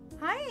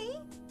 Hi.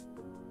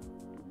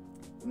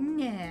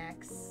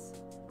 Nyx.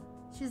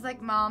 She's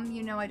like, Mom,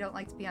 you know I don't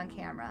like to be on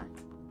camera.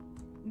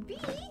 Bee,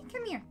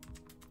 come here.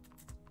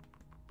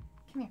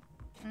 Come here.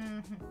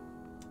 Mm-hmm.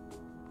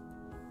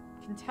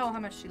 Can tell how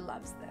much she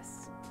loves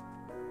this.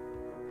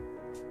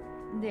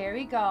 There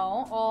we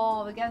go.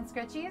 Oh, we getting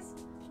scritchies?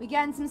 We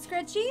getting some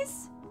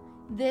scritchies?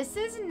 This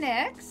is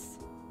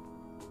Nyx.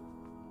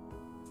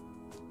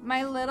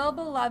 My little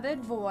beloved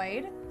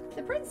Void.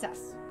 The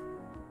princess.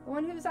 The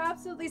one who's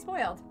absolutely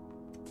spoiled.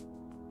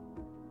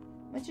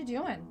 What you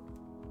doing?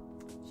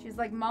 She's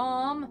like,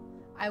 Mom,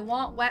 I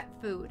want wet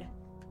food.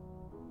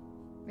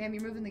 Ma'am,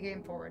 you're moving the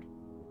game forward.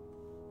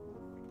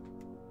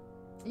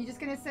 You just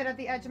gonna sit at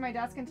the edge of my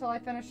desk until I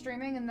finish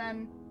streaming and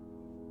then...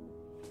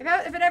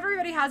 If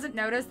everybody hasn't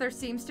noticed, there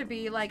seems to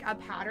be like a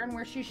pattern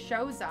where she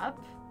shows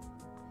up.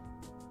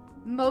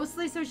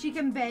 Mostly so she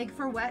can beg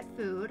for wet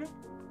food.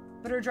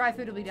 But her dry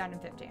food will be done in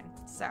 15.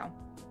 So.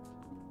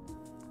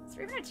 Is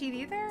there even a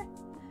TV there?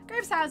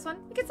 Graves has one.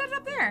 We can set it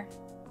up there.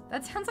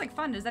 That sounds like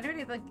fun. Does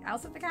anybody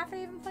else at the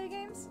cafe even play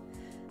games?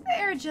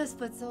 They're just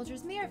foot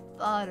soldiers, mere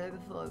fodder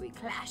before we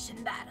clash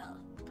in battle.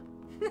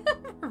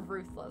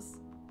 Ruthless.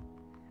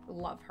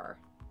 Love her.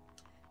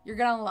 You're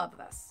gonna love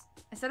this.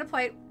 I set a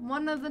plate,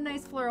 one of the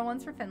nice floral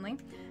ones for Finley,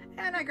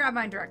 and I grabbed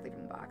mine directly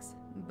from the box.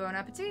 Bon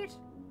appetit.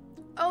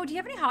 Oh, do you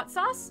have any hot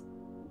sauce?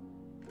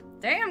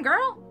 Damn,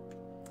 girl.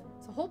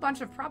 It's a whole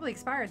bunch of probably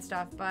expired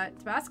stuff, but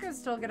Tabasco's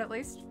still good at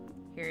least.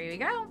 Here you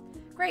go.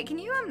 Great, can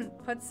you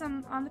put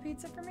some on the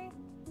pizza for me?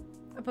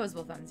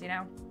 Opposable thumbs, you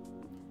know.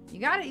 You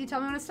got it, you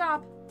tell me when to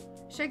stop.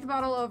 Shake the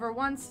bottle over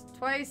once,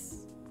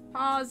 twice,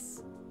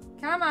 pause.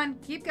 Come on,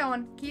 keep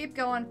going, keep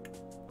going.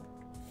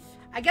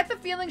 I get the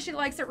feeling she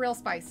likes it real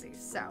spicy,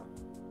 so.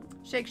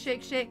 Shake,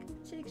 shake, shake,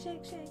 shake,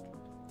 shake, shake.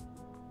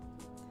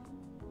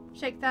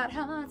 Shake that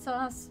hot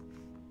sauce.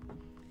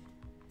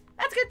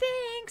 That's good,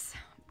 thanks.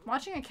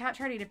 Watching a cat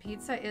try to eat a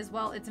pizza is,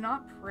 well, it's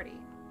not pretty.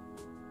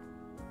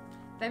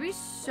 That'd be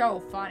so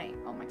funny.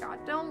 Oh my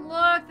god, don't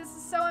look. This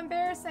is so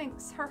embarrassing.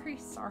 Sorry,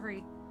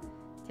 sorry.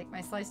 Take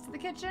my slice to the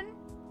kitchen.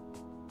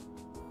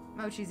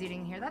 Mochi's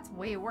eating here. That's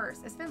way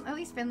worse. At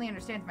least Finley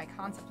understands my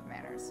concept of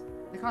manners.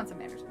 The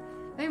concept of manners.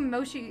 I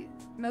think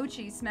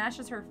Mochi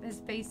smashes his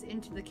face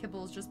into the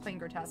kibbles, just plain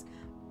grotesque.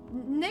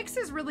 Nyx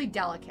is really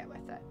delicate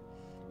with it.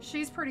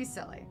 She's pretty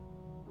silly.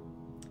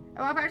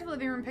 I walk back to the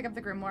living room and pick up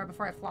the grimoire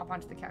before I flop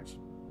onto the couch.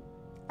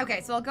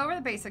 Okay, so I'll go over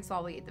the basics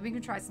while we eat. Then we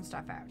can try some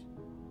stuff out.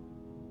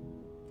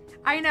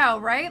 I know,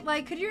 right?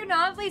 Like, could you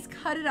not at least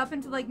cut it up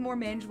into, like, more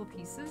manageable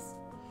pieces?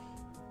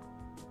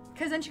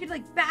 Because then she could,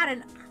 like, bat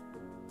it.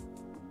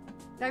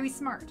 That'd be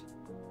smart.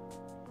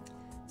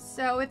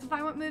 So, if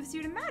I what moves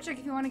you to magic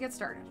if you want to get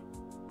started.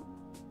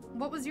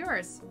 What was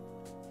yours?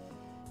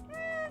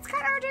 It's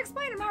kind of hard to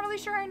explain. I'm not really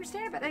sure I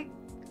understand it, but I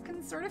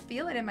can sort of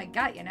feel it in my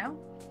gut, you know?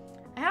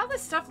 I had all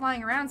this stuff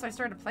lying around, so I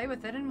started to play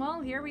with it, and,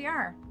 well, here we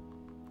are.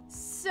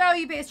 So,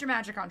 you based your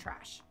magic on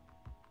trash.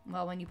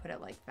 Well, when you put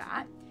it like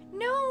that.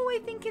 No, I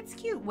think it's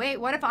cute. Wait,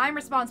 what if I'm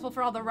responsible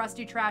for all the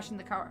rusty trash in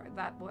the car,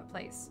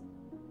 place?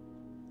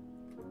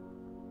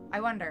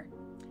 I wonder.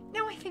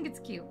 No, I think it's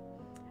cute.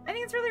 I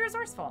think it's really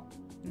resourceful.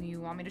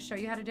 You want me to show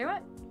you how to do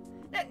it?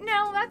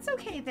 No, that's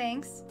okay,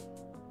 thanks.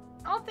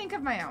 I'll think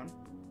of my own.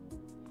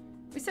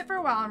 We sit for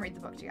a while and read the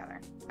book together.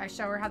 I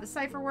show her how the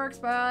cipher works,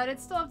 but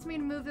it's still up to me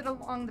to move it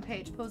along the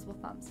page. Opposable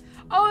thumbs.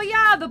 Oh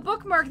yeah, the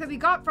bookmark that we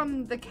got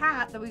from the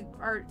cat that we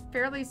are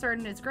fairly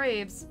certain is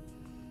Graves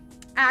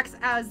acts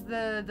as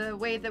the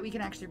way that we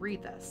can actually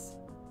read this.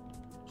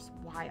 Just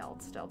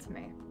wild still to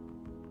me.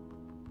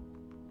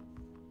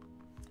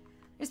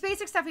 There's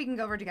basic stuff we can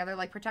go over together,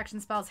 like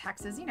protection spells,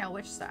 hexes, you know,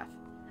 witch stuff.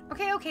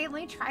 Okay, let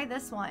me try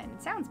this one.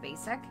 It sounds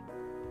basic.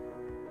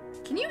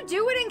 Can you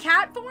do it in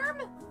cat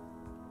form?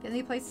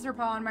 Finley places her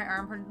paw on my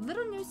arm. Her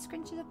little nose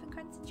scrunches up in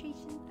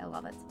concentration. I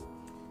love it.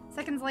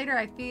 Seconds later,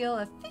 I feel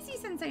a fizzy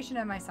sensation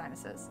in my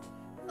sinuses.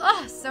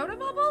 Ugh, soda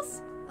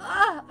bubbles?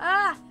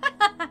 Ugh,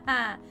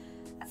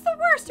 That's the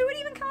worst. Who would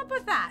even come up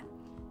with that?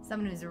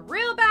 Someone who's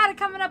real bad at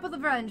coming up with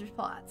revenge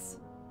plots.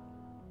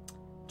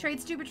 Trade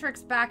stupid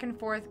tricks back and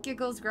forth,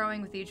 giggles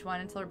growing with each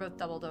one until we're both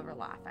doubled over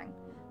laughing.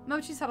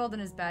 Mochi's huddled in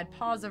his bed,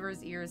 paws over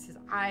his ears, his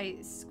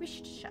eyes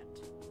squished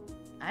shut.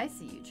 I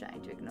see you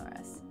trying to ignore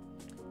us.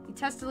 He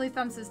testily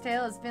thumps his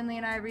tail as Finley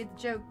and I read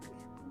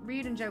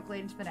and joke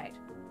late into the night.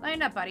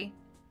 Lighten up, buddy.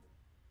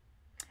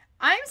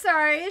 I'm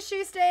sorry, is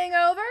she staying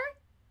over?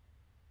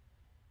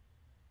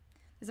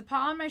 There's a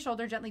paw on my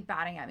shoulder gently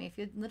batting at me. A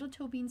few little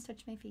toe beans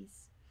touch my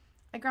face.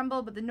 I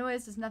grumble, but the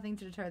noise does nothing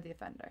to deter the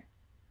offender.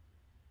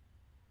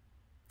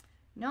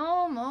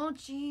 No,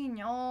 Mochi,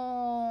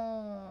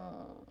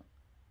 no.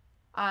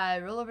 I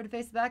roll over to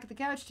face the back of the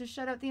couch to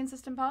shut out the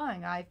insistent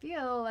pawing. I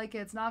feel like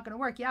it's not going to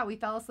work. Yeah, we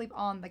fell asleep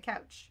on the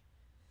couch.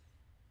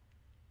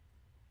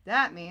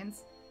 That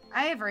means...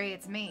 Ivory,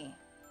 it's me.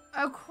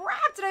 Oh,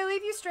 crap! Did I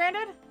leave you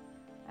stranded?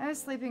 I was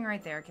sleeping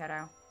right there,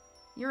 kiddo.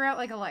 You were out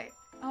like a light.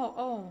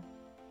 Oh.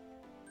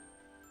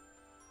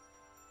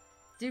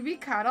 Did we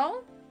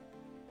cuddle?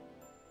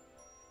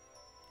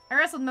 I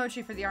wrestled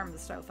Mochi for the arm of the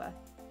sofa.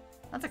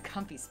 That's a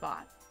comfy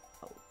spot.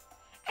 Oh.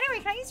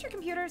 Anyway, can I use your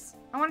computers?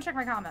 I want to check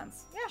my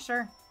comments. Yeah,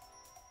 sure.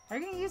 How are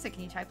you going to use it?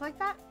 Can you type like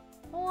that?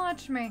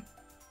 Watch me.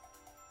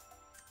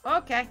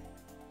 Okay.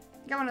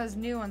 Got one of those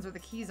new ones where the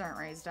keys aren't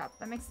raised up.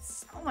 That makes it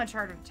so much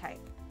harder to type.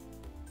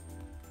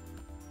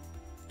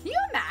 Can you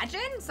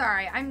imagine?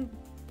 Sorry,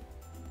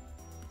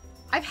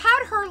 I've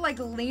had her like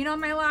lean on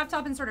my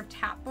laptop and sort of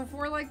tap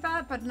before like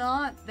that, but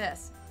not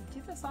this.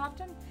 You do this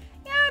often?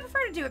 Yeah, I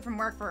prefer to do it from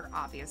work for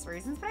obvious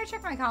reasons, but I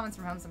check my comments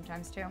from home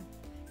sometimes too.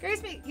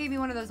 Grace gave me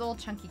one of those old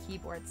chunky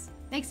keyboards.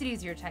 Makes it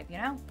easier to type, you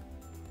know?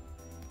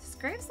 Does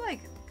Graves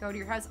like go to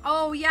your house?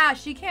 Oh yeah,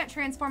 she can't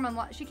transform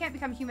unless she can't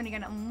become human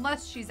again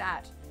unless she's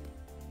at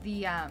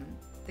the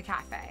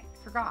cafe.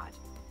 Forgot.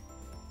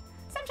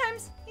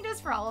 Sometimes he does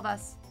for all of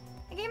us.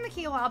 I gave him the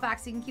key a while back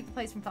so he can keep the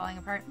place from falling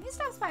apart. He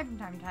stops by from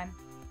time to time.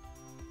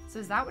 So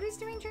is that what he's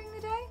doing during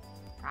the day?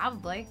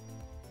 Probably.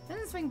 He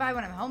doesn't swing by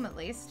when I'm home at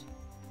least.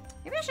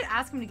 Maybe I should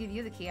ask him to give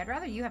you the key. I'd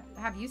rather you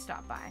have you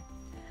stop by.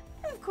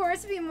 Of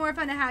course, it'd be more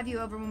fun to have you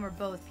over when we're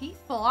both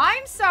people.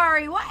 I'm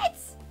sorry, what?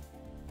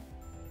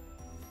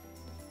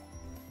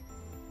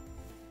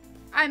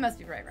 I must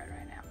be right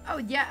now. Oh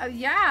yeah,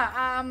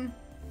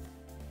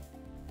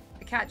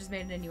 the cat just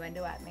made an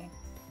innuendo at me.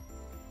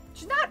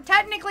 She's not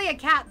technically a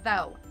cat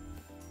though.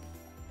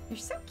 You're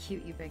so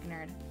cute, you big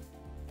nerd.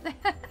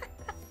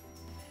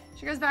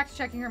 She goes back to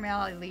checking her mail.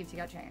 I leave to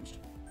get changed.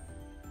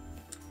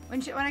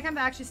 When I come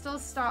back, she's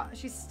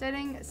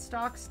sitting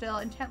stock still,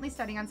 intently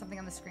studying on something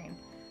on the screen.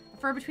 The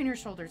fur between her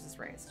shoulders is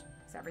raised.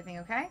 Is everything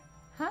okay?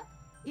 Huh?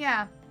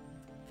 Yeah.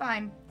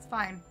 Fine. It's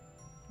fine.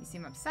 You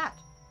seem upset.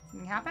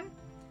 Something happened?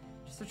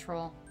 Just a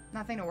troll.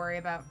 Nothing to worry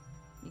about.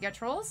 You get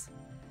trolls?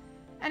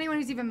 Anyone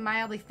who's even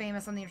mildly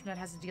famous on the internet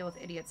has to deal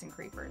with idiots and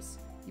creepers.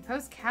 You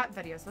post cat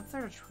videos. What's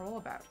there to troll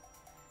about?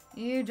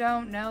 You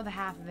don't know the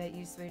half of it,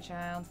 you sweet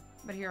child.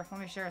 But here, let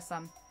me share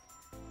some.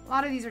 A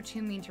lot of these are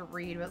too mean to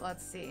read, but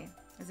let's see.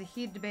 There's a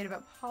heated debate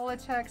about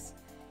politics.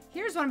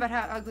 Here's one about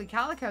how ugly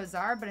calicos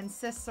are, but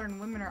insists certain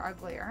women are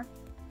uglier.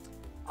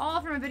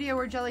 All from a video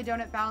where Jelly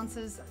Donut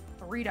balances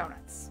 3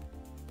 donuts.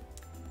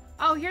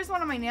 Oh, here's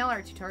one of my nail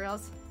art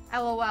tutorials.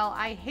 LOL,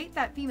 I hate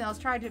that females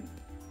try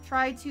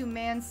to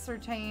man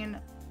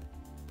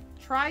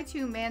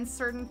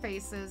certain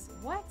faces.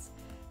 What?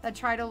 That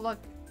try to look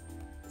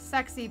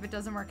sexy but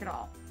doesn't work at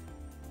all.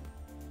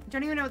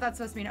 Don't even know what that's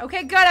supposed to mean.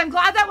 Okay, good. I'm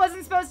glad that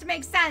wasn't supposed to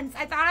make sense.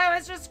 I thought I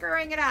was just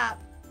screwing it up.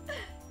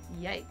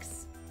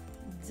 Yikes.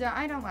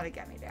 I don't let it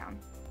get me down.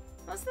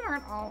 Most of them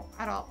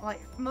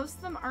aren't most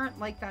of them aren't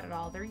like that at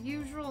all. They're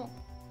usual.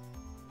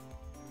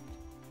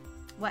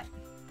 What?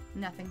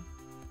 Nothing.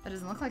 That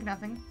doesn't look like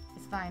nothing.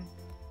 It's fine.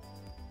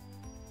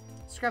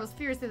 Scrabbles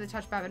furiously with the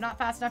touchpad, but not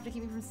fast enough to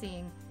keep me from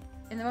seeing.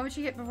 In the moment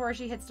before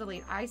she hits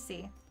delete, I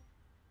see.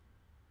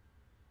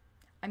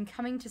 I'm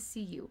coming to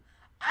see you.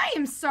 I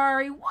am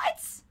sorry.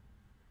 What?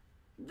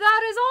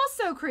 That is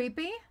also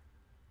creepy.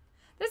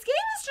 This game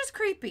is just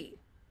creepy.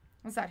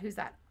 What's that? Who's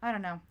that? I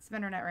don't know. It's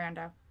Internet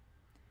Rando.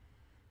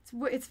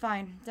 It's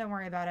fine. Don't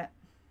worry about it.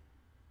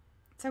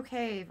 It's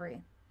okay,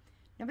 Avery.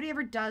 Nobody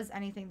ever does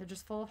anything. They're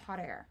just full of hot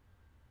air.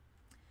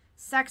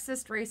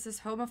 Sexist,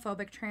 racist,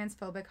 homophobic,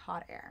 transphobic,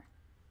 hot air.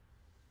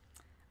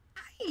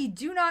 I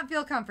do not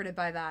feel comforted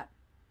by that.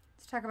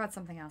 Let's talk about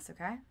something else,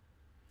 okay?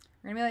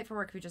 We're gonna be late for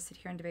work if we just sit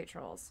here and debate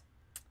trolls.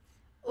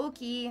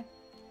 Okay.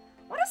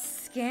 What a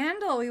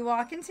scandal. We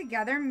walk in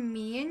together,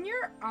 me in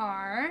your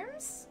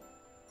arms.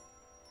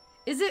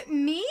 Is it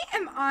me?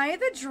 Am I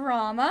the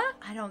drama?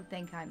 I don't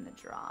think I'm the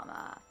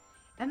drama.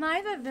 Am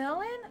I the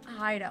villain?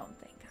 I don't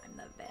think I'm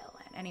the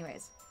villain.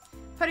 Anyways,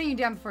 putting you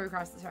down before we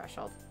cross the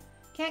threshold.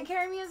 Can't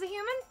carry me as a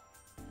human?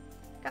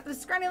 Got those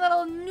scrawny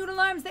little noodle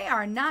arms. They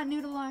are not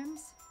noodle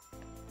arms.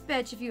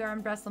 Bitch, if you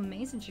arm wrestle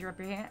me since you rip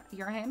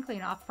your hand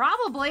clean off.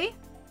 Probably.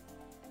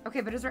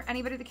 Okay, but is there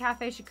anybody at the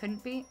cafe she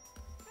couldn't beat?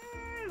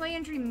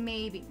 Landry,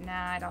 maybe.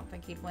 Nah, I don't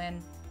think he'd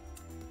win.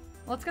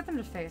 Let's get them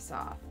to face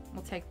off.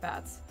 We'll take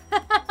bets.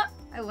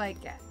 I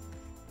like it.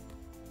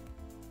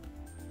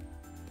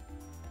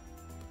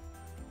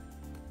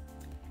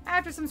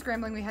 After some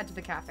scrambling, we head to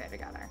the cafe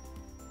together.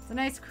 It's a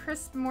nice,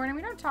 crisp morning.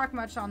 We don't talk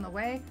much on the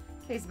way,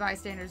 in case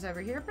bystanders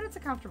over here, but it's a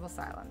comfortable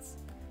silence.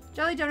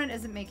 Jelly Donut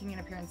isn't making an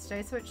appearance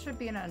today, so it should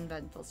be an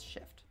uneventful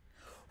shift.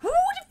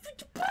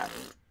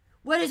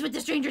 What is with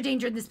the stranger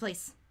danger in this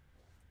place?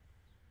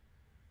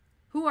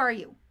 Who are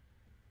you?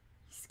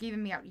 He's skeeving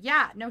me out.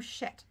 Yeah, no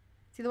shit.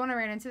 See the one I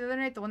ran into the other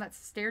night? The one that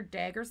stared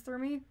daggers through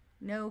me?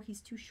 No, he's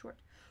too short.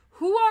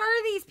 Who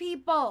are these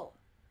people?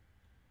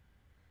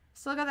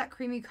 Still got that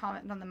creamy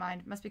comment on the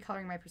mind. Must be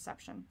coloring my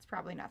perception. It's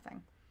probably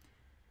nothing.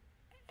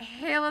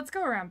 Hey, let's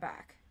go around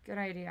back. Good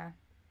idea.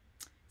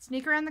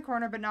 Sneak around the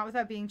corner, but not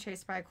without being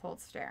chased by a cold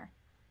stare.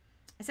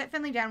 I set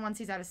Finley down once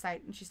he's out of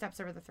sight, and she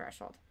steps over the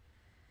threshold.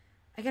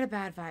 I get a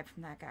bad vibe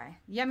from that guy.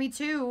 Yeah, me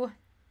too.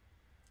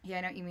 Yeah,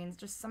 I know what you mean.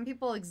 Just some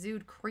people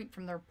exude creep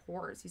from their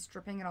pores. He's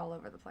dripping it all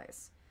over the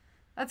place.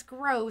 That's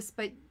gross,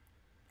 but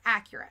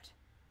accurate.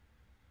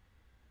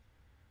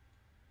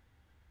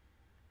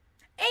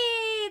 Hey,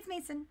 it's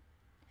Mason.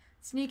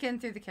 Sneak in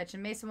through the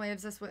kitchen. Mason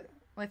waves us with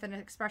an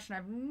expression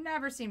I've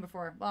never seen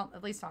before. Well,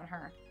 at least on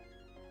her.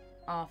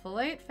 Awful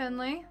late,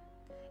 Finley.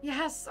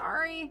 Yeah,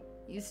 sorry.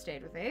 You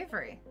stayed with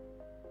Avery.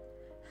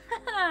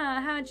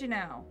 How'd you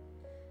know?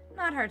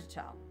 Not hard to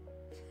tell.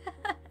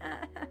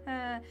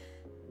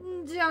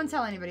 Don't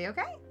tell anybody,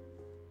 okay?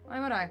 Why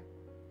would I?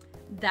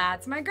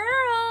 That's my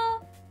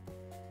girl!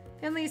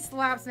 Finley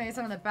slaps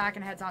Mason on the back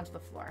and heads onto the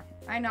floor.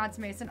 I nod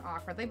to Mason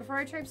awkwardly before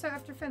I traipse out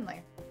after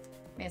Finley.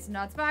 Mason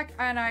nods back,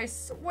 and I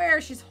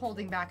swear she's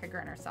holding back a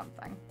grin or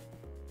something.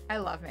 I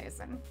love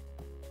Mason.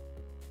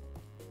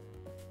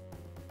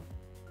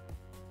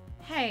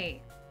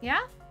 Hey,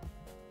 yeah?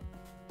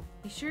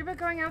 You sure about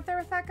going out there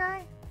with that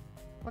guy?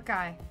 What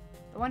guy?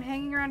 The one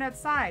hanging around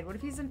outside. What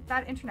if he's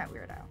that internet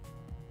weirdo?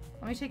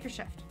 Let me take your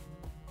shift.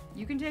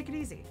 You can take it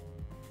easy.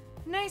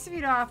 Nice of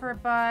you to offer,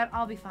 but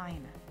I'll be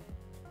fine.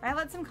 If I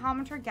let some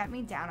commenter get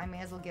me down, I may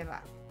as well give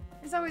up.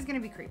 There's always going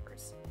to be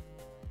creepers.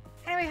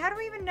 Anyway, how do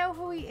we even know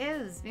who he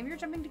is? Maybe you're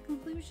jumping to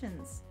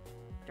conclusions.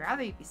 I'd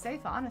rather you be safe,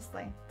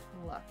 honestly.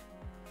 Look.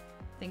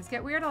 Things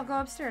get weird, I'll go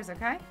upstairs,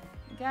 okay? I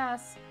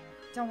guess.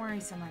 Don't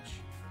worry so much.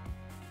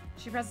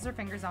 She presses her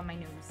fingers on my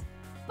nose.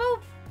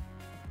 Boop!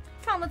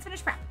 Come on, let's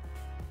finish prep.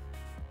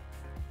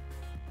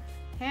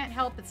 Can't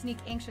help but sneak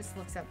anxious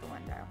looks out the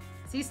window.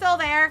 Is he still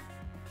there?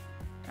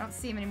 I don't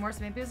see him anymore,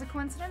 so maybe it was a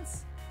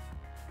coincidence.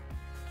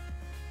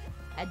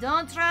 I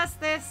don't trust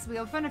this. We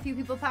open, a few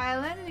people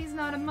pile in, and he's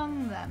not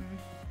among them.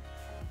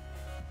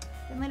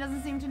 Finley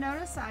doesn't seem to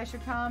notice, so I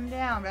should calm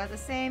down, but at the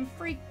same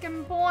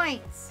freaking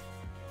point. It's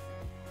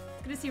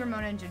good to see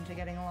Ramona and Junta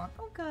getting along.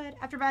 Oh, good.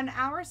 After about an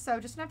hour or so,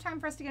 just enough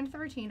time for us to get into the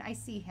routine, I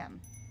see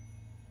him.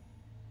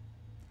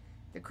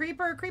 The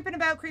creeper, creeping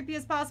about, creepy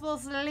as possible,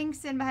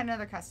 slinks in behind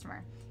another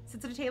customer.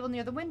 Sits at a table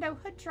near the window,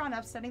 hood drawn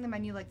up, studying the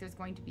menu like there's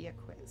going to be a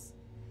quiz.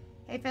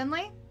 Hey,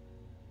 Finley?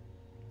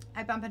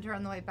 I bump into her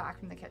on the way back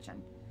from the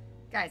kitchen.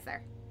 Guy's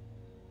there.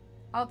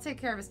 I'll take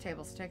care of his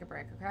table, so take a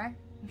break, okay?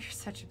 You're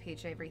such a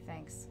peach, Avery,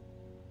 thanks.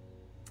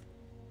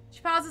 She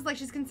pauses like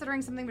she's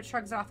considering something, but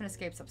shrugs it off and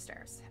escapes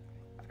upstairs.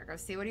 Better go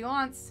see what he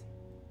wants.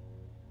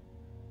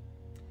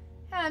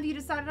 Have you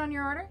decided on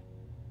your order?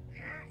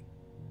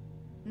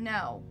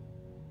 No.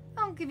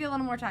 I'll give you a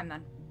little more time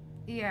then.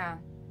 Yeah.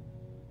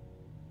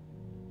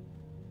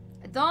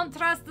 I don't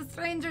trust the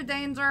stranger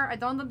danger. I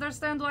don't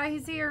understand why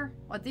he's here.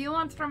 What do you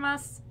want from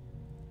us?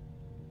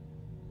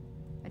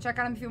 I check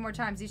on him a few more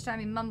times. Each time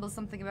he mumbles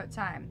something about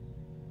time.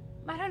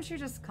 Why don't you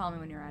just call me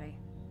when you're ready?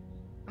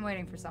 I'm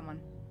waiting for someone.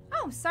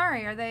 Oh,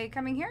 sorry. Are they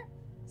coming here?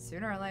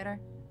 Sooner or later.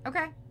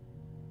 Okay.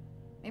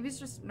 Maybe he's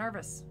just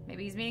nervous.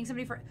 Maybe he's meeting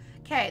somebody for...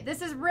 Okay,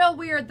 this is real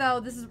weird, though.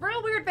 This is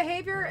real weird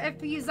behavior.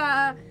 If he's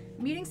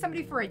meeting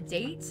somebody for a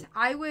date,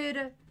 I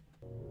would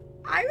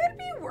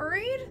be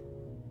worried.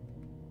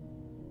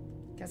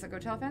 Guess I'll go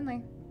tell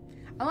Finley.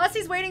 Unless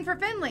he's waiting for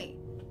Finley.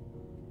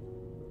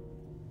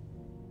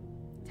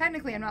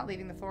 Technically, I'm not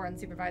leaving the floor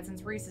unsupervised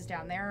since Reese is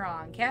down there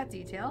on cat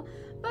detail.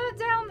 But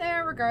down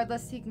there,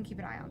 regardless, he can keep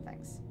an eye on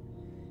things.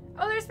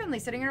 Oh, there's Finley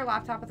sitting at her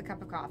laptop with a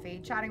cup of coffee,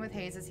 chatting with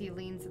Hayes as he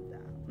cleans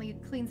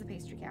the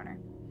pastry counter.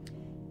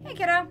 Hey,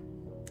 kiddo.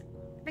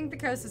 I think the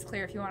coast is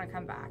clear if you want to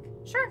come back.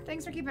 Sure,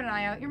 thanks for keeping an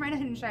eye out. You're my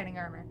knight in shining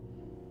armor.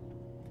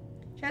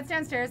 She heads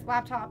downstairs,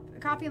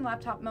 coffee and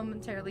laptop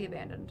momentarily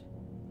abandoned.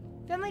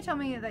 Finley told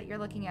me that you're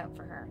looking out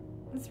for her.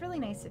 It's really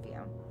nice of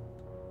you.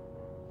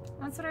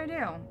 That's what I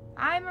do.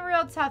 I'm a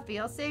real toughie.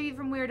 I'll save you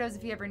from weirdos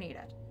if you ever need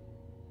it.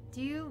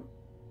 Do you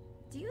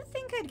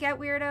think I'd get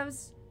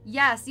weirdos?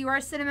 Yes, you are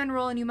a cinnamon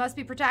roll and you must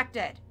be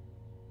protected.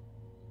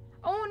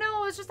 Oh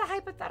no, it's just a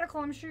hypothetical.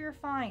 I'm sure you're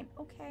fine.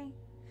 Okay.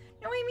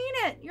 No, I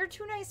mean it. You're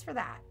too nice for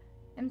that.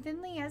 And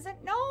Finley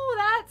isn't? No,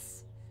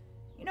 that's...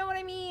 You know what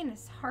I mean.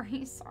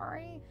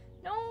 Sorry.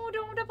 No,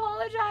 don't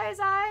apologize.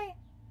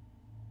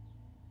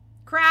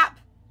 Crap.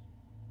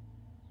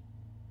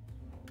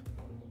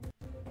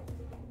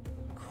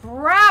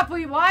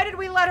 Why did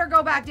we let her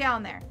go back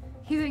down there?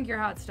 You think you're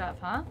hot stuff,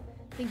 huh?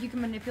 Think you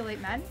can manipulate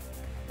men?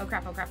 Oh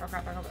crap.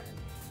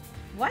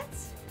 What?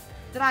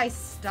 Did I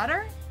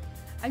stutter?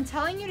 I'm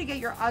telling you to get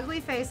your ugly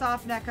face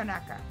off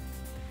Neko.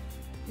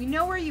 We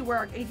know where you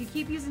work, and if you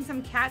keep using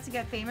some cat to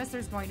get famous,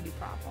 there's going to be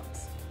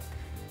problems.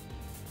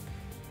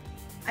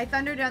 I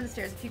thunder down the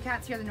stairs. A few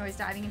cats hear the noise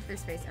diving into their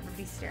space.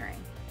 Everybody's staring.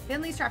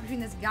 Finley's trapped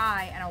between this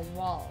guy and a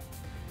wall.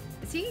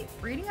 Is he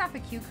reading off a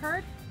cue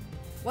card?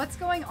 What's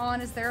going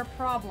on? Is there a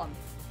problem?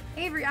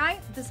 Avery,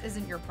 this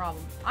isn't your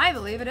problem. I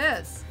believe it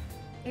is.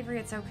 Avery,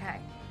 it's okay.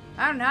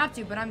 I don't have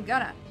to, but I'm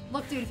gonna.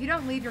 Look, dude, if you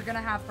don't leave, you're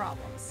gonna have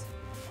problems.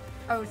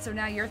 Oh, so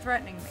now you're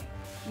threatening me.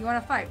 You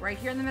want to fight right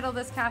here in the middle of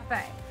this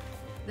cafe.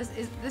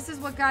 This is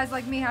what guys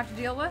like me have to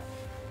deal with?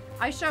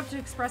 I show up to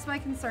express my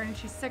concern and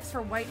she sicks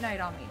her white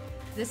knight on me.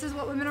 This is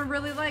what women are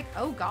really like?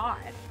 Oh God.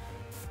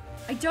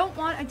 I don't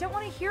want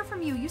to hear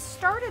from you. You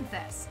started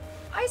this.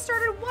 I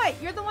started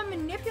what? You're the one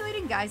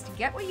manipulating guys to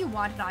get what you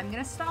want and I'm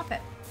gonna stop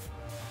it.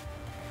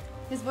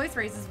 His voice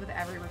raises with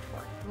every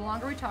retort. The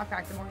longer we talk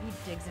back, the more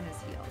he digs in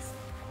his heels.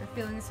 Your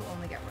feelings will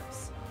only get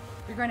worse.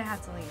 You're going to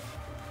have to leave.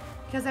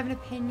 Because I have an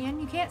opinion?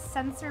 You can't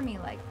censor me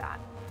like that.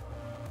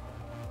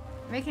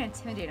 I make it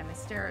intimidate him. I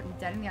stare at him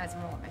dead in the eyes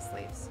and roll up my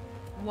sleeves.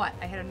 What?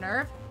 I hit a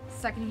nerve?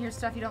 Second you hear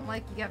stuff you don't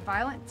like, you get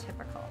violent?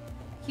 Typical.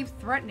 Keep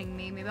threatening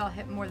me. Maybe I'll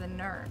hit more than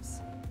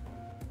nerves.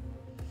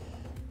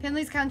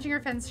 Finley's clenching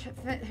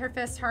her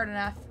fist hard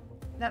enough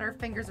that her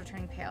fingers are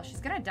turning pale. She's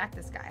gonna deck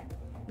this guy.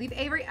 Leave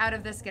Avery out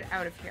of this. Get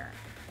out of here.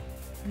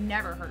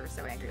 Never heard her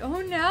so angry.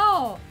 Oh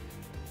no!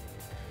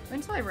 Wait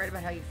until I write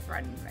about how you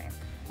threatened me.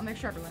 I'll make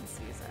sure everyone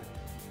sees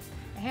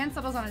it. A hand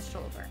settles on his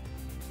shoulder.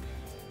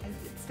 And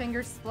its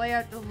fingers splay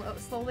out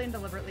slowly and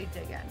deliberately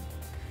dig in.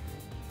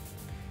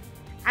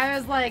 I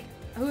was like,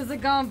 who's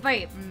it gonna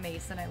bite?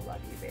 Mason, I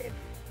love you, babe.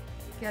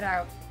 Get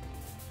out.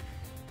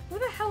 Who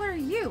the hell are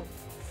you?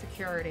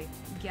 Security.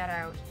 Get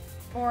out.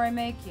 Or I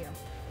make you.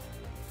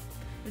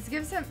 This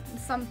gives him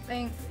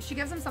something. She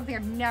gives him something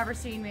I've never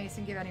seen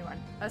Mason give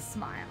anyone. A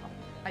smile.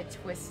 A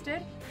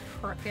twisted,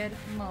 crooked,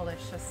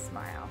 malicious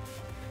smile.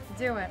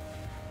 Do it.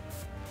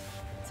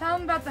 Tell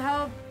him about the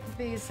hell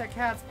beast at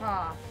Cat's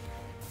Paw.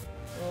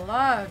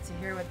 Love to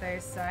hear what they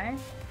say.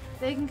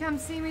 They can come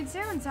see me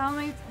too and tell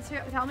me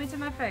to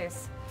my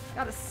face.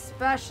 Got a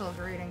special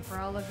greeting for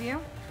all of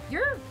you.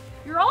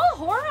 You're all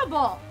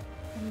horrible.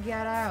 And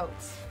get out.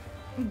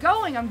 I'm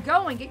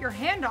going. Get your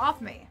hand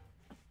off me.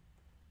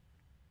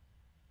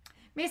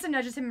 Mason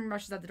nudges him and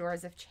rushes out the door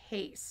as if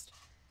chased.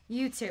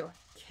 You two.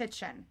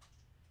 Kitchen.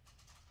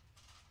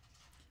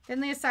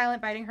 Finley is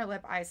silent, biting her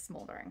lip, eyes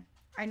smoldering.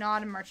 I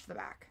nod and march to the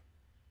back.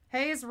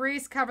 Hayes,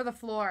 Reese, cover the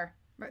floor.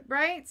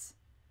 Right?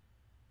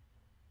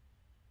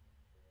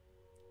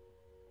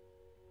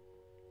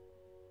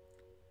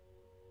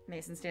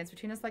 Mason stands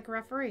between us like a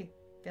referee.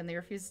 Finley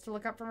refuses to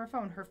look up from her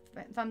phone. Her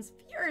thumbs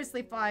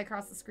furiously fly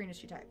across the screen as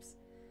she types.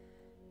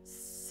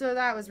 So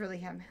that was really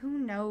him. Who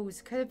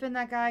knows? Could have been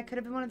that guy. Could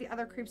have been one of the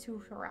other creeps who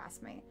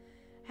harassed me.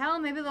 Hell,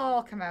 maybe they'll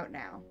all come out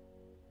now.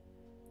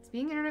 Is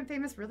being internet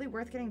famous really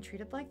worth getting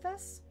treated like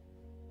this?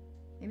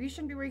 Maybe you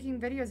shouldn't be making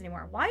videos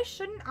anymore. Why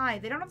shouldn't I?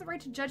 They don't have the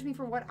right to judge me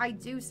for what I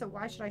do, so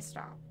why should I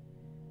stop?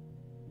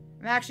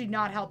 I'm actually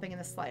not helping in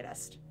the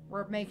slightest.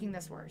 We're making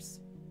this worse.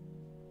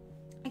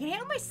 I can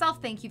handle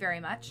myself, thank you very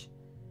much.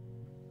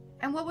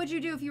 And what would you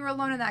do if you were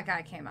alone and that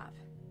guy came up?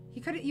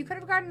 You could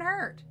have gotten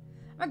hurt.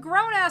 I'm a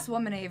grown-ass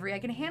woman, Avery. I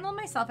can handle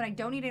myself, and I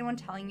don't need anyone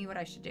telling me what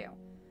I should do.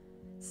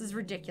 This is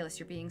ridiculous.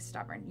 You're being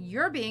stubborn.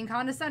 You're being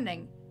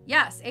condescending.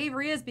 Yes,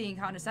 Avery is being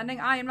condescending.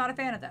 I am not a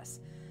fan of this.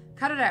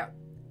 Cut it out.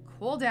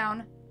 Cool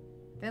down.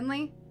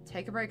 Finley,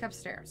 take a break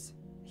upstairs.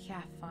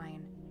 Yeah,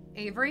 fine.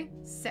 Avery,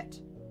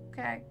 sit.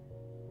 Okay.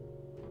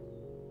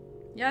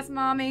 Yes,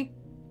 Mommy.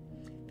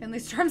 Finley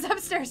storms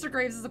upstairs to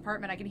Graves'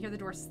 apartment. I can hear the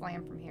door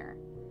slam from here.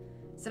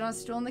 Sit on a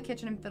stool in the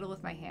kitchen and fiddle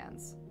with my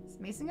hands. Is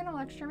Mason gonna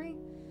lecture me?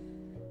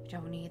 I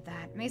don't need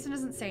that. Mason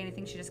doesn't say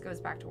anything. She just goes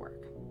back to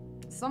work.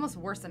 It's almost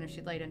worse than if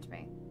she'd laid into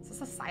me. Is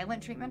this a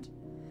silent treatment?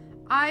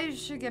 I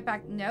should get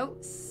back. No,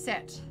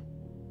 sit.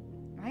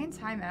 Am I in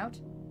timeout?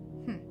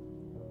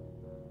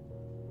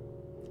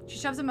 She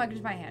shoves a mug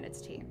into my hand.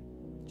 It's tea.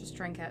 Just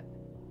drink it.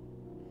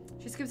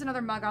 She scoops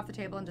another mug off the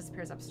table and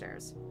disappears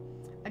upstairs.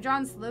 I draw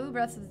in slow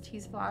breaths of the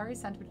tea's flowery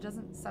scent, but it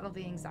doesn't settle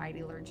the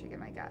anxiety lurching in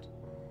my gut.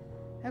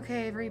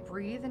 Okay, Avery,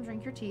 breathe and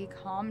drink your tea.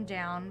 Calm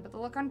down. But the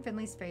look on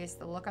Finley's face,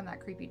 the look on that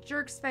creepy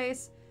jerk's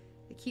face,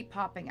 they keep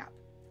popping up.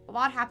 A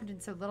lot happened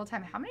in so little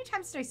time. How many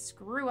times did I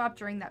screw up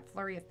during that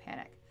flurry of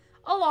panic?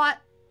 A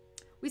lot.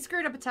 We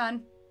screwed up a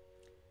ton.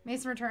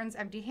 Mason returns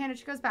empty-handed.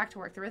 She goes back to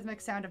work. The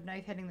rhythmic sound of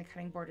knife hitting the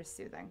cutting board is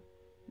soothing.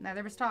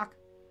 Neither of us talk.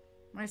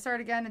 When I start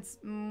again, it's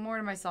more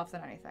to myself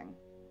than anything.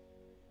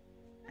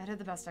 I did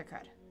the best I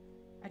could.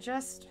 I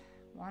just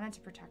wanted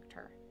to protect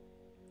her.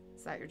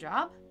 Is that your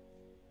job?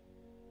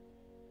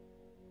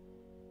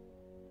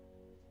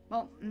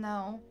 Well,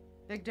 no.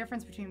 Big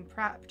difference between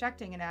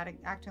protecting and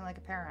acting like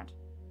a parent.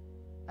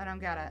 I don't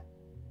get it.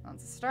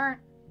 That's a start.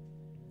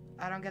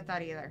 I don't get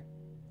that either.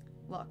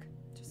 Look,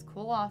 just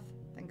cool off,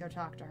 then go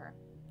talk to her.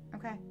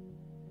 Okay.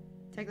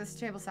 Take this to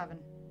table 7.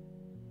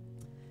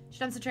 She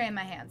dumps the tray in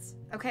my hands.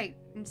 Okay,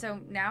 and so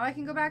now I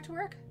can go back to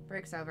work?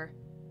 Break's over.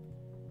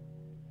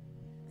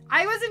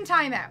 I was in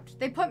timeout.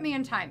 They put me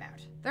in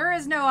timeout. There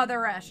is no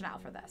other rationale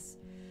for this.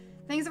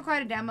 Things have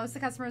quieted down. Most of the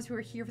customers who were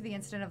here for the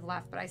incident have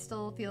left, but I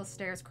still feel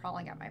stairs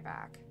crawling at my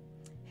back.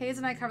 Hayes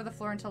and I cover the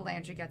floor until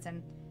Landry gets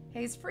in.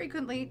 Hayes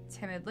frequently,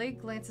 timidly,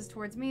 glances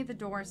towards me, the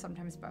door,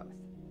 sometimes both.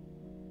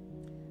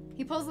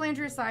 He pulls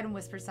Landry aside and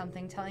whispers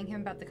something, telling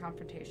him about the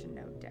confrontation,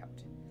 no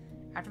doubt.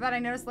 After that, I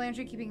notice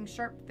Landry keeping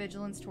sharp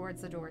vigilance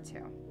towards the door,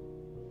 too.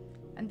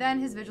 And then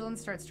his vigilance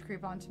starts to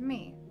creep onto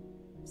me.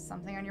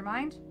 Something on your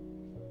mind?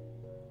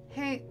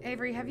 Hey,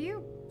 Avery, have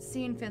you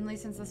seen Finley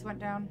since this went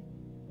down?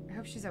 I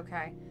hope she's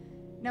okay.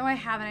 No, I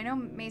haven't. I know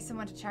Mason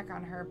went to check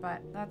on her,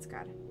 but that's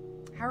good.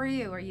 How are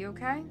you? Are you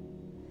okay?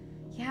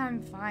 Yeah, I'm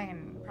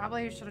fine.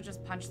 Probably should have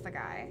just punched the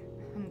guy.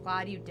 I'm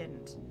glad you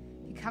didn't.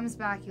 If he comes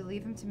back, you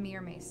leave him to me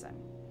or Mason.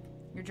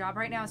 Your job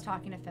right now is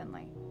talking to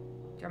Finley.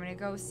 Do you want me to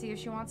go see if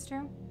she wants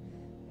to?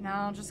 No,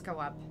 I'll just go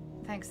up.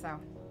 Thanks, though.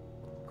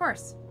 Of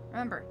course.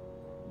 Remember,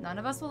 none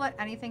of us will let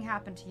anything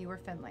happen to you or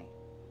Finley.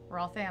 We're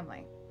all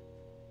family.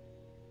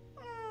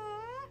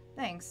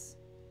 Thanks.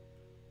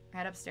 I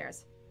head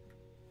upstairs.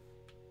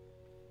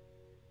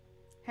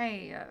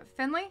 Hey,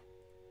 Finley?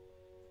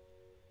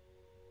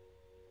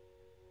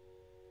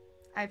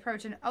 I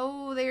approach and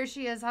oh, there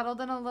she is,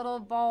 huddled in a little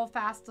ball,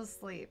 fast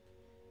asleep.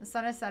 The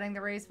sun is setting,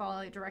 the rays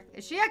fall directly.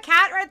 Is she a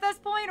cat at this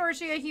point, or is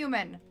she a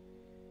human?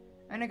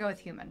 I'm gonna go with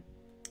human.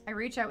 I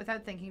reach out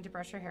without thinking to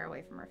brush her hair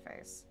away from her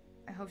face.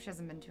 I hope she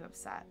hasn't been too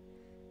upset.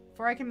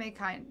 Before I can make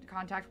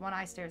contact, one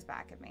eye stares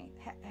back at me.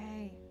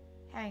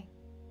 Hey.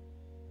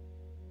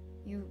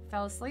 You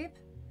fell asleep?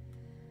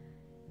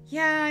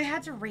 Yeah, I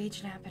had to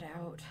rage nap it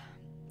out.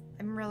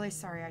 I'm really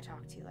sorry I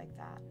talked to you like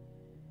that.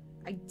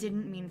 I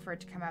didn't mean for it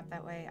to come out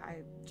that way. I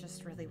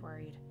just really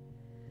worried.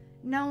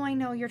 No, I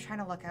know you're trying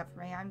to look out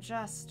for me. I'm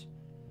just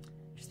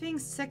being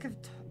sick of...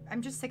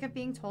 I'm just sick of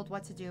being told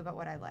what to do about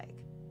what I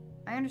like.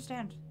 I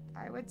understand.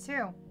 I would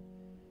too.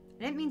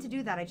 I didn't mean to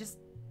do that. I just...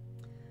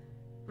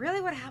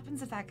 Really, what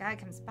happens if that guy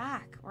comes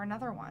back? Or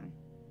another one?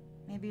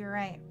 Maybe you're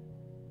right.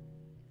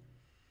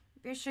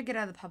 Maybe I should get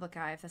out of the public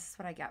eye if this is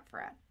what I get for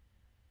it.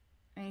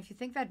 I mean, if you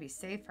think that'd be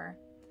safer.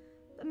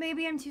 But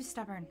maybe I'm too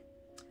stubborn.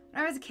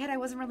 When I was a kid, I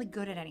wasn't really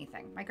good at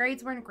anything. My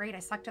grades weren't great. I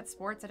sucked at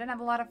sports. I didn't have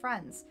a lot of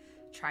friends.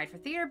 Tried for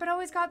theater, but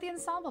always got the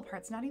ensemble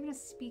parts, not even a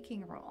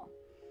speaking role.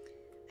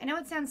 I know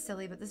it sounds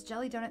silly, but this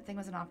jelly donut thing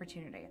was an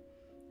opportunity.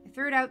 I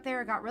threw it out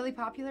there, it got really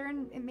popular,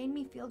 and it made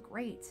me feel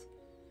great.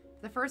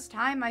 For the first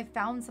time, I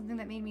found something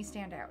that made me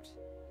stand out.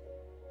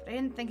 But I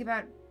didn't think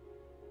about...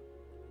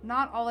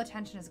 Not all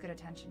attention is good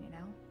attention, you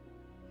know?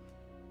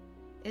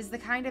 Is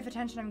this the kind of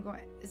attention I'm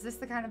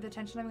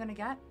going to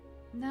get?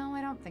 No,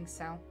 I don't think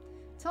so.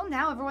 Till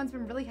now, everyone's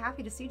been really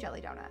happy to see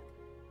Jelly Donut.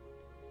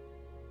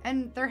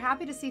 And they're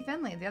happy to see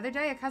Finley. The other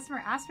day, a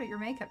customer asked about your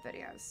makeup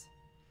videos.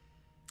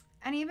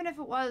 And even if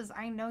it was,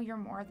 I know you're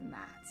more than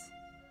that.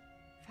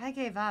 If I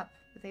gave up,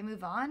 would they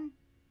move on?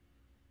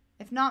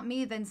 If not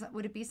me, then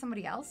would it be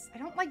somebody else? I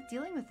don't like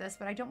dealing with this,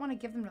 but I don't want to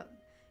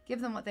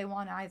give them what they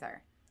want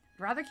either.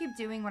 I'd rather keep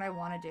doing what I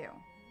want to do.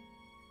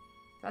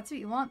 If that's what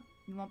you want,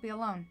 you won't be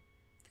alone.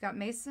 You've got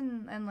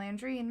Mason and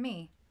Landry and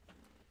me.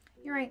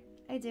 You're right,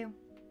 I do.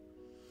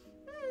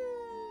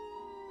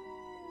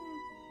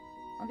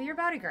 I'll be your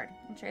bodyguard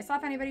and chase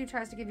off anybody who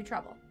tries to give you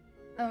trouble.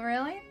 Oh,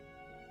 really?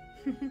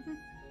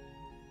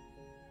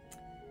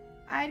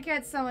 I'd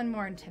get someone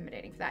more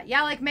intimidating for that.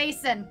 Yeah, like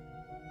Mason.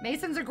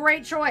 Mason's a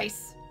great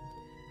choice.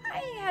 I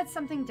had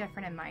something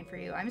different in mind for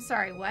you. I'm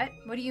sorry, what?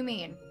 What do you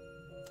mean?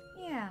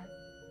 Yeah.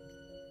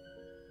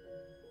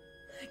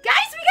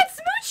 Guys, we got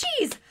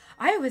smoochies!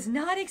 I was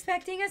not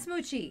expecting a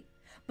smoochie,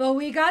 but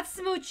we got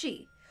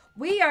smoochie.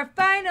 We are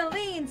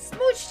finally in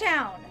Smooch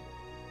Town.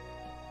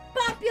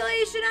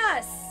 Population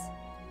us.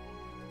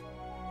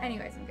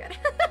 Anyways, I'm good.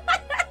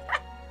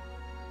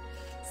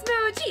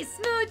 Smoochies,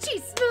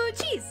 smoochies,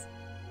 smoochies.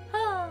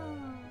 Oh.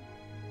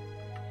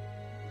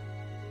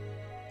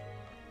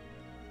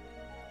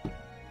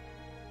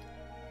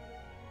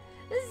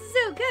 This is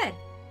so good.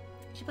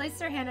 She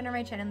places her hand under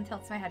my chin and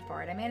tilts my head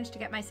forward. I manage to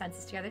get my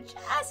senses together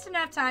just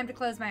enough time to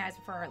close my eyes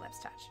before her lips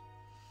touch.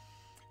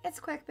 It's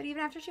quick, but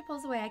even after she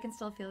pulls away, I can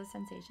still feel the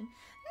sensation.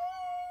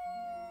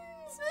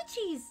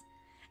 Smoochies.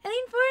 I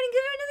lean forward and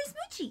give her another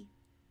smoochie.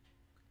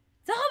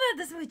 It's all about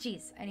the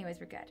smoochies. Anyways,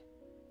 we're good.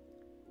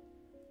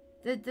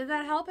 Did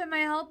that help? Am I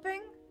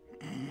helping?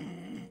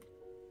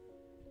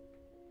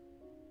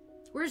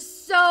 We're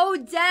so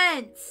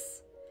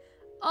dense.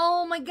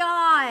 Oh my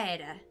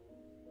god.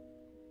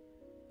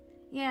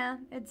 Yeah,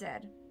 it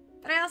did.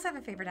 But I also have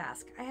a favor to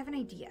ask. I have an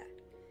idea.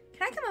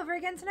 Can I come over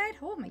again tonight?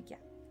 Oh my god.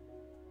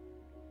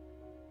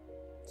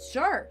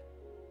 Sure.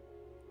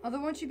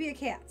 Although won't you be a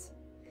cat?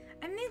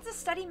 I need to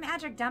study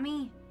magic,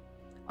 dummy.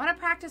 I want to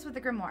practice with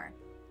the grimoire.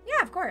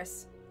 Yeah, of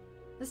course.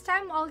 This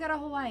time I'll get a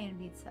Hawaiian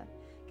pizza.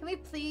 Can we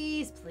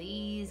please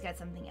get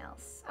something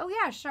else? Oh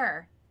yeah,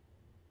 sure.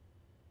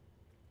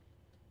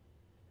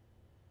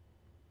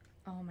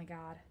 Oh my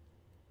god.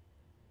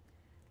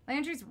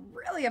 Landry's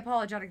really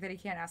apologetic that he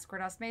can't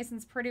escort us.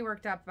 Mason's pretty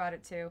worked up about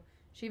it too.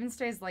 She even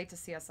stays late to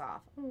see us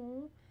off.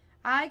 Aww.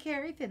 I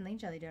carry Finley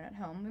Jelly Donut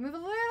home. We move a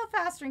little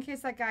faster in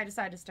case that guy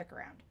decided to stick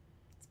around.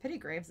 It's a pity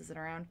Graves isn't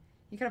around.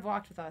 He could have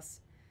walked with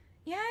us.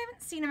 Yeah, I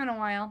haven't seen him in a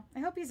while. I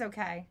hope he's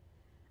okay.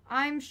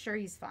 I'm sure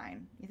he's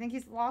fine. You think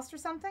he's lost or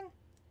something?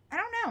 I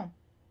don't know.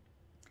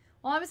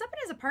 While I was up in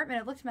his apartment,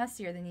 it looked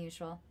messier than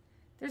usual.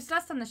 There's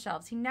dust on the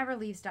shelves. He never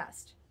leaves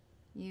dust.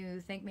 You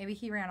think maybe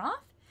he ran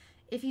off?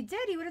 If he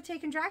did, he would have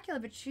taken Dracula,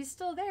 but she's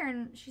still there,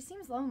 and she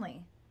seems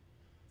lonely.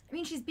 I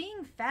mean, she's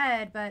being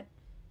fed, but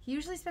he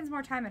usually spends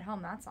more time at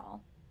home, that's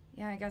all.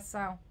 Yeah, I guess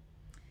so.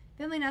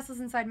 Finley nestles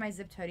inside my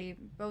zipped hoodie,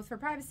 both for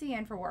privacy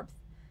and for warmth.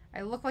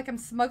 I look like I'm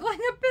smuggling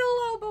a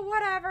pillow, but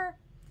whatever.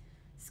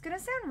 It's gonna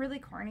sound really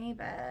corny,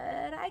 but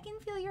I can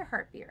feel your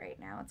heartbeat right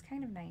now. It's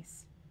kind of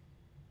nice.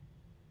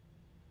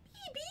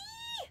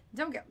 Baby!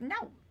 Don't get...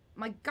 No!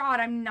 My god,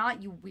 I'm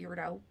not, you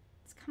weirdo.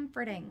 It's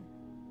comforting.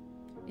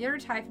 You ever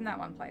Thai from that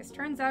one place.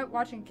 Turns out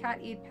watching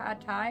cat eat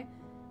pad thai,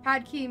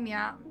 pad ki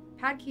mao,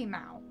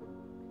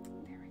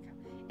 there we go,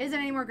 isn't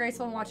any more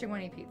graceful than watching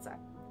one eat pizza.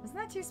 Isn't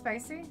that too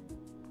spicy?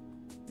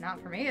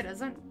 Not for me, it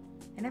isn't.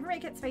 I never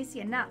make it spicy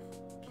enough.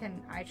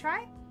 Can I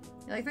try?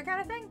 You like that kind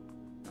of thing?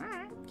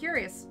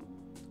 Curious.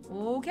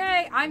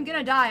 Okay, I'm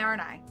gonna die,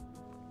 aren't I?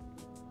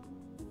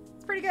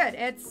 It's pretty good.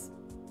 It's,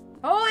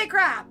 holy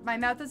crap, my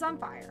mouth is on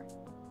fire.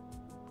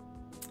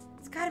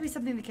 It's gotta be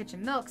something in the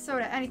kitchen. Milk,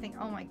 soda, anything.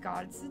 Oh my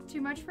God, is it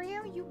too much for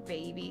you? You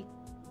baby.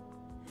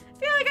 I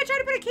feel like I tried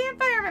to put a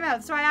campfire in my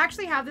mouth. So I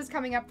actually have this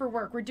coming up for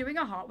work. We're doing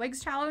a hot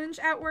wigs challenge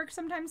at work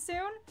sometime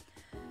soon.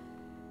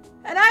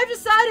 And I've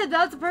decided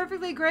that's a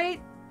perfectly great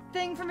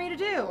thing for me to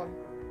do.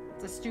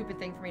 It's a stupid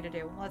thing for me to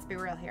do. Let's be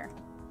real here.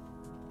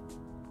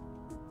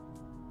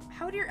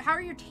 How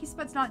are your taste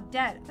buds not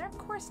dead? They're of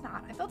course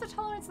not. I built a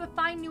tolerance to the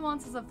fine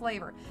nuances of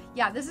flavor.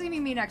 Yeah, this is gonna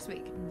be me next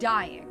week.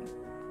 Dying.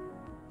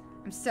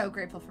 I'm so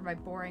grateful for my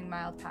boring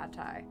mild pad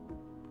thai.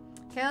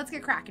 Okay, let's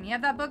get cracking. You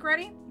have that book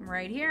ready?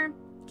 Right here.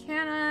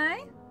 Can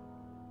I?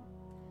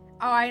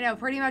 Oh, I know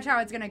pretty much how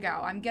it's gonna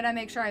go. I'm gonna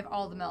make sure I have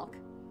all the milk.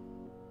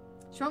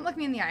 She won't look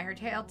me in the eye. Her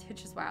tail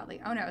twitches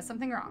wildly. Oh no, is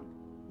something wrong?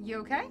 You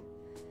okay?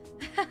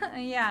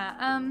 Yeah,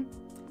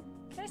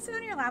 can I sit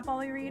on your lap while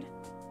we read?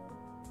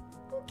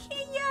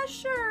 Okay, yeah,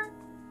 sure.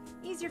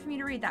 Easier for me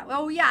to read that.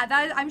 Oh yeah,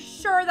 I'm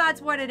sure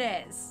that's what it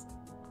is.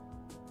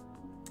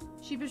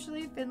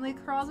 Sheepishly, Finley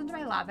crawls into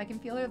my lap. I can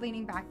feel her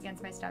leaning back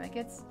against my stomach.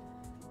 It's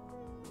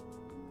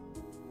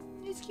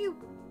cute.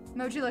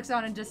 Mochi looks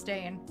on in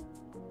disdain.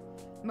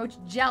 Mochi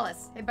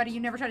jealous. Hey buddy, you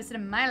never try to sit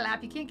in my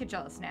lap. You can't get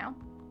jealous now.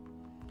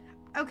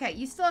 Okay,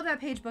 you still have that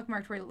page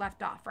bookmarked where it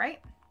left off,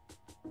 right?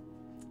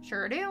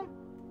 Sure do.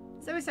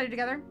 So we studied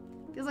together.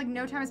 Feels like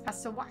no time has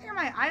passed. So why are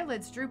my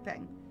eyelids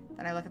drooping?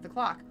 Then I look at the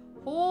clock.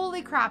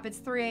 Holy crap, it's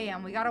 3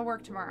 a.m. We gotta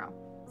work tomorrow.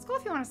 Let's go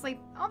if you want to sleep.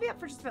 I'll be up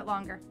for just a bit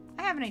longer.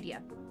 I have an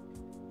idea.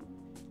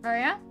 Oh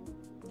yeah?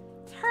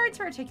 It's hard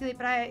to articulate,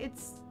 but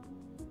it's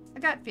a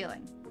gut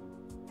feeling.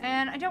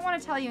 And I don't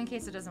want to tell you in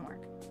case it doesn't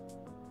work.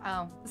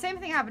 Oh, the same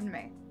thing happened to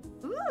me.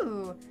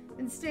 Ooh,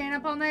 been staying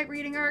up all night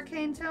reading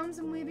arcane tomes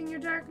and weaving your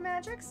dark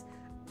magics?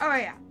 Oh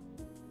yeah,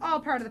 all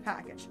part of the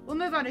package. We'll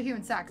move on to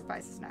human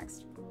sacrifices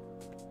next.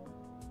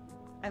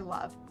 I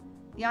love.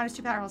 The honest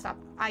too powerful stop.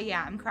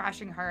 Yeah, I'm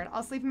crashing hard.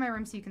 I'll sleep in my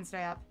room so you can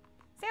stay up.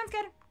 Sounds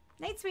good.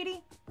 Night,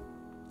 sweetie.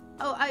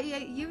 Oh, yeah,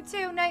 you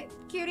too. Night,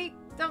 cutie.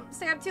 Don't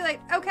stay up too late.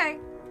 Okay.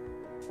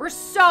 We're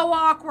so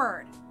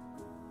awkward.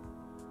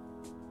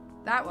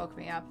 That woke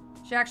me up.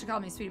 She actually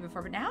called me sweetie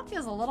before, but now it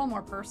feels a little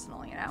more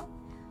personal, you know?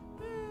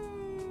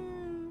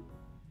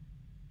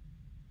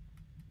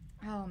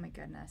 Oh my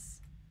goodness.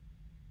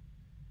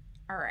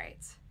 All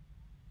right.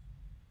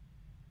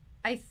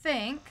 I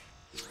think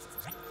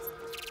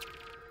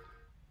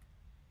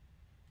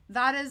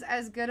that is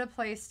as good a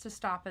place to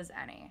stop as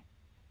any.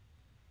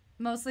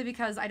 Mostly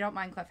because I don't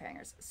mind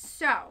cliffhangers.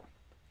 So,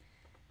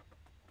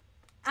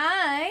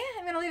 I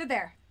am going to leave it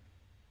there.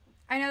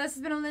 I know this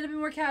has been a little bit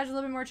more casual, a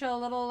little bit more chill, a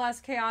little less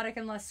chaotic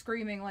and less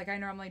screaming like I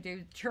normally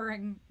do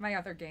during my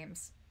other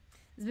games.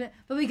 But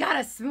we got a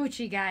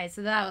smoochie, guys,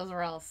 so that was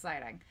real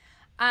exciting.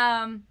 But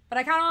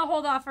I kind of want to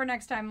hold off for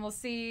next time. We'll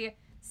see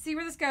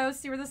where this goes,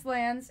 see where this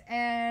lands,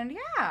 and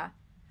yeah.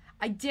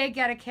 I did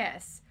get a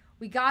kiss.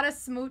 We got a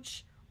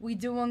smooch. We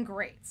doing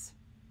great.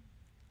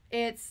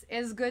 It's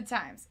good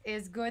times.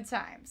 It's good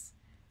times.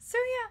 So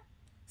yeah.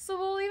 So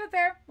we'll leave it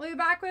there. We'll be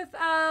back with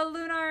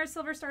Lunar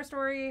Silver Star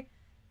story,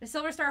 the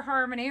Silver Star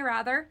Harmony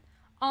rather,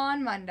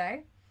 on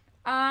Monday.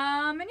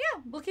 And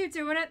yeah, we'll keep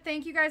doing it.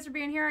 Thank you guys for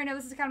being here. I know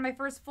this is kind of my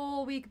first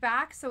full week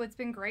back, so it's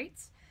been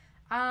great.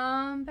 But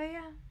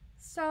yeah.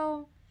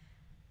 So,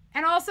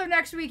 and also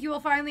next week you will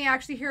finally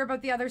actually hear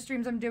about the other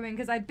streams I'm doing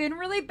because I've been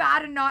really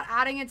bad at not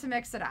adding it to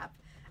mix it up.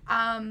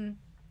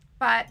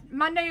 But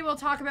Monday we'll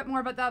talk a bit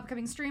more about the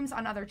upcoming streams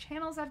on other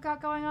channels I've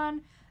got going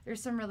on.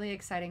 There's some really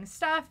exciting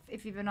stuff.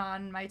 If you've been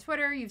on my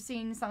Twitter, you've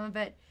seen some of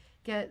it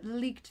get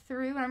leaked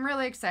through, and I'm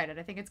really excited.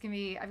 I think it's gonna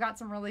be, I've got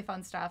some really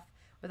fun stuff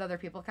with other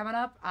people coming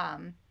up.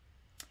 And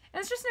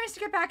it's just nice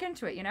to get back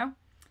into it, you know?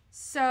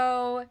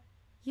 So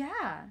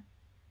yeah,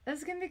 this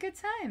is gonna be good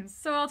times.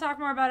 So I'll talk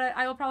more about it.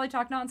 I will probably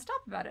talk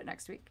nonstop about it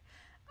next week.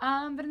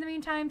 But in the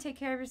meantime, take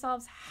care of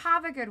yourselves.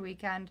 Have a good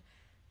weekend.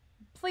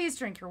 Please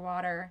drink your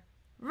water.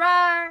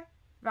 Rar.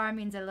 Rar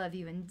means I love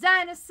you in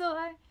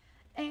dinosaur.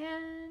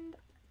 And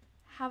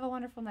have a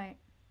wonderful night.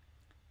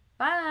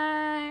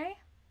 Bye.